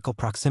numerical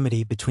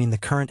proximity between the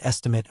current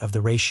estimate of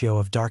the ratio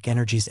of dark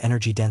energy's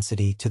energy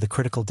density to the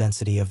critical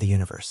density of the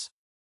universe.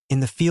 In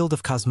the field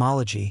of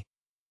cosmology,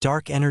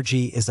 dark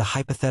energy is a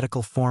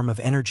hypothetical form of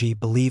energy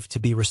believed to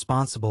be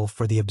responsible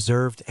for the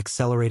observed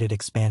accelerated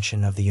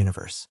expansion of the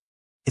universe.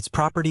 Its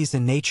properties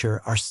and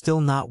nature are still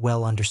not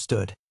well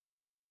understood,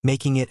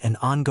 making it an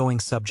ongoing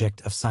subject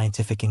of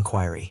scientific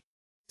inquiry.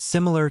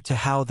 Similar to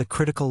how the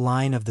critical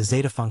line of the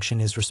zeta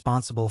function is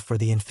responsible for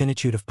the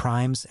infinitude of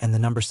primes and the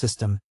number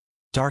system,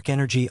 dark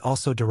energy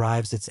also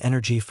derives its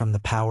energy from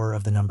the power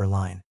of the number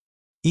line.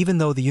 Even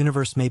though the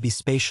universe may be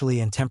spatially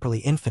and temporally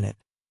infinite,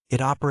 it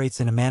operates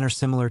in a manner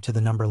similar to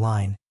the number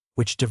line,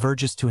 which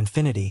diverges to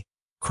infinity,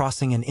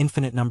 crossing an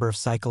infinite number of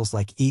cycles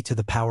like e to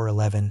the power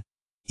 11,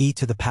 e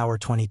to the power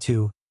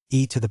 22,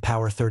 e to the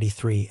power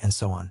 33, and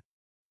so on.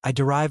 I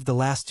derived the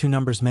last 2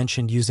 numbers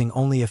mentioned using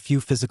only a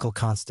few physical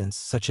constants,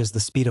 such as the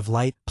speed of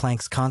light,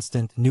 Planck's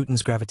constant,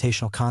 Newton's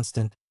gravitational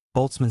constant,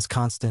 Boltzmann's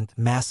constant,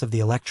 mass of the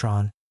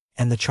electron,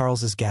 and the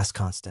Charles's gas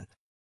constant.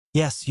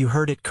 Yes, you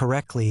heard it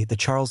correctly, the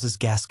Charles's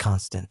gas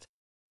constant.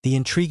 The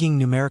intriguing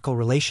numerical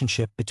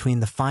relationship between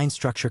the fine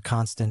structure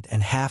constant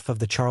and half of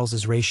the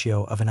Charles's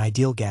ratio of an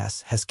ideal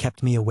gas has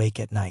kept me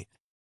awake at night.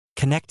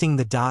 Connecting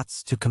the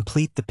dots to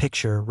complete the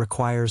picture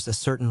requires a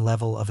certain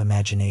level of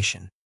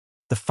imagination.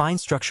 The fine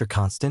structure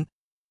constant,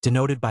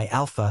 denoted by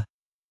alpha,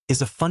 is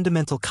a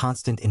fundamental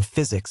constant in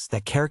physics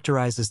that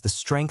characterizes the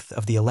strength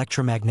of the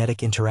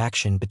electromagnetic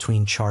interaction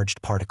between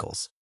charged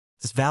particles.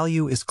 This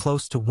value is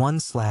close to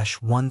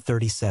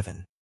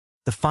 1/137.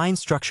 The fine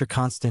structure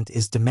constant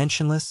is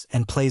dimensionless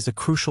and plays a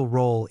crucial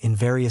role in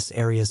various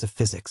areas of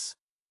physics,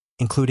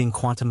 including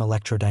quantum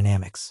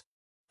electrodynamics.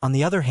 On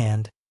the other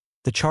hand,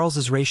 the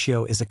Charles's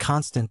ratio is a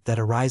constant that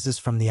arises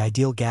from the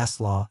ideal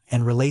gas law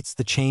and relates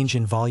the change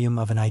in volume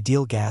of an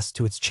ideal gas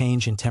to its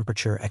change in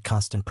temperature at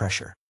constant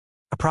pressure.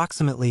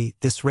 Approximately,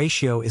 this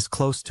ratio is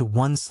close to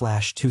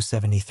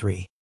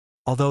 1/273.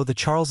 Although the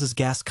Charles's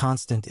gas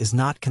constant is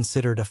not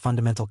considered a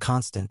fundamental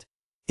constant,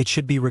 it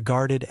should be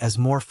regarded as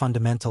more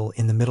fundamental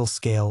in the middle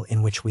scale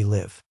in which we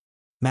live.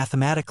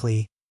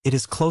 Mathematically, It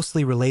is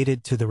closely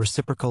related to the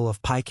reciprocal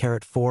of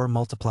pi⁴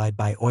 multiplied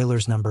by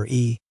Euler's number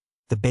e,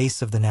 the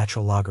base of the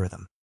natural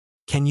logarithm.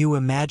 Can you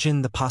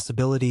imagine the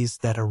possibilities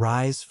that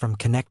arise from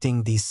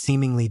connecting these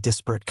seemingly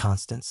disparate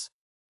constants?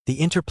 The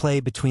interplay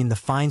between the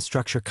fine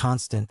structure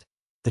constant,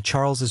 the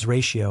Charles's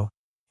ratio,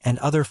 and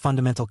other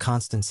fundamental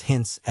constants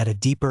hints at a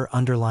deeper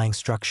underlying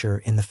structure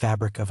in the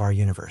fabric of our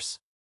universe.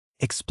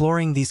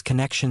 Exploring these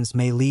connections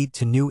may lead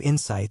to new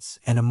insights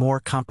and a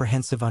more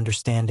comprehensive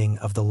understanding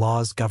of the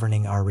laws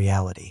governing our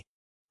reality.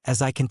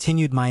 As I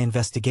continued my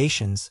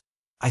investigations,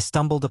 I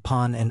stumbled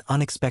upon an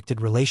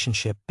unexpected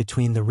relationship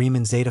between the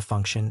Riemann zeta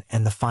function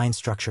and the fine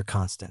structure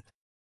constant.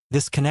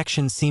 This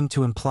connection seemed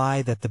to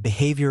imply that the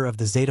behavior of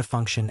the zeta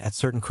function at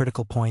certain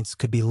critical points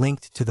could be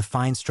linked to the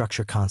fine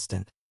structure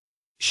constant,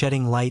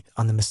 shedding light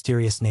on the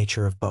mysterious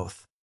nature of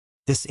both.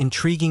 This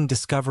intriguing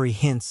discovery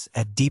hints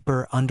at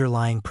deeper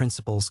underlying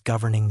principles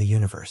governing the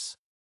universe.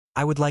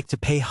 I would like to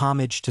pay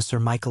homage to Sir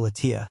Michael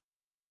Atiyah,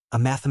 a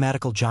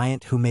mathematical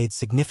giant who made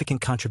significant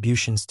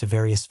contributions to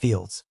various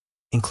fields,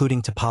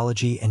 including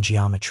topology and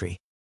geometry.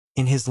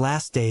 In his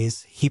last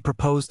days, he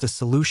proposed a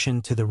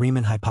solution to the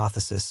Riemann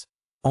hypothesis,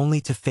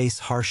 only to face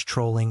harsh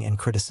trolling and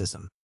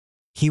criticism.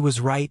 He was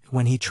right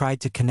when he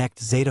tried to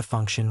connect zeta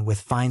function with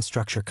fine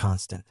structure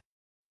constant.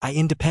 I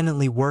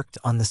independently worked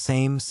on the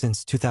same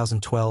since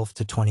 2012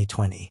 to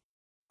 2020.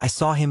 I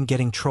saw him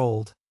getting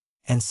trolled,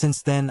 and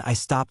since then I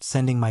stopped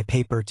sending my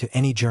paper to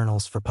any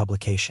journals for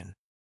publication.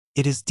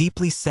 It is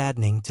deeply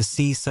saddening to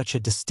see such a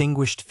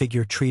distinguished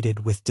figure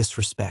treated with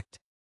disrespect.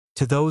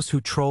 To those who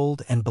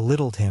trolled and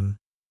belittled him,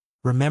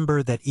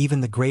 remember that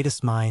even the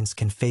greatest minds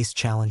can face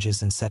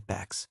challenges and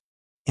setbacks.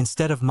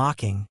 Instead of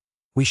mocking,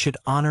 we should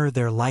honor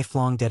their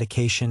lifelong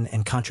dedication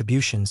and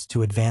contributions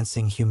to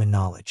advancing human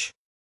knowledge.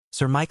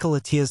 Sir Michael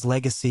Atiyah's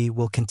legacy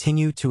will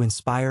continue to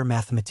inspire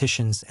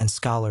mathematicians and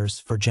scholars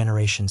for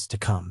generations to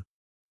come.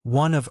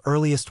 One of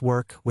earliest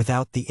work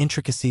without the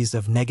intricacies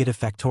of negative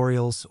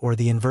factorials or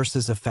the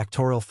inverses of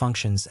factorial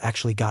functions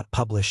actually got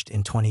published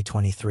in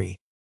 2023.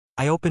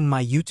 I opened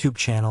my YouTube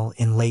channel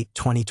in late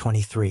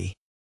 2023.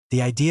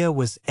 The idea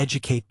was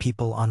educate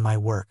people on my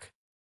work.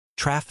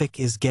 Traffic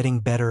is getting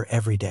better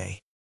every day.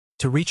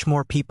 To reach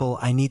more people,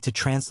 I need to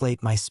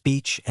translate my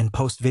speech and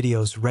post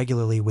videos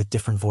regularly with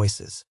different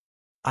voices.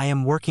 I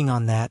am working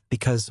on that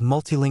because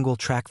multilingual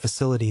track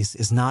facilities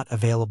is not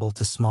available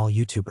to small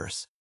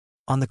YouTubers.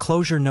 On the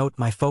closure note,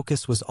 my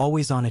focus was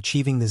always on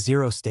achieving the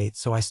zero state,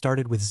 so I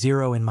started with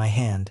 0 in my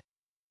hand.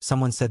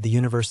 Someone said the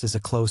universe is a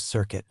closed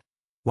circuit,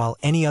 while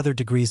any other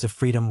degrees of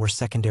freedom were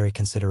secondary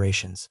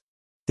considerations.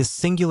 This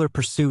singular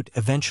pursuit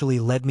eventually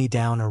led me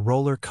down a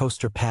roller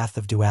coaster path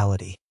of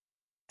duality,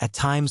 at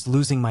times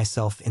losing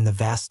myself in the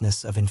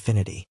vastness of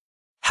infinity.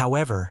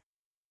 However,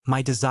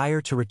 my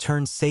desire to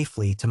return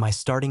safely to my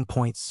starting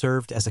point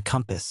served as a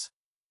compass,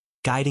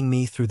 guiding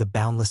me through the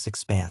boundless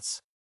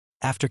expanse.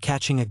 After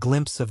catching a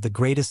glimpse of the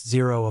greatest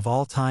zero of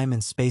all time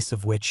and space,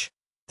 of which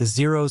the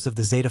zeros of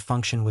the zeta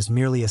function was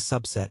merely a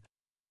subset,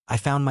 I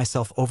found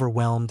myself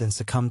overwhelmed and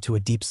succumbed to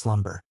a deep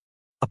slumber.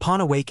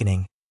 Upon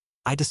awakening,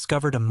 I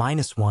discovered a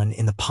 -1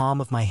 in the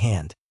palm of my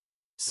hand,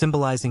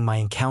 symbolizing my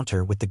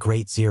encounter with the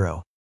great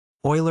zero.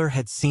 Euler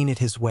had seen it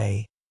his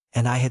way,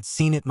 and I had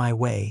seen it my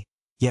way,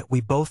 yet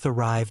we both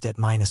arrived at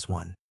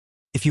 -1.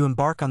 If you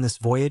embark on this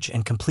voyage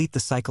and complete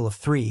the cycle of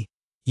 3,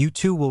 you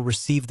too will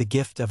receive the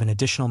gift of an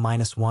additional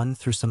 -1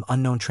 through some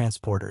unknown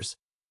transporters.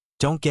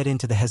 Don't get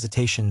into the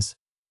hesitations,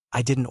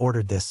 I didn't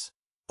order this.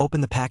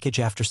 Open the package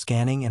after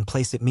scanning and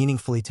place it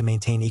meaningfully to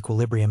maintain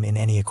equilibrium in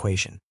any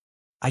equation.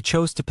 I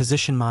chose to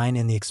position mine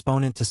in the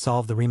exponent to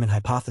solve the Riemann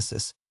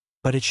hypothesis,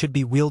 but it should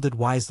be wielded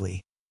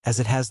wisely,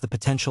 as it has the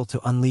potential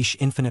to unleash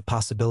infinite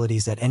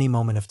possibilities at any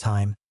moment of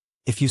time.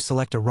 If you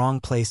select a wrong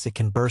place, it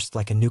can burst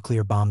like a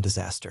nuclear bomb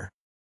disaster.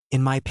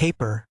 In my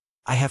paper,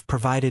 I have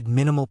provided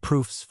minimal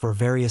proofs for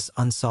various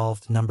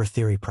unsolved number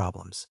theory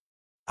problems.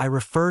 I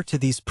refer to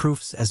these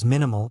proofs as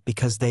minimal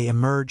because they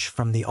emerge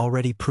from the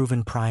already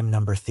proven prime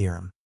number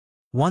theorem.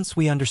 Once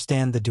we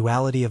understand the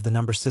duality of the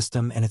number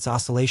system and its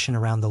oscillation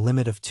around the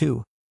limit of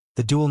 2,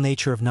 the dual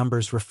nature of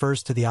numbers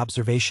refers to the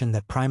observation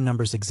that prime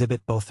numbers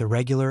exhibit both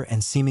irregular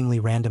and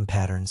seemingly random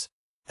patterns,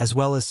 as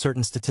well as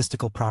certain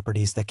statistical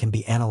properties that can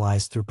be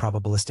analyzed through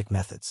probabilistic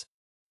methods.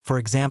 For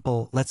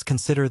example, let's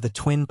consider the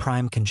twin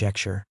prime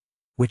conjecture,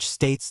 which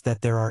states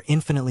that there are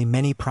infinitely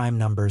many prime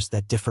numbers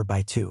that differ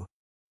by 2.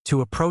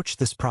 To approach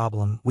this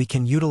problem, we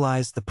can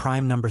utilize the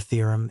prime number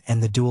theorem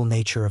and the dual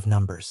nature of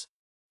numbers.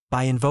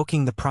 By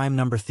invoking the prime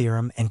number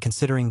theorem and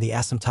considering the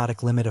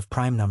asymptotic limit of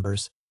prime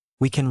numbers,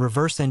 we can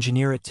reverse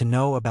engineer it to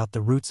know about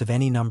the roots of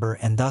any number,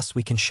 and thus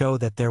we can show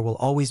that there will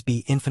always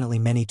be infinitely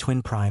many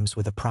twin primes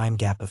with a prime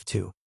gap of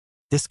 2.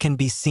 This can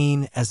be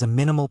seen as a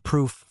minimal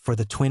proof for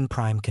the twin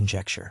prime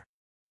conjecture.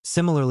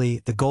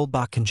 Similarly, the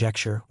Goldbach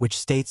conjecture, which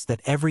states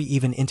that every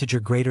even integer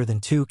greater than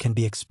 2 can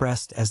be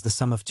expressed as the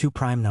sum of 2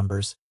 prime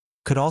numbers,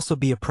 could also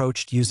be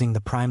approached using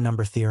the prime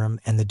number theorem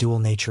and the dual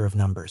nature of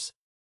numbers.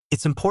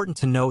 It's important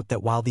to note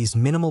that while these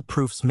minimal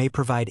proofs may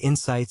provide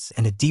insights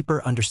and a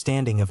deeper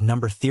understanding of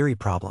number theory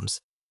problems,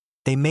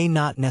 they may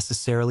not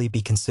necessarily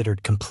be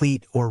considered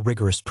complete or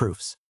rigorous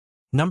proofs.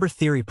 Number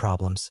theory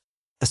problems,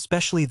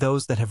 especially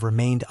those that have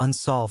remained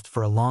unsolved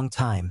for a long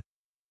time,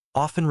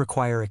 often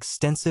require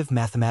extensive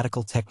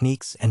mathematical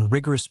techniques and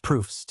rigorous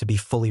proofs to be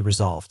fully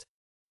resolved.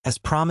 As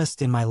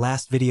promised in my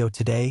last video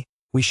today,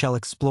 we shall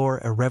explore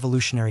a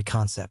revolutionary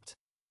concept: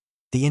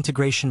 the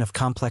integration of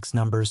complex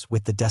numbers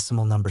with the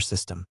decimal number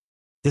system.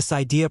 This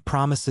idea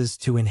promises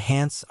to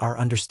enhance our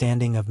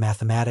understanding of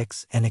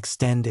mathematics and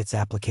extend its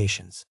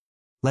applications.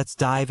 Let's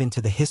dive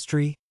into the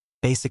history,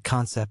 basic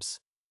concepts,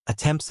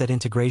 attempts at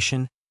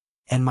integration,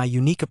 and my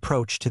unique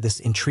approach to this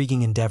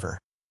intriguing endeavor,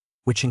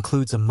 which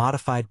includes a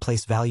modified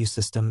place value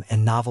system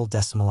and novel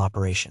decimal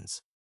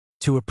operations.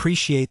 To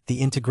appreciate the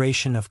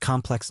integration of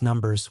complex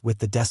numbers with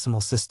the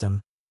decimal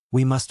system,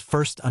 we must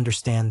first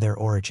understand their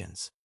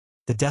origins.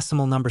 The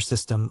decimal number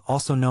system,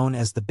 also known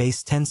as the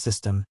base 10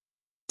 system,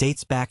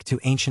 dates back to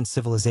ancient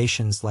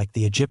civilizations like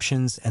the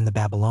Egyptians and the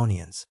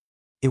Babylonians.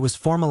 It was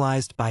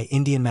formalized by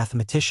Indian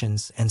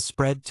mathematicians and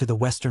spread to the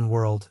Western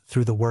world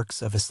through the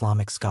works of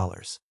Islamic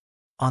scholars.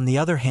 On the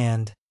other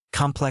hand,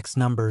 complex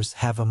numbers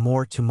have a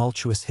more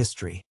tumultuous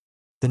history.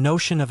 The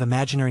notion of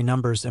imaginary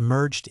numbers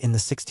emerged in the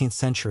 16th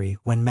century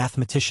when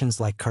mathematicians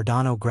like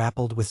Cardano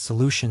grappled with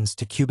solutions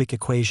to cubic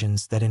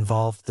equations that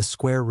involved the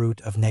square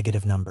root of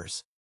negative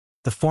numbers.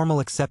 The formal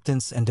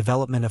acceptance and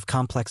development of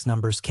complex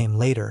numbers came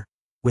later,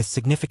 with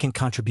significant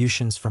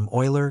contributions from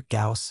Euler,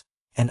 Gauss,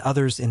 and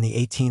others in the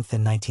 18th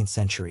and 19th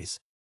centuries.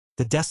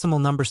 The decimal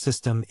number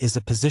system is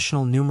a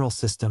positional numeral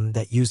system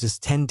that uses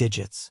 10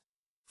 digits,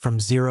 from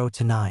 0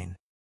 to 9.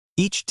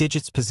 Each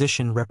digit's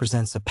position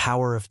represents a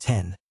power of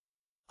 10,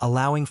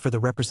 allowing for the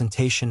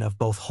representation of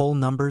both whole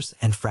numbers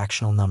and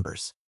fractional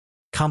numbers.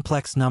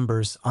 Complex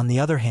numbers, on the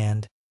other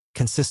hand,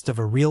 consist of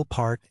a real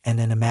part and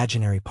an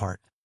imaginary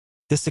part.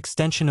 This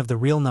extension of the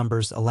real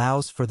numbers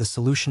allows for the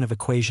solution of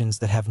equations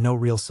that have no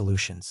real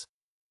solutions.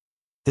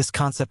 This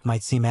concept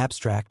might seem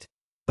abstract,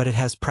 but it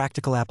has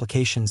practical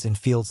applications in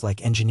fields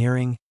like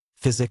engineering,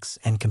 physics,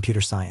 and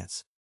computer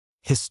science.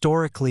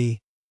 Historically,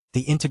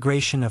 the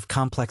integration of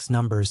complex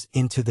numbers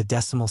into the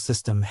decimal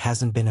system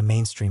hasn't been a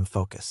mainstream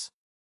focus.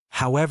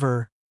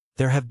 However,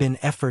 there have been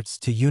efforts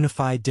to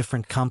unify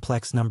different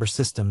complex number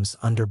systems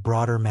under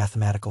broader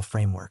mathematical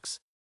frameworks.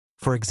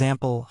 For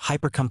example,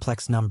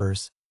 hypercomplex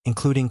numbers,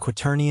 including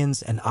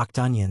quaternions and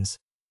octonions,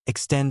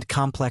 extend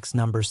complex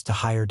numbers to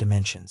higher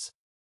dimensions.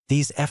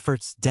 These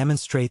efforts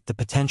demonstrate the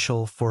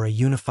potential for a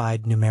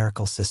unified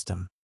numerical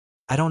system.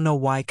 I don't know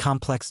why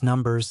complex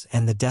numbers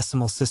and the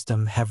decimal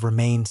system have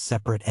remained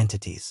separate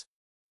entities.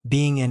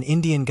 Being an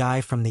Indian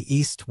guy from the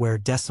East where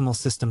decimal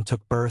system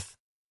took birth,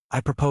 I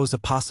propose a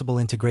possible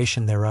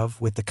integration thereof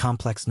with the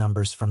complex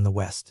numbers from the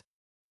West.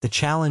 The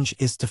challenge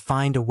is to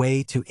find a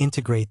way to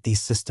integrate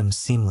these systems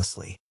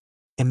seamlessly.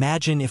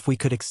 Imagine if we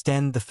could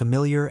extend the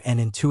familiar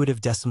and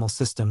intuitive decimal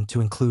system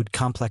to include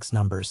complex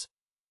numbers,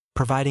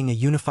 providing a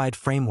unified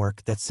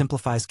framework that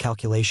simplifies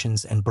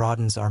calculations and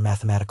broadens our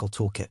mathematical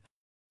toolkit.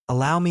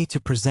 Allow me to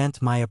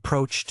present my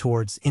approach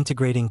towards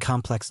integrating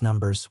complex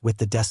numbers with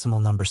the decimal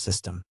number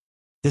system.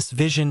 This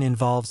vision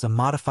involves a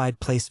modified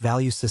place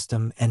value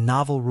system and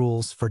novel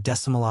rules for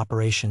decimal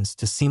operations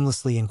to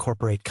seamlessly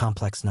incorporate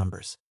complex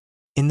numbers.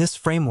 In this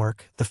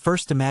framework, the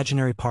first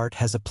imaginary part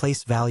has a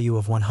place value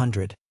of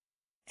 100,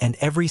 and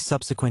every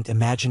subsequent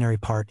imaginary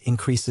part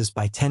increases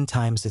by 10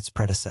 times its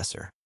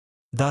predecessor.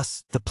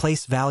 Thus, the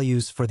place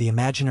values for the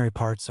imaginary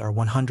parts are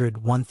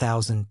 100,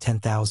 1000,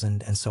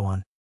 10,000, and so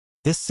on.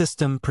 This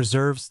system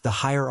preserves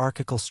the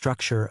hierarchical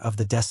structure of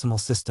the decimal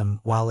system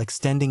while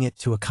extending it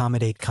to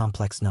accommodate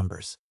complex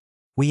numbers.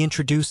 We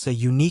introduce a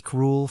unique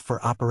rule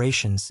for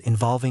operations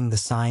involving the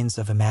signs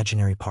of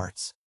imaginary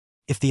parts.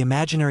 If the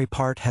imaginary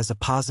part has a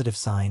positive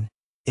sign,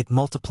 it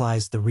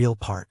multiplies the real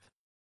part.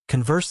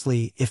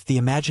 Conversely, if the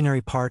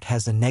imaginary part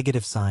has a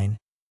negative sign,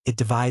 it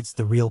divides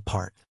the real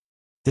part.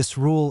 This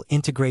rule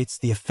integrates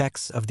the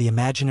effects of the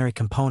imaginary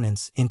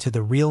components into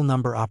the real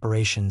number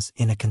operations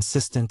in a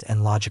consistent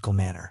and logical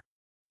manner.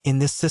 In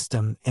this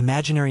system,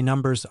 imaginary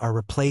numbers are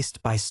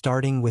replaced by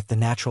starting with the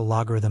natural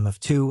logarithm of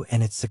 2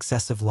 and its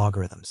successive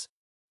logarithms.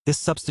 This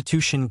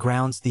substitution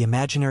grounds the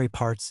imaginary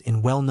parts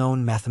in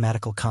well-known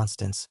mathematical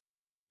constants,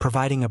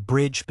 providing a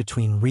bridge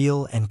between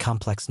real and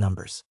complex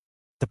numbers.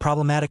 The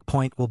problematic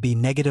point will be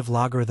negative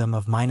logarithm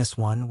of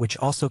 -1, which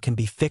also can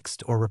be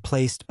fixed or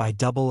replaced by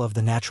double of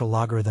the natural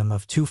logarithm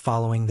of 2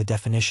 following the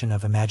definition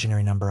of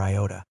imaginary number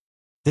iota.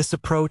 This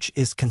approach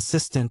is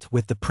consistent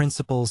with the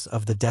principles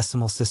of the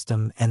decimal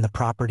system and the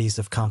properties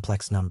of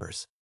complex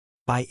numbers.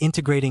 By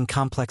integrating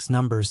complex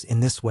numbers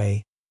in this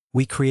way,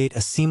 we create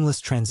a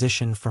seamless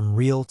transition from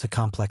real to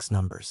complex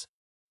numbers.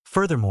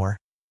 Furthermore,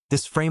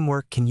 this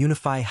framework can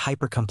unify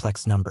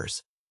hypercomplex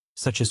numbers,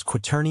 such as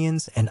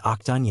quaternions and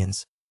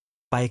octonions,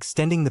 by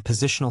extending the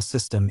positional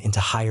system into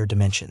higher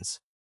dimensions.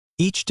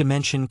 Each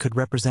dimension could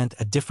represent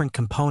a different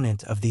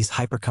component of these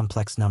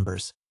hypercomplex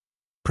numbers,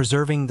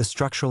 preserving the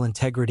structural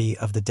integrity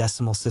of the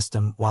decimal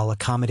system while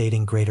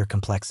accommodating greater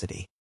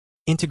complexity.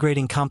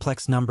 integrating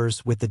complex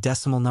numbers with the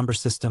decimal number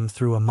system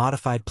through a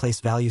modified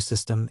place-value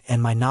system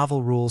and my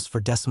novel rules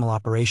for decimal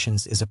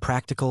operations is a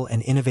practical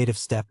and innovative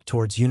step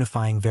towards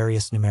unifying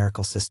various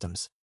numerical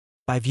systems.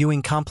 By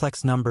viewing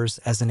complex numbers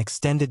as an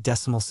extended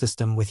decimal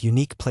system with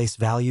unique place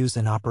values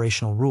and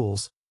operational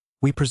rules,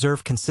 we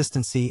preserve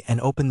consistency and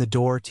open the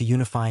door to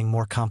unifying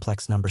more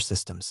complex number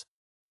systems.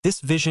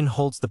 This vision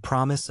holds the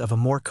promise of a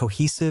more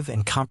cohesive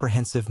and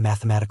comprehensive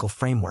mathematical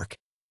framework,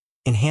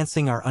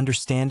 enhancing our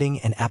understanding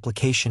and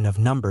application of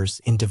numbers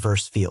in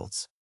diverse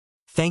fields.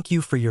 Thank you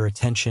for your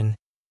attention,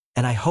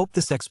 and I hope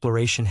this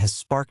exploration has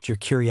sparked your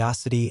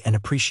curiosity and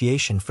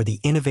appreciation for the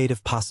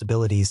innovative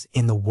possibilities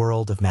in the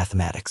world of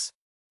mathematics.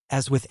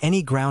 As with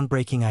any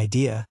groundbreaking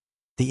idea,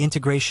 the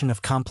integration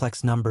of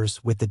complex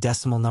numbers with the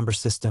decimal number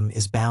system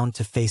is bound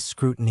to face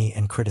scrutiny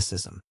and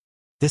criticism.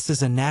 This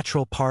is a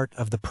natural part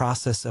of the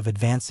process of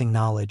advancing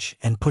knowledge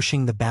and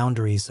pushing the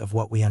boundaries of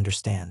what we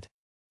understand.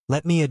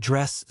 Let me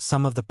address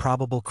some of the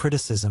probable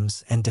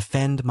criticisms and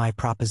defend my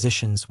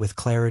propositions with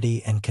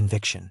clarity and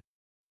conviction.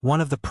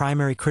 One of the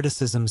primary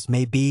criticisms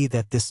may be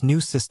that this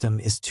new system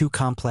is too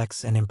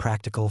complex and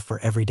impractical for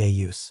everyday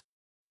use.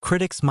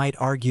 Critics might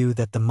argue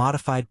that the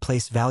modified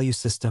place-value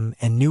system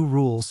and new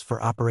rules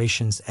for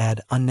operations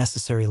add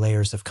unnecessary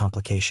layers of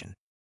complication.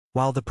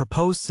 While the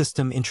proposed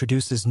system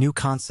introduces new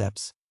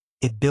concepts,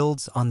 it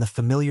builds on the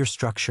familiar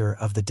structure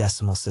of the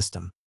decimal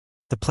system.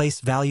 The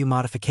place-value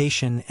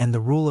modification and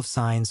the rule of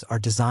signs are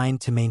designed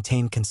to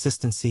maintain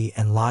consistency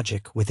and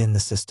logic within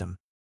the system.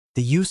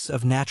 The use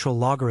of natural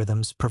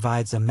logarithms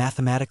provides a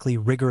mathematically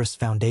rigorous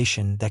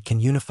foundation that can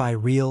unify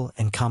real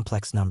and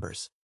complex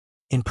numbers.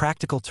 In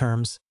practical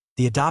terms,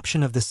 the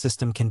adoption of this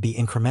system can be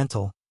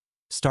incremental,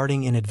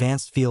 starting in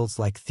advanced fields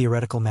like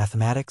theoretical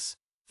mathematics,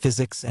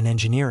 physics, and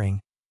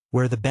engineering,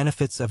 where the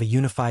benefits of a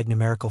unified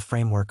numerical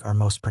framework are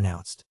most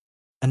pronounced.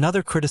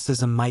 Another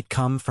criticism might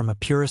come from a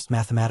purist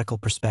mathematical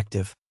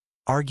perspective,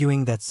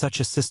 arguing that such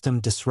a system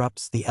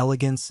disrupts the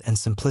elegance and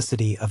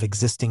simplicity of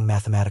existing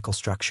mathematical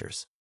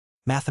structures.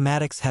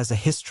 Mathematics has a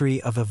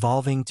history of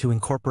evolving to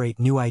incorporate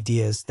new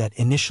ideas that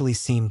initially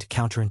seemed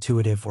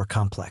counterintuitive or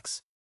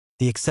complex.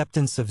 The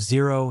acceptance of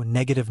zero,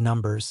 negative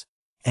numbers,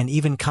 and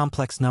even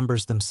complex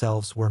numbers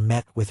themselves were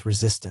met with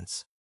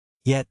resistance.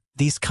 Yet,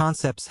 these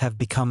concepts have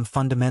become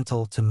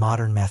fundamental to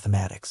modern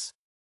mathematics.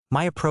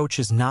 My approach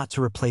is not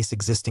to replace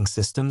existing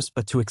systems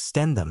but to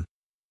extend them,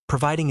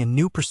 providing a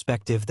new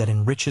perspective that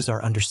enriches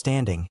our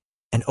understanding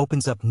and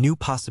opens up new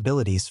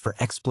possibilities for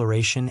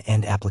exploration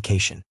and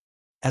application.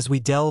 As we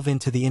delve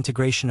into the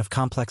integration of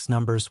complex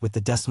numbers with the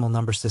decimal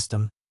number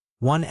system,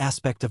 one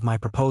aspect of my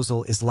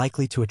proposal is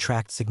likely to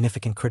attract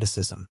significant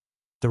criticism: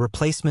 the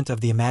replacement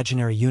of the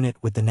imaginary unit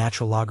with the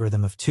natural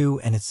logarithm of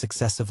 2 and its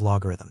successive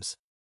logarithms.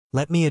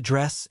 Let me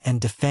address and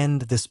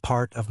defend this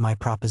part of my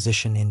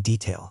proposition in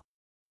detail.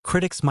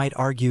 Critics might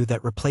argue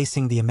that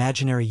replacing the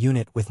imaginary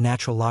unit with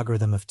natural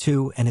logarithm of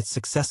 2 and its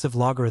successive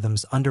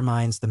logarithms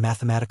undermines the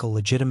mathematical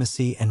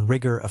legitimacy and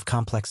rigor of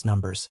complex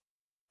numbers,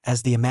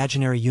 as the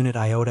imaginary unit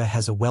iota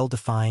has a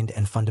well-defined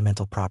and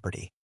fundamental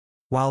property.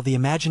 While the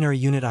imaginary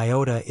unit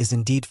iota is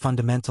indeed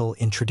fundamental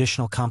in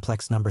traditional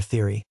complex number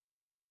theory,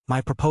 my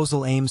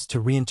proposal aims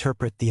to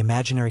reinterpret the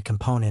imaginary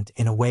component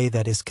in a way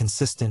that is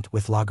consistent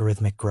with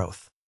logarithmic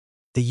growth.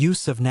 The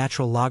use of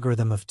natural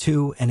logarithm of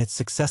 2 and its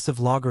successive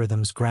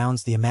logarithms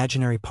grounds the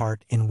imaginary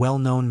part in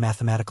well-known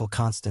mathematical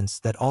constants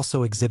that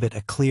also exhibit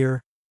a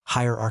clear,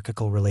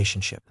 hierarchical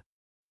relationship.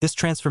 This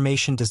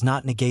transformation does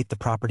not negate the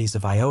properties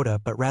of iota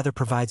but rather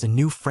provides a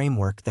new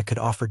framework that could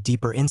offer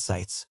deeper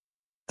insights,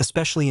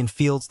 especially in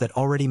fields that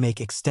already make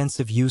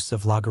extensive use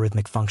of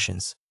logarithmic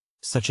functions,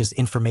 such as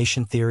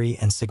information theory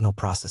and signal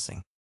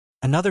processing.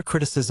 Another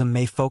criticism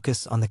may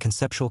focus on the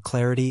conceptual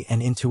clarity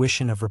and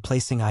intuition of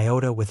replacing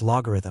iota with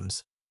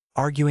logarithms,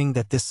 arguing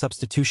that this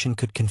substitution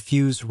could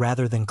confuse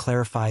rather than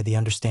clarify the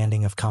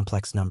understanding of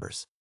complex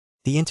numbers.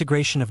 The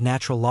integration of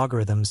natural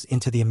logarithms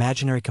into the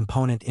imaginary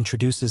component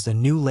introduces a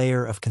new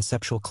layer of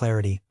conceptual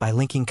clarity by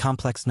linking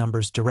complex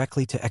numbers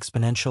directly to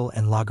exponential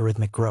and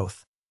logarithmic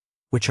growth,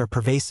 which are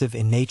pervasive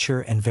in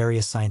nature and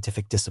various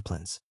scientific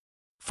disciplines.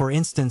 For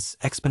instance,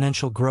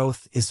 exponential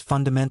growth is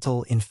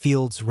fundamental in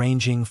fields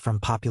ranging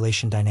from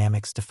population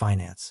dynamics to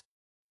finance.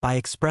 By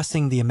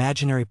expressing the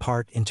imaginary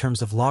part in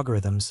terms of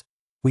logarithms,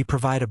 we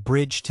provide a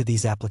bridge to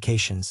these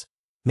applications,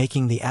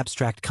 making the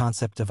abstract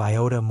concept of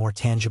iota more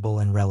tangible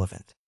and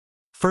relevant.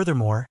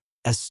 Furthermore,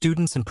 as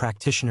students and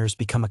practitioners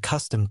become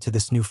accustomed to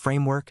this new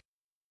framework,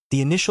 the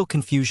initial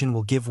confusion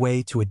will give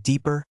way to a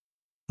deeper,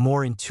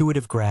 more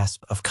intuitive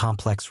grasp of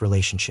complex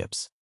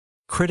relationships.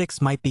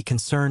 Critics might be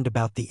concerned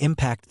about the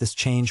impact this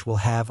change will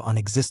have on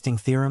existing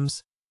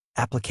theorems,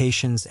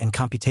 applications, and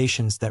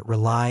computations that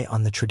rely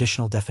on the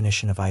traditional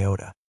definition of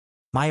iota.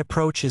 My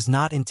approach is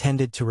not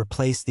intended to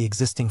replace the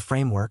existing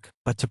framework,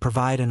 but to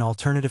provide an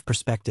alternative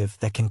perspective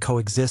that can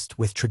coexist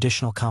with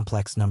traditional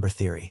complex number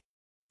theory.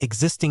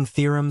 Existing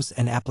theorems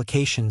and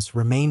applications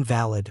remain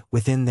valid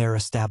within their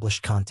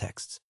established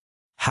contexts.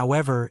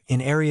 However,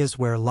 in areas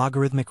where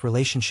logarithmic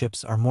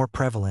relationships are more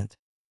prevalent,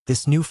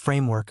 this new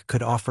framework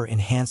could offer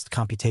enhanced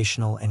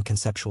computational and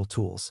conceptual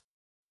tools.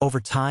 Over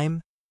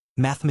time,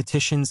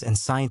 mathematicians and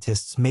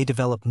scientists may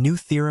develop new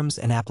theorems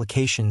and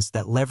applications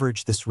that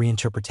leverage this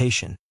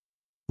reinterpretation,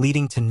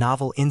 leading to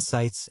novel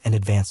insights and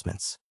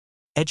advancements.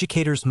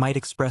 Educators might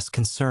express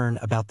concern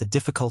about the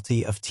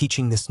difficulty of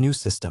teaching this new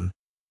system,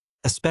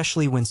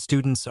 especially when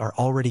students are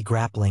already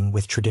grappling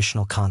with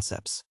traditional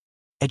concepts.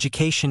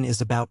 Education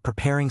is about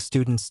preparing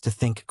students to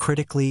think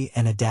critically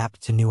and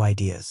adapt to new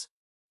ideas.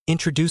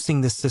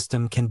 Introducing this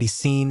system can be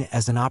seen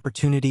as an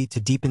opportunity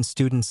to deepen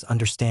students'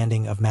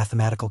 understanding of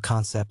mathematical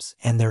concepts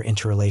and their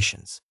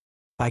interrelations.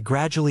 By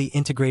gradually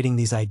integrating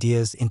these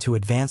ideas into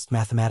advanced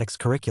mathematics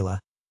curricula,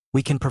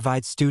 we can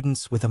provide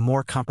students with a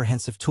more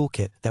comprehensive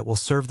toolkit that will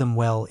serve them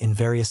well in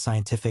various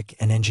scientific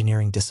and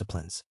engineering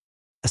disciplines.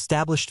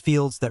 Established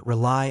fields that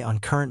rely on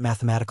current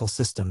mathematical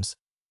systems,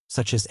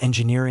 such as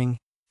engineering,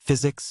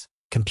 physics,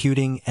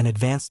 computing, and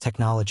advanced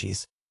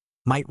technologies,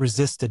 might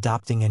resist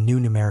adopting a new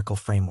numerical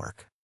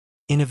framework.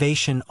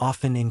 Innovation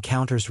often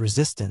encounters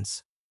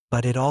resistance,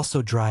 but it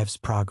also drives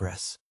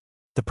progress.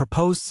 The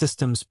proposed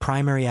system's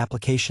primary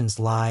applications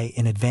lie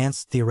in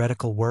advanced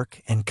theoretical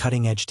work and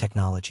cutting-edge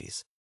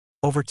technologies.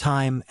 Over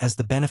time, as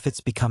the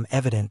benefits become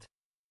evident,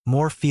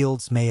 more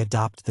fields may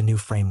adopt the new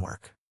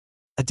framework.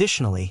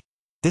 Additionally,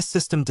 this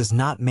system does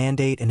not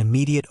mandate an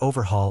immediate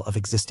overhaul of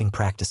existing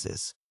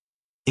practices.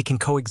 It can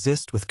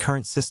coexist with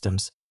current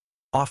systems,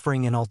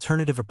 offering an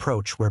alternative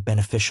approach where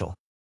beneficial.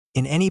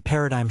 In any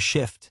paradigm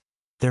shift,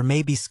 there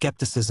may be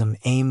skepticism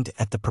aimed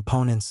at the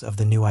proponents of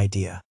the new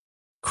idea.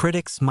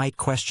 Critics might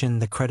question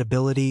the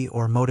credibility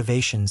or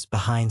motivations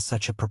behind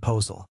such a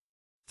proposal.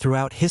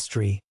 Throughout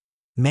history,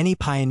 many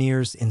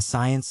pioneers in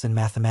science and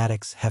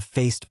mathematics have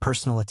faced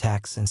personal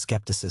attacks and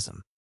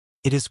skepticism.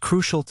 It is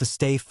crucial to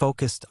stay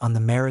focused on the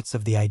merits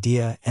of the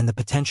idea and the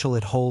potential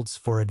it holds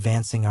for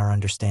advancing our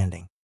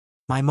understanding.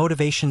 My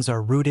motivations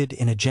are rooted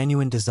in a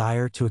genuine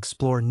desire to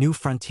explore new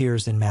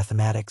frontiers in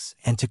mathematics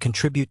and to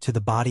contribute to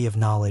the body of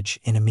knowledge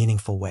in a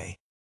meaningful way.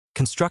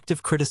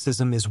 Constructive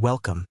criticism is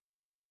welcome,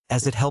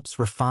 as it helps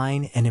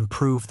refine and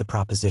improve the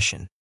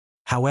proposition.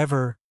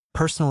 However,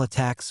 personal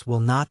attacks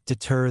will not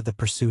deter the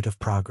pursuit of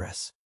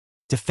progress.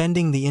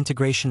 Defending the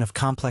integration of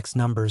complex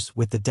numbers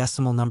with the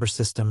decimal number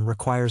system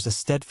requires a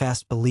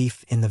steadfast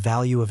belief in the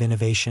value of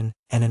innovation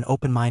and an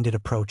open-minded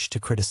approach to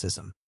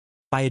criticism.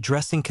 By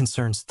addressing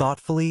concerns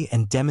thoughtfully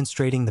and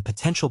demonstrating the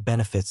potential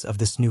benefits of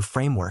this new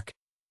framework,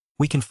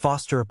 we can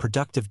foster a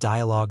productive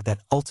dialogue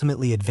that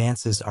ultimately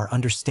advances our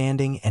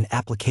understanding and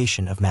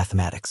application of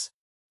mathematics.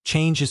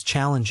 Change is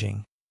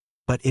challenging,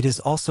 but it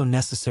is also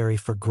necessary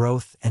for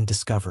growth and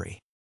discovery.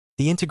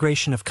 The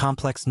integration of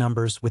complex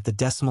numbers with the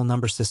decimal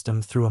number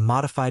system through a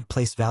modified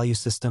place value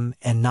system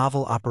and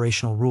novel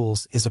operational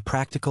rules is a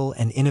practical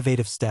and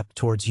innovative step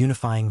towards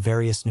unifying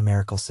various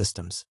numerical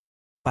systems.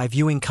 By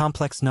viewing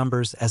complex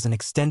numbers as an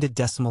extended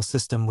decimal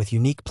system with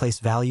unique place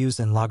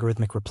values and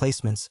logarithmic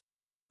replacements,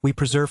 we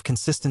preserve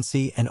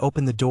consistency and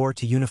open the door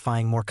to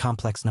unifying more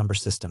complex number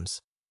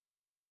systems.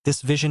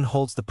 This vision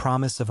holds the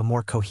promise of a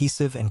more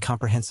cohesive and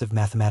comprehensive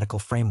mathematical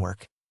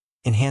framework,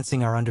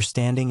 enhancing our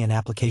understanding and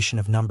application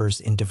of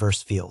numbers in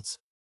diverse fields.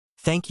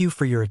 Thank you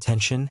for your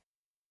attention,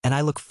 and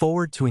I look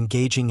forward to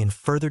engaging in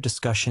further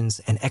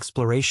discussions and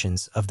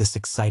explorations of this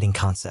exciting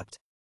concept.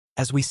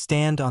 As we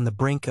stand on the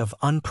brink of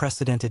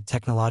unprecedented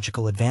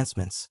technological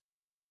advancements,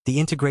 the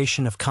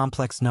integration of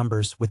complex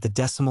numbers with the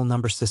decimal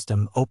number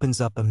system opens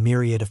up a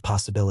myriad of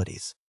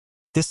possibilities.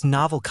 This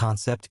novel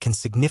concept can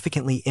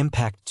significantly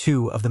impact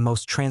two of the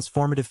most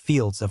transformative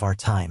fields of our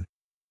time: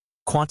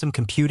 quantum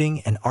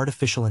computing and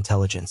artificial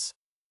intelligence,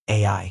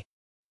 AI.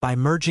 By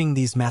merging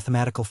these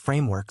mathematical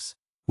frameworks,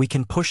 we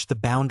can push the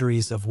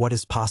boundaries of what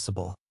is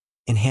possible,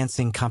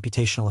 enhancing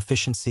computational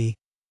efficiency,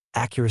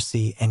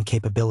 accuracy, and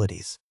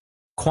capabilities.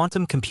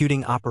 Quantum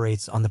computing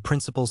operates on the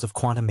principles of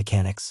quantum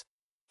mechanics,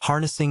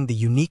 harnessing the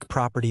unique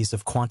properties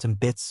of quantum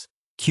bits,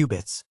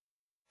 qubits,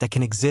 that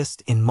can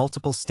exist in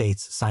multiple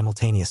states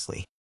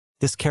simultaneously.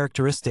 This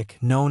characteristic,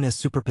 known as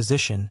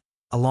superposition,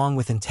 along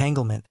with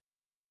entanglement,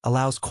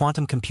 allows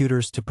quantum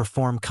computers to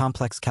perform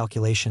complex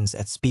calculations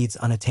at speeds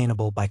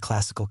unattainable by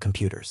classical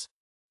computers.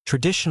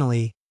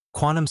 Traditionally,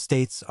 quantum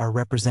states are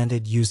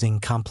represented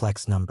using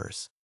complex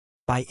numbers.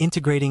 By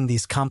integrating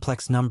these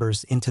complex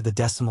numbers into the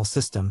decimal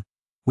system,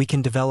 we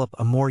can develop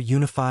a more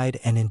unified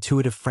and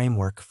intuitive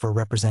framework for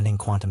representing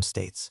quantum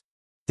states.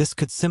 This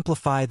could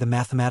simplify the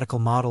mathematical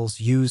models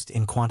used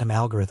in quantum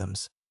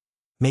algorithms,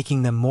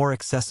 making them more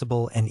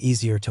accessible and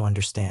easier to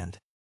understand.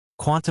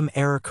 Quantum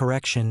error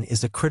correction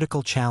is a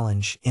critical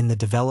challenge in the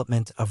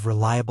development of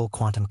reliable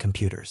quantum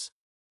computers.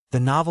 The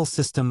novel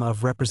system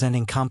of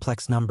representing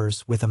complex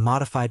numbers with a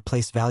modified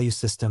place value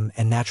system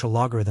and natural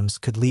logarithms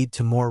could lead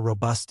to more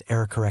robust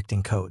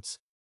error-correcting codes.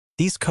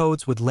 These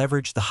codes would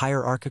leverage the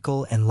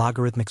hierarchical and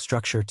logarithmic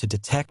structure to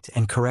detect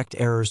and correct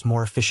errors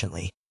more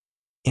efficiently,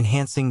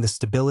 enhancing the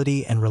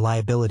stability and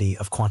reliability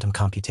of quantum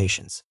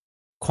computations.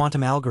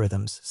 Quantum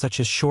algorithms,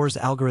 such as Shor's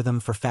algorithm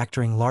for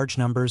factoring large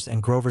numbers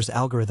and Grover's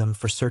algorithm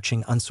for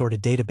searching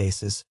unsorted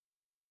databases,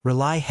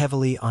 rely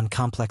heavily on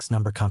complex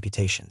number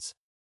computations.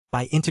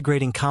 By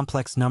integrating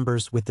complex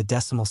numbers with the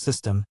decimal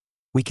system,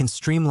 we can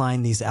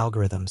streamline these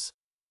algorithms,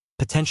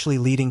 potentially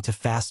leading to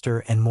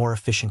faster and more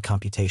efficient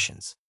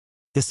computations.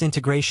 This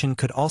integration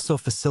could also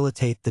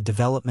facilitate the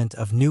development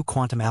of new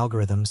quantum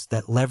algorithms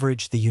that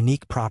leverage the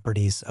unique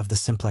properties of the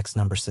simplex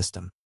number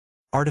system.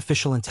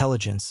 Artificial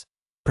intelligence,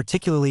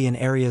 particularly in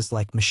areas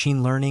like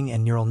machine learning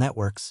and neural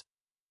networks,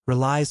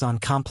 relies on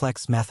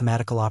complex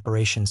mathematical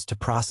operations to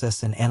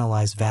process and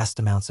analyze vast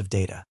amounts of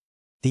data.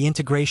 The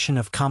integration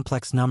of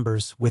complex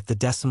numbers with the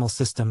decimal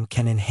system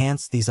can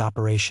enhance these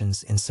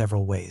operations in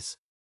several ways.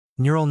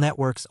 Neural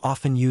networks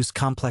often use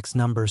complex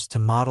numbers to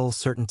model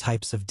certain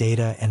types of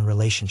data and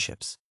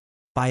relationships.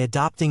 By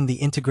adopting the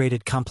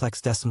integrated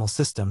complex decimal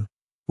system,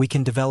 we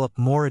can develop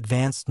more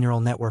advanced neural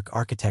network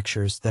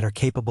architectures that are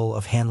capable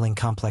of handling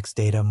complex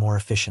data more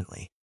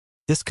efficiently.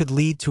 This could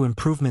lead to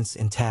improvements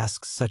in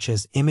tasks such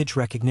as image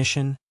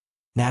recognition,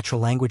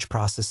 natural language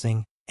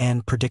processing,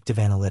 and predictive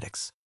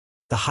analytics.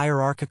 The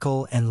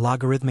hierarchical and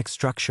logarithmic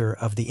structure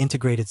of the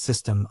integrated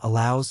system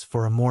allows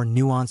for a more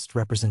nuanced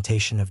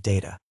representation of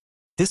data.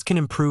 This can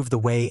improve the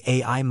way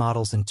AI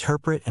models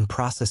interpret and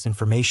process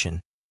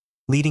information,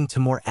 leading to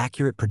more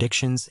accurate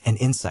predictions and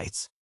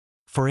insights.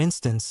 For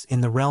instance,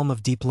 in the realm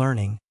of deep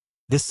learning,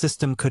 this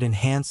system could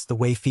enhance the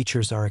way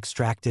features are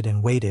extracted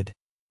and weighted,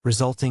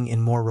 resulting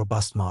in more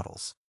robust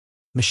models.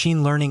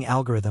 Machine learning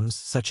algorithms,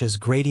 such as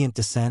gradient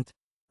descent,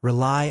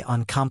 rely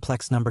on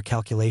complex number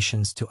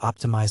calculations to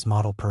optimize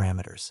model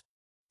parameters.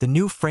 The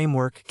new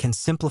framework can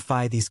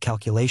simplify these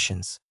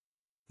calculations,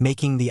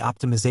 making the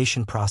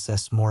optimization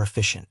process more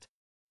efficient.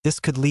 This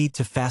could lead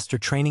to faster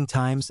training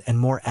times and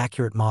more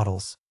accurate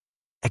models,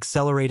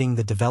 accelerating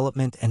the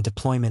development and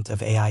deployment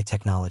of AI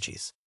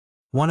technologies.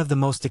 One of the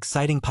most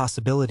exciting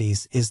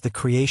possibilities is the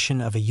creation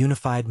of a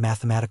unified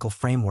mathematical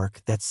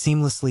framework that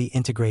seamlessly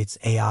integrates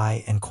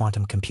AI and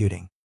quantum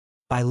computing.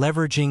 By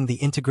leveraging the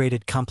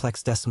integrated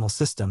complex decimal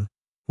system,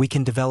 we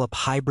can develop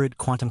hybrid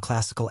quantum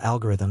classical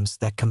algorithms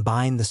that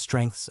combine the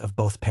strengths of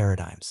both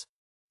paradigms.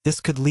 This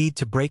could lead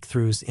to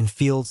breakthroughs in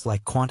fields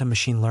like quantum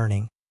machine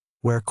learning,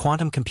 where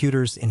quantum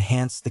computers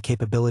enhance the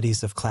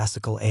capabilities of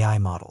classical AI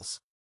models.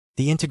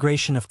 The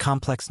integration of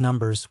complex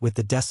numbers with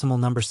the decimal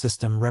number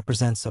system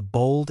represents a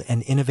bold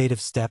and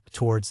innovative step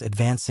towards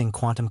advancing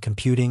quantum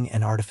computing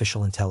and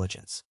artificial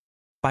intelligence.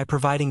 By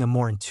providing a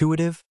more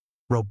intuitive,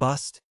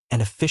 robust,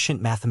 and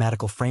efficient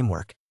mathematical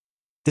framework,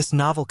 this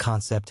novel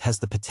concept has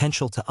the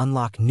potential to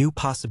unlock new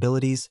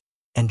possibilities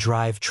and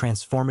drive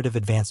transformative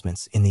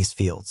advancements in these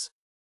fields.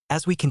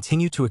 As we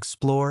continue to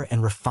explore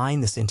and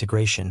refine this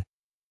integration,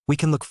 we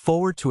can look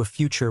forward to a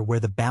future where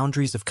the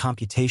boundaries of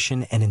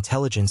computation and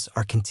intelligence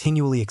are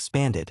continually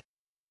expanded,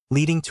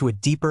 leading to a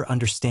deeper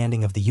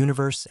understanding of the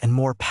universe and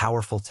more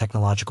powerful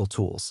technological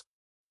tools.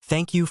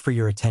 Thank you for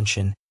your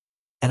attention,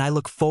 and I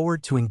look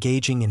forward to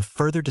engaging in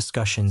further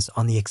discussions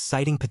on the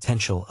exciting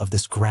potential of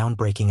this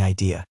groundbreaking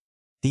idea.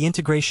 The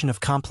integration of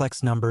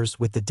complex numbers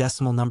with the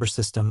decimal number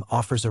system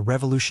offers a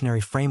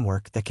revolutionary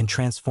framework that can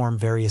transform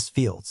various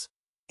fields,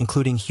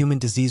 including human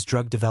disease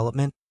drug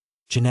development,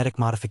 genetic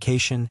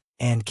modification,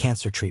 and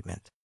cancer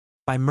treatment.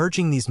 By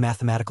merging these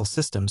mathematical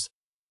systems,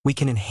 we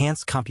can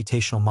enhance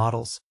computational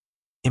models,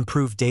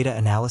 improve data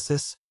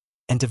analysis,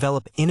 and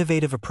develop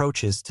innovative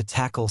approaches to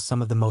tackle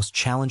some of the most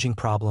challenging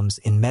problems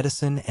in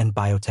medicine and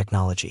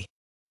biotechnology.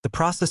 The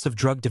process of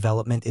drug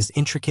development is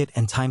intricate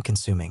and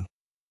time-consuming,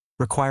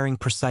 requiring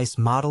precise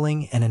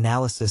modeling and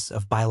analysis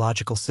of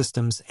biological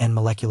systems and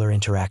molecular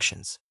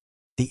interactions.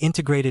 The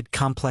integrated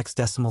complex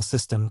decimal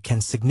system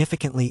can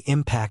significantly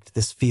impact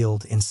this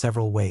field in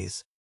several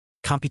ways.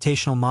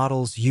 Computational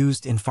models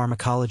used in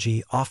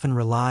pharmacology often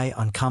rely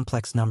on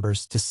complex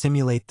numbers to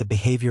simulate the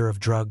behavior of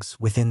drugs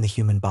within the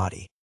human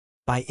body.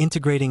 By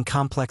integrating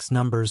complex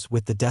numbers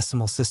with the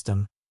decimal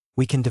system,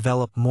 we can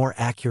develop more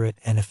accurate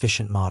and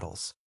efficient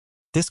models.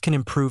 This can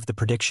improve the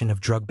prediction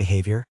of drug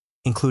behavior,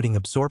 including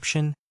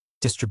absorption,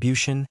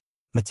 distribution,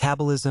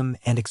 metabolism,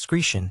 and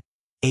excretion,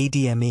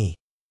 ADME,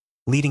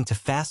 leading to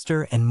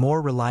faster and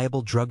more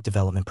reliable drug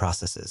development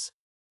processes.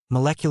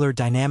 Molecular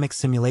dynamic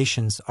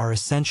simulations are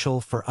essential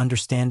for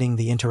understanding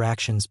the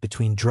interactions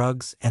between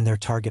drugs and their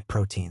target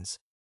proteins.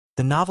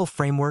 The novel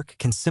framework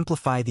can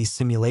simplify these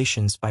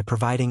simulations by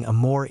providing a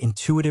more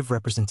intuitive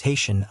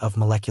representation of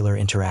molecular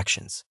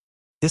interactions.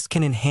 This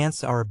can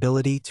enhance our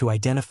ability to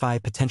identify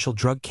potential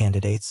drug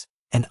candidates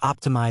and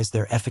optimize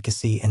their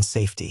efficacy and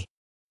safety.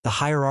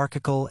 The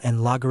hierarchical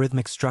and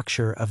logarithmic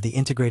structure of the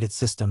integrated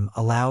system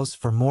allows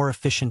for more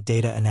efficient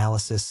data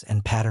analysis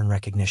and pattern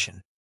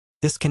recognition.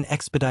 This can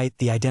expedite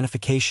the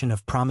identification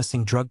of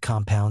promising drug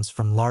compounds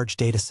from large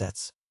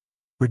datasets,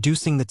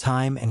 reducing the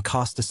time and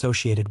cost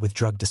associated with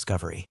drug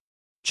discovery.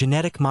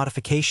 Genetic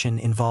modification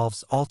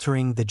involves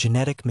altering the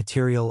genetic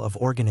material of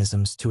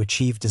organisms to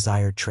achieve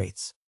desired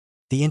traits.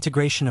 The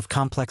integration of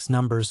complex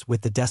numbers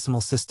with the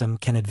decimal system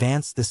can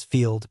advance this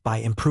field by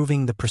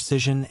improving the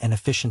precision and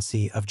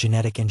efficiency of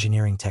genetic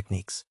engineering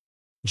techniques.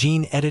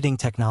 Gene editing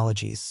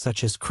technologies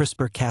such as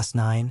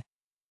CRISPR-Cas9,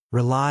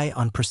 rely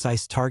on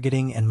precise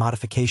targeting and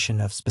modification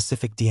of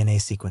specific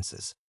DNA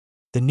sequences.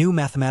 The new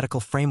mathematical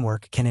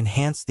framework can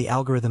enhance the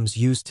algorithms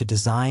used to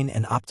design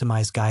and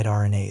optimize guide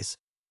RNAs,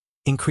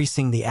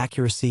 increasing the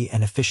accuracy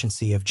and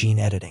efficiency of gene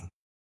editing.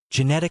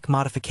 Genetic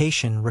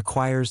modification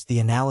requires the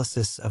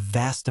analysis of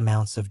vast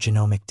amounts of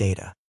genomic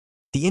data.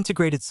 The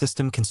integrated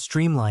system can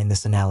streamline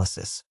this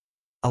analysis,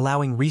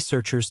 allowing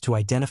researchers to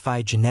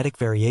identify genetic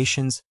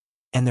variations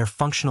and their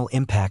functional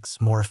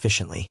impacts more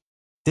efficiently.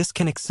 This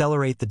can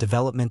accelerate the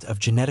development of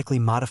genetically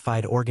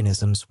modified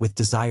organisms with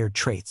desired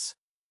traits,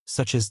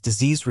 such as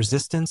disease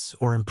resistance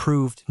or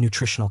improved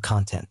nutritional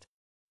content.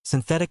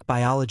 Synthetic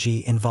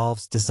biology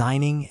involves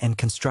designing and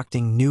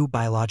constructing new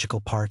biological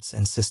parts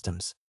and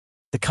systems.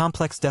 The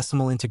complex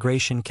decimal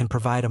integration can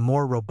provide a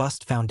more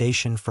robust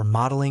foundation for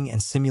modeling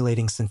and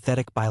simulating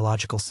synthetic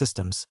biological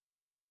systems,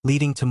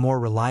 leading to more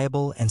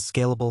reliable and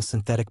scalable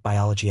synthetic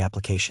biology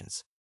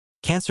applications.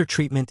 Cancer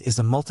treatment is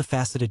a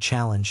multifaceted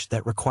challenge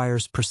that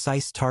requires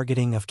precise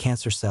targeting of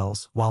cancer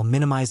cells while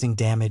minimizing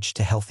damage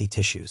to healthy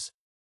tissues.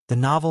 The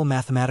novel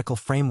mathematical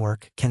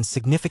framework can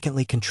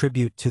significantly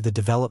contribute to the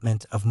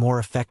development of more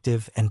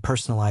effective and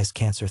personalized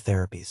cancer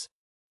therapies.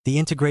 The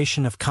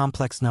integration of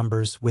complex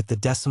numbers with the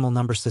decimal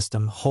number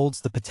system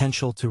holds the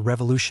potential to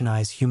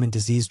revolutionize human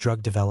disease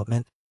drug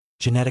development,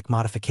 genetic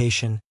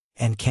modification,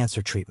 and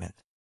cancer treatment.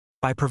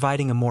 By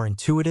providing a more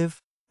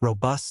intuitive,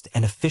 robust,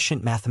 and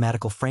efficient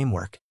mathematical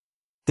framework,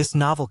 this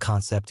novel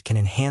concept can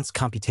enhance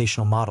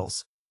computational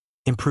models,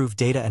 improve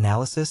data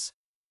analysis,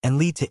 and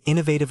lead to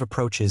innovative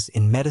approaches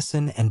in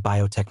medicine and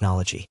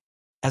biotechnology.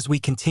 As we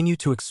continue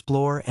to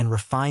explore and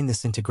refine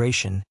this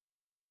integration,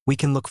 we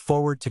can look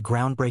forward to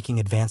groundbreaking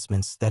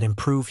advancements that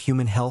improve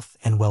human health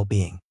and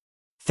well-being.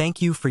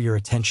 Thank you for your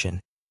attention,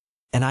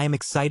 and I am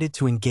excited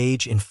to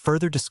engage in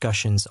further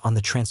discussions on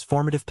the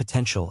transformative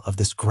potential of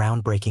this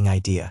groundbreaking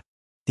idea.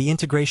 The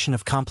integration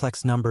of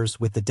complex numbers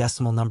with the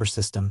decimal number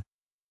system,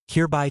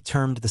 hereby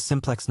termed the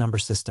simplex number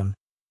system,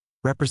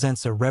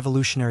 represents a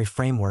revolutionary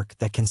framework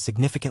that can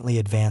significantly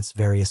advance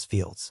various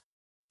fields.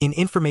 In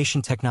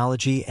information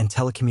technology and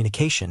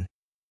telecommunication,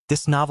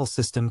 this novel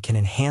system can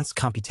enhance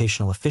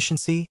computational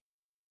efficiency,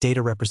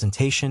 data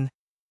representation,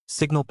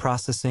 signal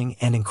processing,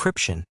 and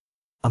encryption,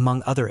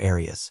 among other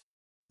areas.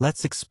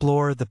 Let's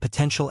explore the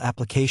potential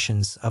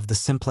applications of the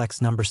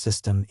simplex number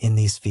system in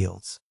these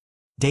fields.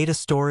 Data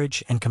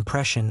storage and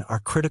compression are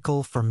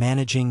critical for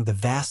managing the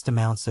vast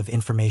amounts of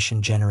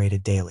information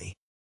generated daily.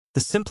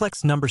 The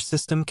simplex number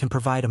system can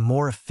provide a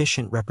more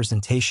efficient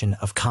representation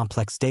of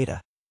complex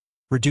data,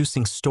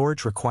 reducing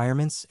storage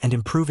requirements and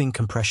improving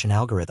compression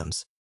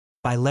algorithms.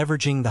 By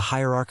leveraging the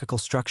hierarchical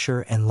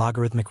structure and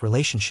logarithmic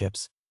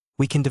relationships,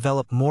 we can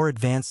develop more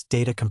advanced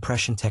data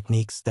compression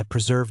techniques that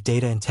preserve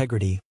data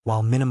integrity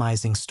while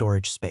minimizing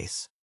storage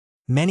space.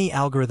 Many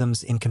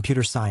algorithms in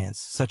computer science,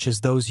 such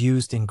as those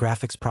used in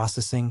graphics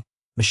processing,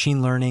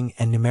 machine learning,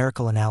 and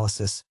numerical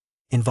analysis,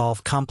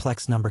 involve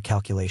complex number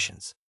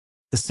calculations.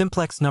 The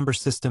simplex number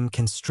system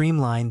can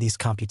streamline these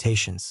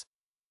computations,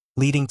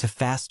 leading to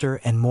faster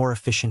and more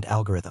efficient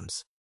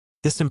algorithms.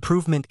 This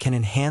improvement can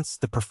enhance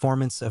the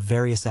performance of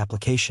various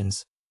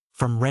applications,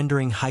 from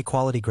rendering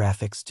high-quality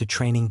graphics to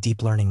training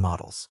deep learning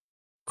models.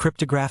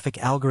 Cryptographic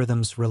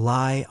algorithms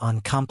rely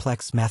on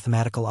complex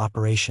mathematical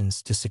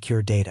operations to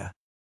secure data.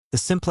 The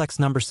simplex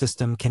number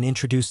system can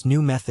introduce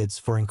new methods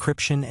for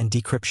encryption and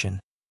decryption,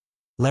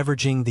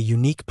 leveraging the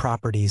unique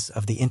properties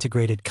of the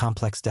integrated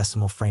complex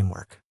decimal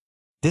framework.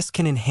 This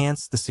can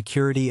enhance the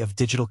security of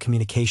digital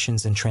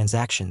communications and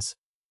transactions,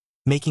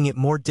 making it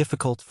more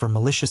difficult for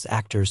malicious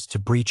actors to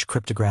breach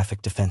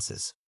cryptographic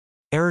defenses.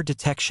 Error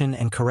detection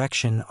and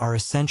correction are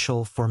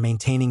essential for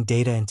maintaining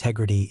data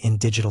integrity in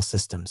digital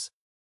systems.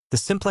 The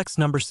simplex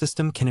number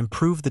system can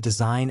improve the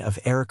design of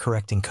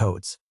error-correcting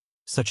codes,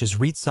 such as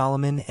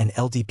Reed-Solomon and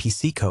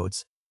LDPC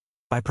codes,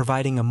 by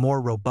providing a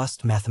more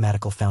robust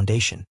mathematical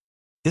foundation.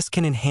 This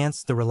can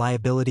enhance the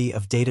reliability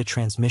of data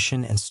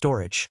transmission and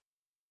storage,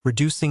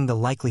 reducing the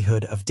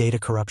likelihood of data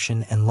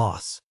corruption and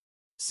loss.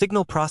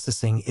 Signal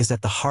processing is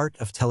at the heart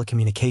of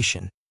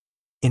telecommunication,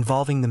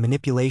 involving the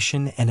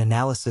manipulation and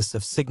analysis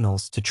of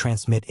signals to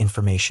transmit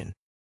information.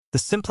 The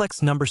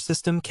simplex number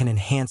system can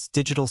enhance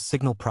digital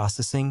signal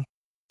processing,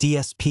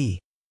 DSP,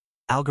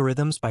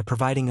 algorithms by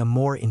providing a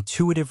more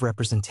intuitive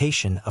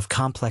representation of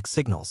complex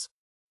signals.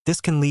 This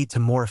can lead to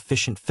more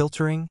efficient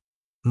filtering,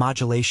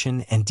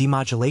 modulation, and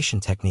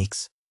demodulation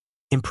techniques,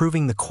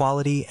 improving the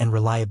quality and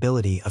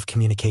reliability of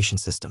communication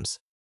systems.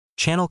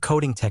 Channel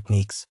coding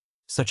techniques,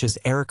 such as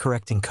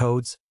error-correcting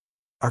codes,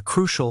 are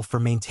crucial for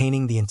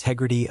maintaining the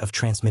integrity of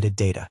transmitted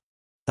data.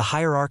 The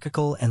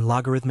hierarchical and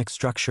logarithmic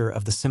structure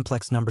of the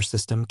simplex number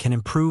system can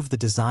improve the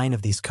design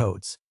of these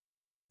codes,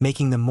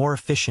 making them more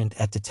efficient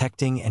at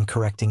detecting and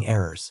correcting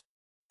errors.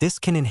 This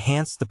can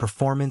enhance the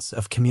performance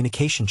of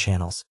communication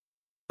channels,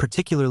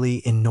 particularly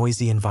in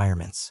noisy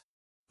environments.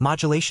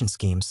 Modulation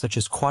schemes such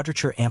as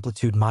quadrature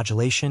amplitude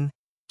modulation,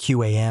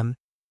 QAM,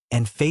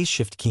 and phase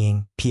shift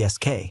keying,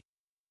 PSK,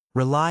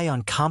 rely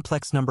on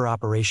complex number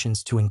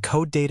operations to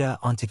encode data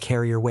onto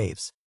carrier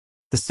waves.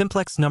 The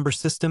simplex number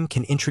system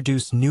can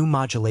introduce new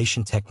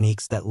modulation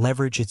techniques that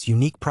leverage its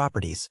unique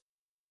properties,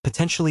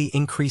 potentially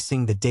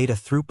increasing the data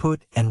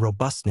throughput and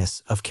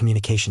robustness of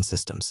communication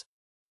systems.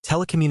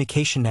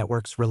 Telecommunication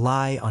networks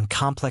rely on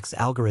complex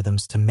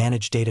algorithms to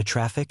manage data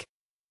traffic,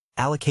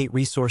 allocate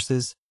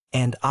resources,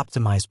 and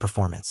optimize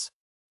performance.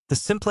 The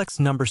simplex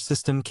number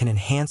system can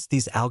enhance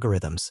these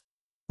algorithms,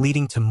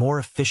 leading to more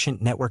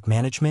efficient network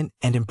management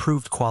and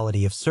improved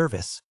quality of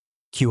service,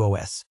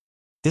 QoS.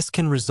 This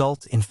can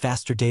result in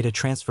faster data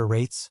transfer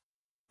rates,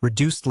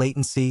 reduced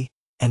latency,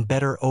 and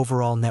better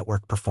overall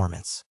network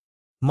performance.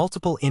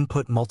 Multiple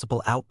input,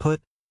 multiple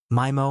output,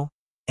 MIMO,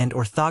 and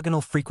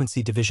orthogonal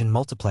frequency division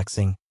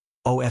multiplexing,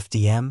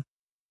 OFDM,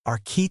 are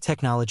key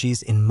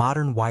technologies in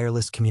modern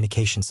wireless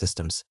communication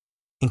systems,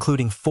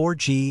 including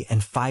 4G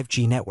and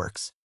 5G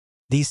networks.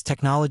 These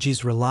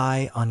technologies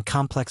rely on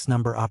complex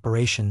number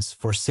operations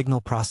for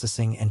signal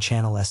processing and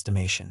channel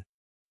estimation.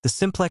 The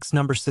simplex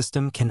number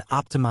system can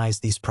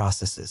optimize these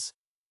processes,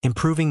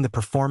 improving the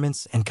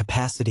performance and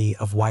capacity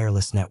of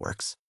wireless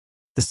networks.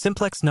 The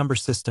simplex number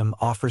system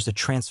offers a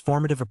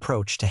transformative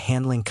approach to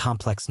handling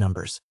complex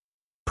numbers,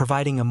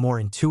 providing a more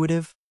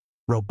intuitive,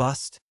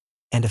 robust,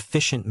 and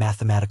efficient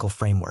mathematical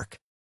framework.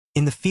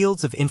 In the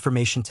fields of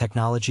information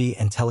technology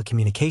and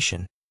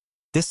telecommunication,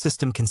 this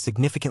system can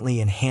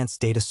significantly enhance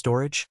data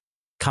storage,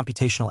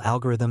 computational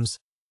algorithms,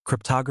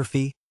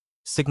 cryptography,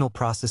 signal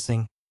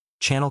processing,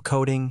 channel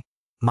coding,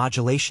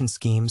 modulation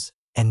schemes,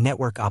 and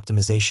network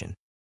optimization.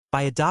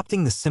 By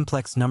adopting the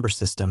simplex number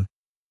system,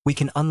 we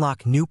can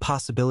unlock new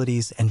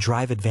possibilities and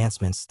drive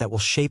advancements that will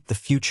shape the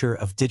future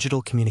of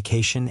digital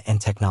communication and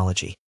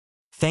technology.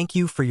 Thank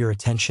you for your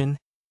attention,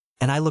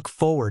 and I look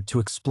forward to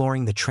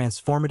exploring the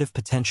transformative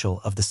potential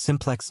of the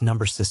simplex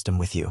number system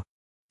with you.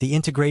 The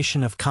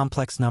integration of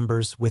complex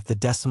numbers with the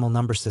decimal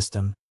number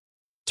system,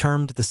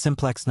 termed the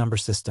simplex number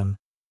system,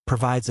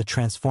 provides a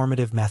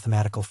transformative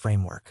mathematical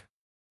framework.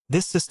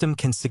 This system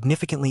can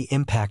significantly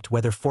impact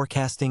weather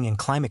forecasting and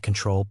climate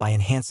control by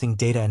enhancing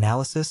data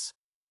analysis,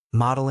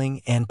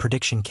 modeling, and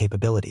prediction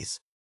capabilities.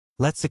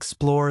 Let's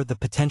explore the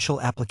potential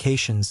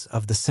applications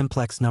of the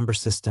simplex number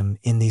system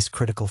in these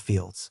critical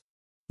fields.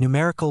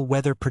 Numerical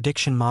weather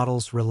prediction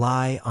models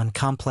rely on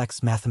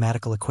complex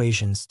mathematical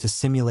equations to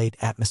simulate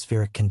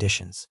atmospheric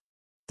conditions.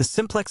 The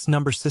simplex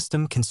number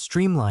system can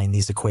streamline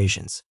these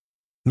equations,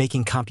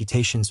 making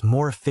computations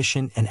more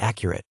efficient and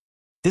accurate.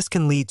 This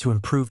can lead to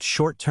improved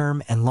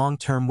short-term and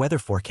long-term weather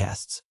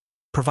forecasts,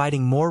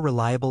 providing more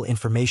reliable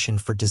information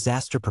for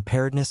disaster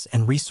preparedness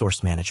and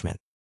resource management.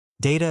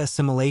 Data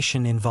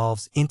assimilation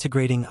involves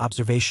integrating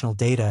observational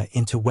data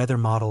into weather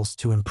models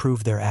to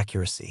improve their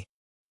accuracy.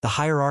 The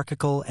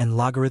hierarchical and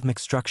logarithmic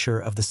structure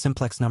of the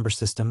simplex number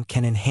system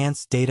can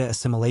enhance data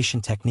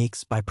assimilation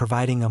techniques by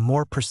providing a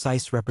more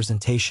precise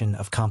representation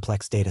of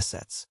complex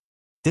datasets.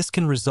 This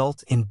can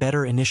result in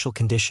better initial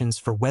conditions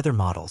for weather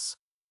models,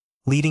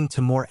 leading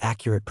to more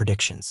accurate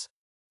predictions.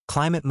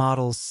 Climate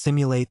models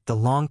simulate the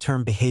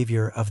long-term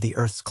behavior of the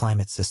Earth's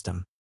climate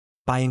system.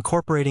 By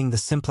incorporating the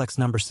simplex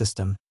number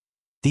system,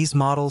 these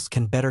models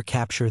can better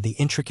capture the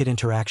intricate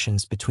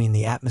interactions between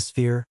the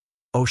atmosphere,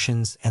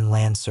 oceans, and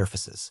land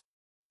surfaces.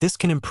 This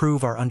can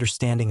improve our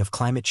understanding of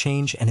climate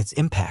change and its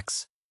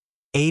impacts,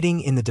 aiding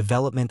in the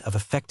development of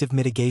effective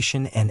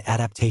mitigation and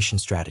adaptation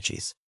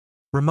strategies.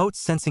 Remote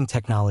sensing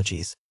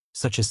technologies,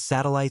 such as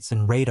satellites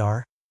and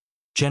radar,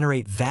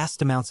 generate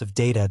vast amounts of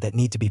data that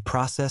need to be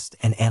processed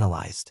and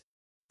analyzed.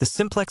 The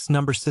simplex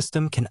number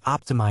system can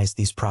optimize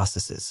these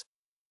processes,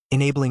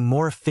 enabling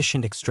more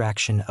efficient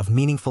extraction of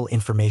meaningful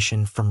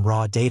information from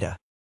raw data.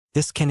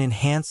 This can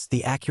enhance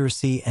the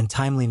accuracy and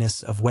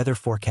timeliness of weather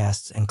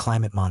forecasts and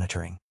climate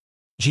monitoring.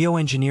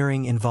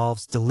 Geoengineering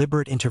involves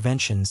deliberate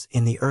interventions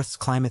in the Earth's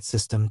climate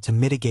system to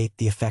mitigate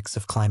the effects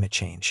of climate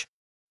change.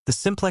 The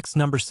simplex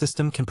number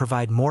system can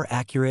provide more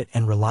accurate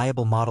and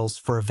reliable models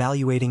for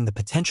evaluating the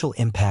potential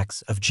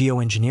impacts of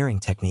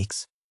geoengineering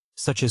techniques,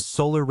 such as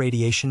solar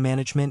radiation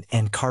management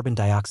and carbon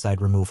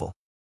dioxide removal.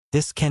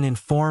 This can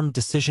inform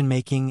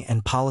decision-making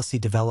and policy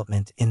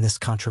development in this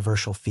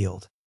controversial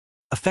field.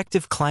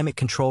 Effective climate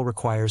control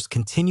requires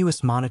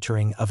continuous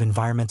monitoring of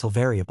environmental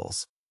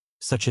variables,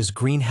 such as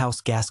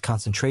greenhouse gas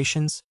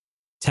concentrations,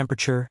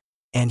 temperature,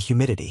 and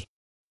humidity.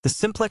 The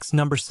simplex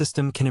number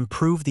system can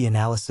improve the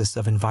analysis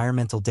of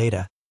environmental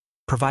data,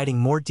 providing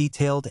more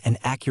detailed and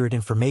accurate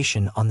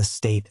information on the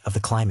state of the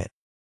climate.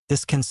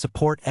 This can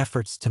support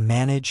efforts to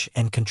manage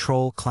and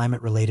control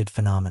climate-related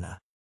phenomena.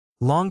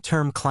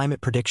 Long-term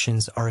climate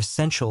predictions are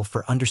essential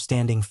for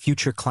understanding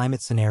future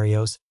climate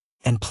scenarios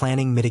and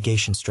planning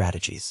mitigation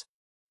strategies.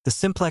 The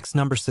simplex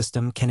number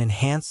system can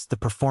enhance the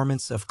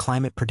performance of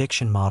climate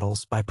prediction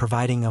models by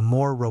providing a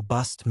more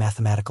robust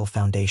mathematical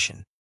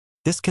foundation.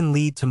 This can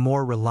lead to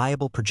more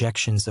reliable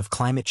projections of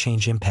climate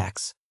change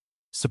impacts,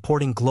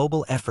 supporting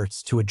global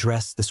efforts to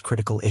address this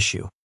critical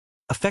issue.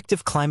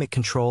 Effective climate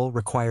control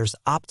requires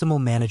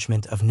optimal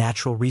management of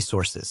natural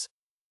resources,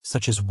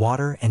 such as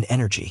water and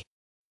energy.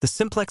 The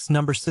simplex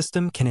number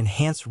system can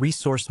enhance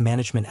resource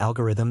management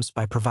algorithms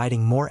by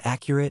providing more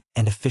accurate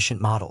and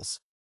efficient models.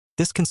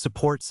 This can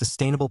support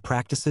sustainable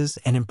practices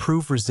and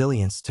improve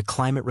resilience to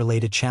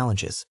climate-related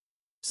challenges,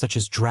 such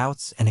as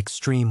droughts and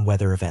extreme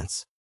weather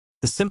events.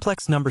 The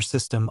simplex number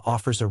system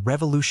offers a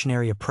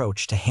revolutionary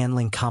approach to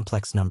handling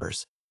complex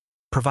numbers,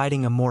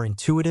 providing a more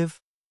intuitive,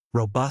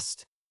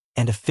 robust,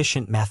 and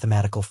efficient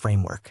mathematical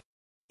framework.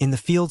 In the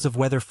fields of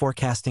weather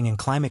forecasting and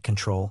climate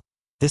control,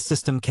 this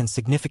system can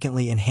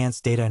significantly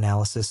enhance data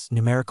analysis,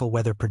 numerical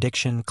weather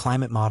prediction,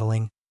 climate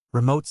modeling,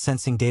 remote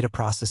sensing data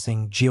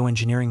processing,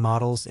 geoengineering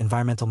models,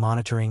 environmental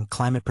monitoring,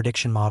 climate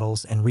prediction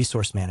models, and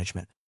resource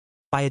management.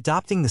 By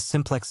adopting the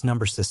simplex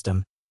number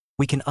system,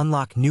 we can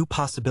unlock new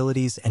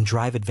possibilities and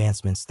drive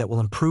advancements that will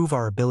improve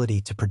our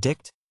ability to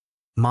predict,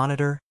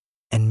 monitor,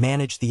 and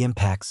manage the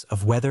impacts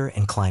of weather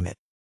and climate.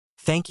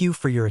 Thank you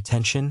for your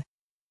attention,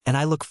 and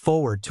I look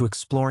forward to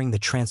exploring the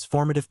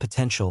transformative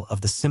potential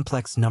of the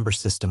simplex number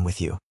system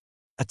with you.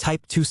 A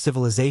Type 2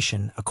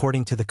 civilization,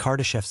 according to the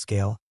Kardashev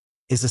scale,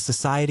 is a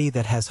society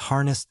that has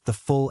harnessed the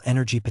full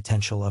energy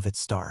potential of its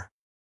star.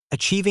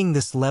 Achieving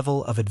this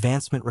level of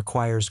advancement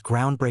requires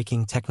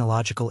groundbreaking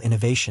technological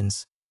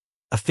innovations,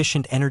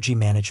 efficient energy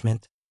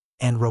management,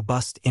 and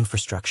robust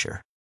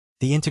infrastructure.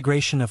 The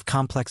integration of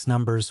complex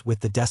numbers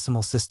with the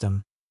decimal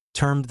system,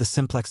 termed the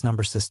simplex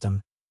number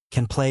system,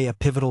 can play a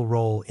pivotal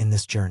role in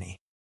this journey.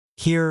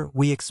 Here,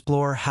 we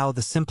explore how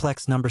the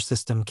simplex number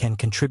system can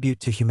contribute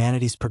to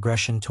humanity's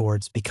progression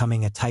towards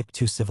becoming a Type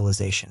 2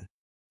 civilization.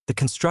 The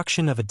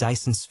construction of a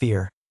Dyson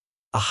sphere,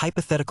 a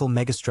hypothetical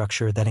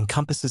megastructure that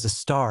encompasses a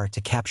star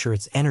to capture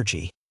its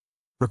energy,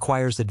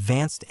 requires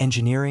advanced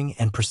engineering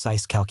and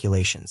precise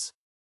calculations.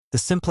 The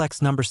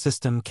simplex number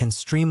system can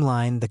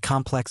streamline the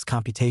complex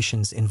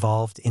computations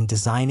involved in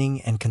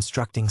designing and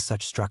constructing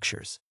such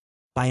structures.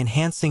 By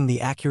enhancing the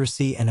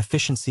accuracy and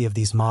efficiency of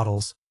these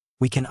models,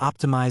 we can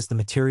optimize the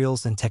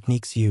materials and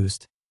techniques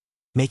used,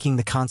 making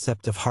the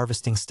concept of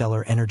harvesting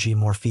stellar energy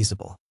more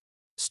feasible.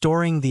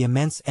 Storing the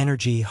immense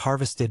energy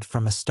harvested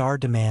from a star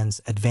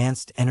demands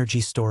advanced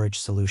energy storage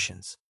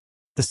solutions.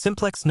 The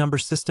simplex number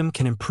system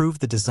can improve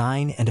the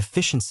design and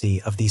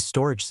efficiency of these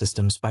storage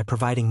systems by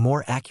providing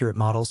more accurate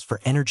models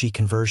for energy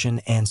conversion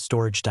and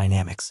storage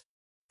dynamics.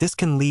 This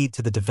can lead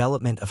to the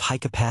development of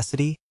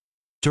high-capacity,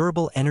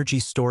 durable energy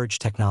storage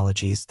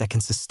technologies that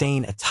can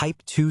sustain a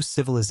Type 2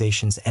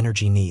 civilization's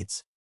energy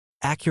needs.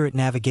 Accurate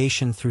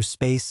navigation through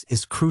space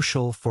is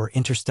crucial for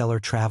interstellar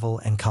travel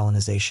and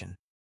colonization.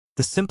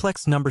 The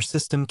simplex number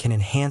system can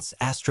enhance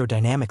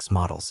astrodynamics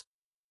models,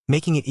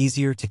 making it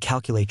easier to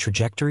calculate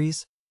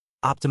trajectories,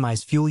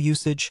 optimize fuel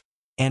usage,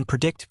 and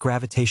predict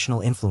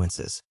gravitational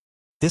influences.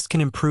 This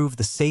can improve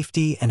the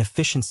safety and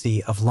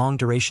efficiency of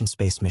long-duration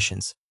space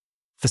missions,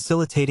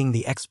 facilitating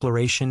the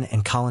exploration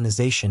and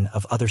colonization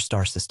of other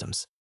star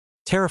systems.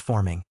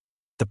 Terraforming,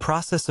 the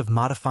process of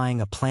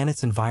modifying a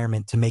planet's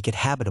environment to make it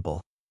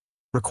habitable,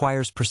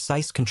 requires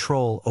precise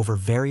control over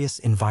various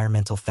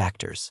environmental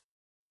factors.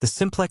 The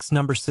simplex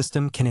number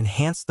system can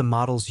enhance the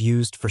models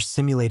used for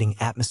simulating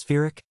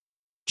atmospheric,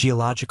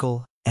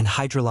 geological, and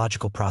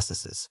hydrological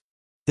processes.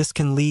 This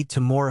can lead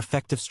to more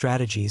effective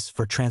strategies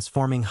for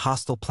transforming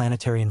hostile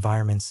planetary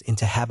environments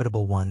into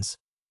habitable ones,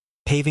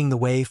 paving the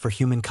way for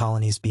human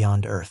colonies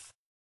beyond Earth.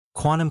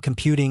 Quantum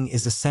computing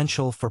is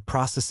essential for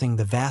processing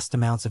the vast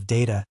amounts of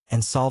data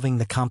and solving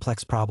the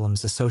complex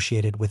problems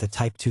associated with a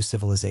Type 2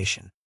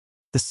 civilization.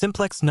 The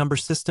simplex number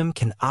system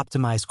can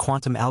optimize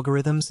quantum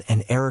algorithms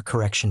and error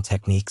correction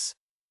techniques,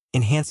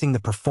 enhancing the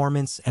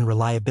performance and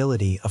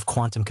reliability of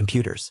quantum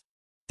computers.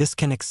 This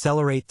can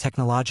accelerate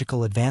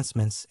technological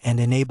advancements and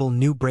enable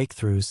new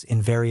breakthroughs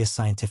in various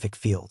scientific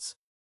fields.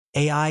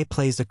 AI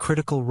plays a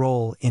critical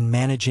role in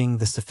managing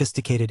the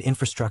sophisticated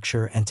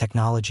infrastructure and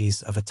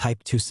technologies of a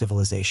Type 2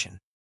 civilization.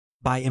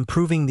 By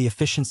improving the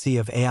efficiency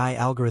of AI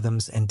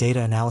algorithms and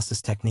data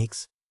analysis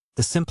techniques,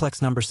 the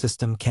simplex number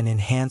system can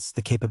enhance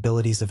the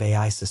capabilities of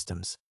AI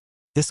systems.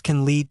 This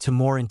can lead to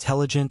more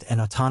intelligent and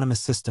autonomous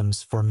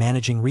systems for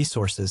managing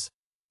resources,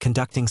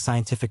 conducting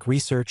scientific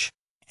research,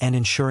 and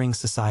ensuring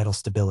societal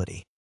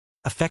stability.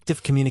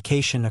 Effective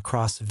communication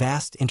across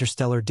vast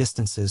interstellar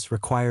distances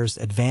requires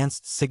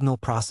advanced signal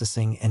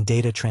processing and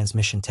data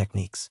transmission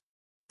techniques.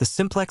 The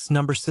simplex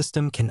number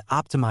system can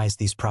optimize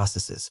these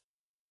processes,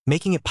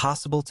 making it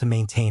possible to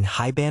maintain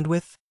high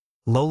bandwidth,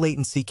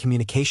 low-latency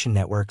communication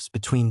networks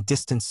between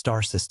distant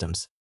star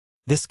systems.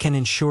 This can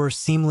ensure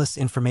seamless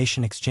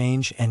information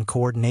exchange and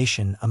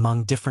coordination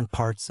among different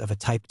parts of a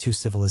Type 2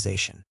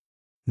 civilization.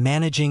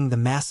 Managing the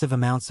massive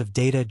amounts of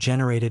data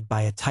generated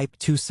by a Type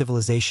 2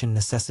 civilization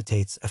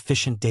necessitates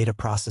efficient data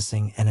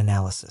processing and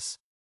analysis.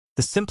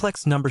 The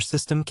simplex number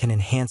system can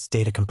enhance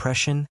data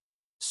compression,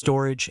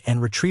 storage,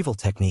 and retrieval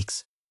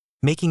techniques,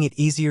 making it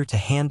easier to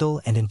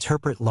handle and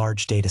interpret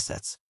large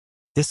datasets.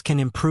 This can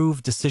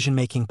improve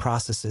decision-making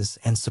processes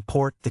and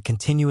support the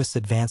continuous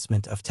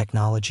advancement of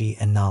technology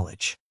and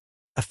knowledge.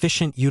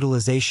 Efficient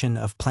utilization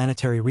of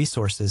planetary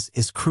resources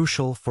is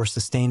crucial for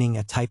sustaining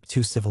a Type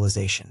 2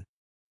 civilization.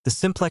 The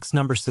simplex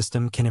number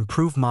system can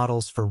improve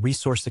models for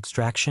resource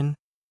extraction,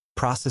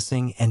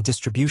 processing, and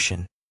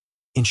distribution,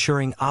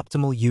 ensuring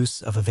optimal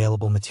use of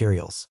available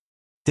materials.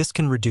 This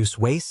can reduce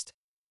waste,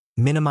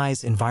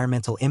 minimize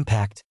environmental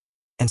impact,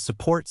 and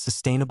support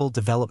sustainable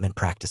development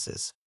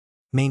practices.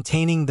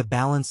 Maintaining the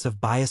balance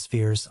of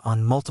biospheres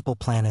on multiple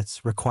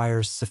planets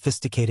requires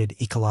sophisticated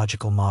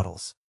ecological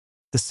models.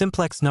 The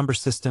simplex number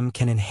system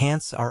can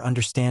enhance our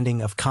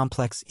understanding of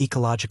complex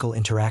ecological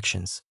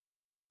interactions,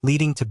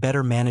 leading to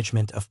better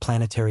management of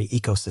planetary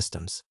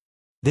ecosystems.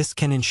 This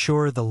can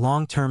ensure the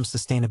long-term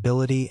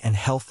sustainability and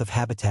health of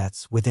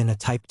habitats within a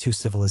Type II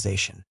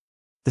civilization.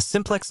 The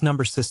simplex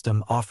number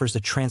system offers a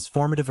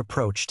transformative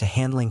approach to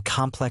handling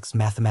complex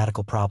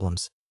mathematical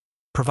problems,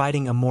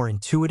 providing a more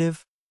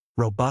intuitive,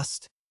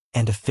 robust,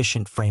 and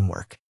efficient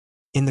framework.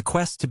 In the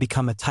quest to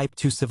become a Type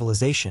II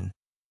civilization,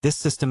 this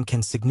system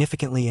can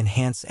significantly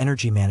enhance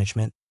energy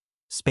management,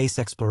 space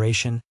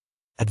exploration,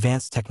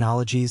 advanced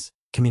technologies,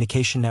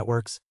 communication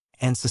networks,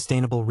 and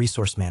sustainable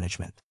resource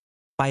management.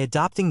 By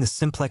adopting the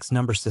simplex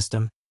number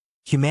system,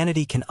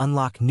 humanity can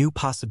unlock new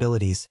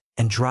possibilities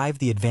and drive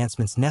the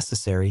advancements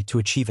necessary to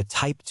achieve a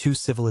Type II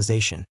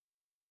civilization,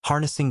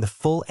 harnessing the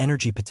full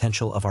energy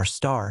potential of our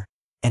star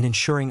and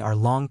ensuring our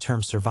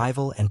long-term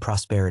survival and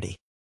prosperity.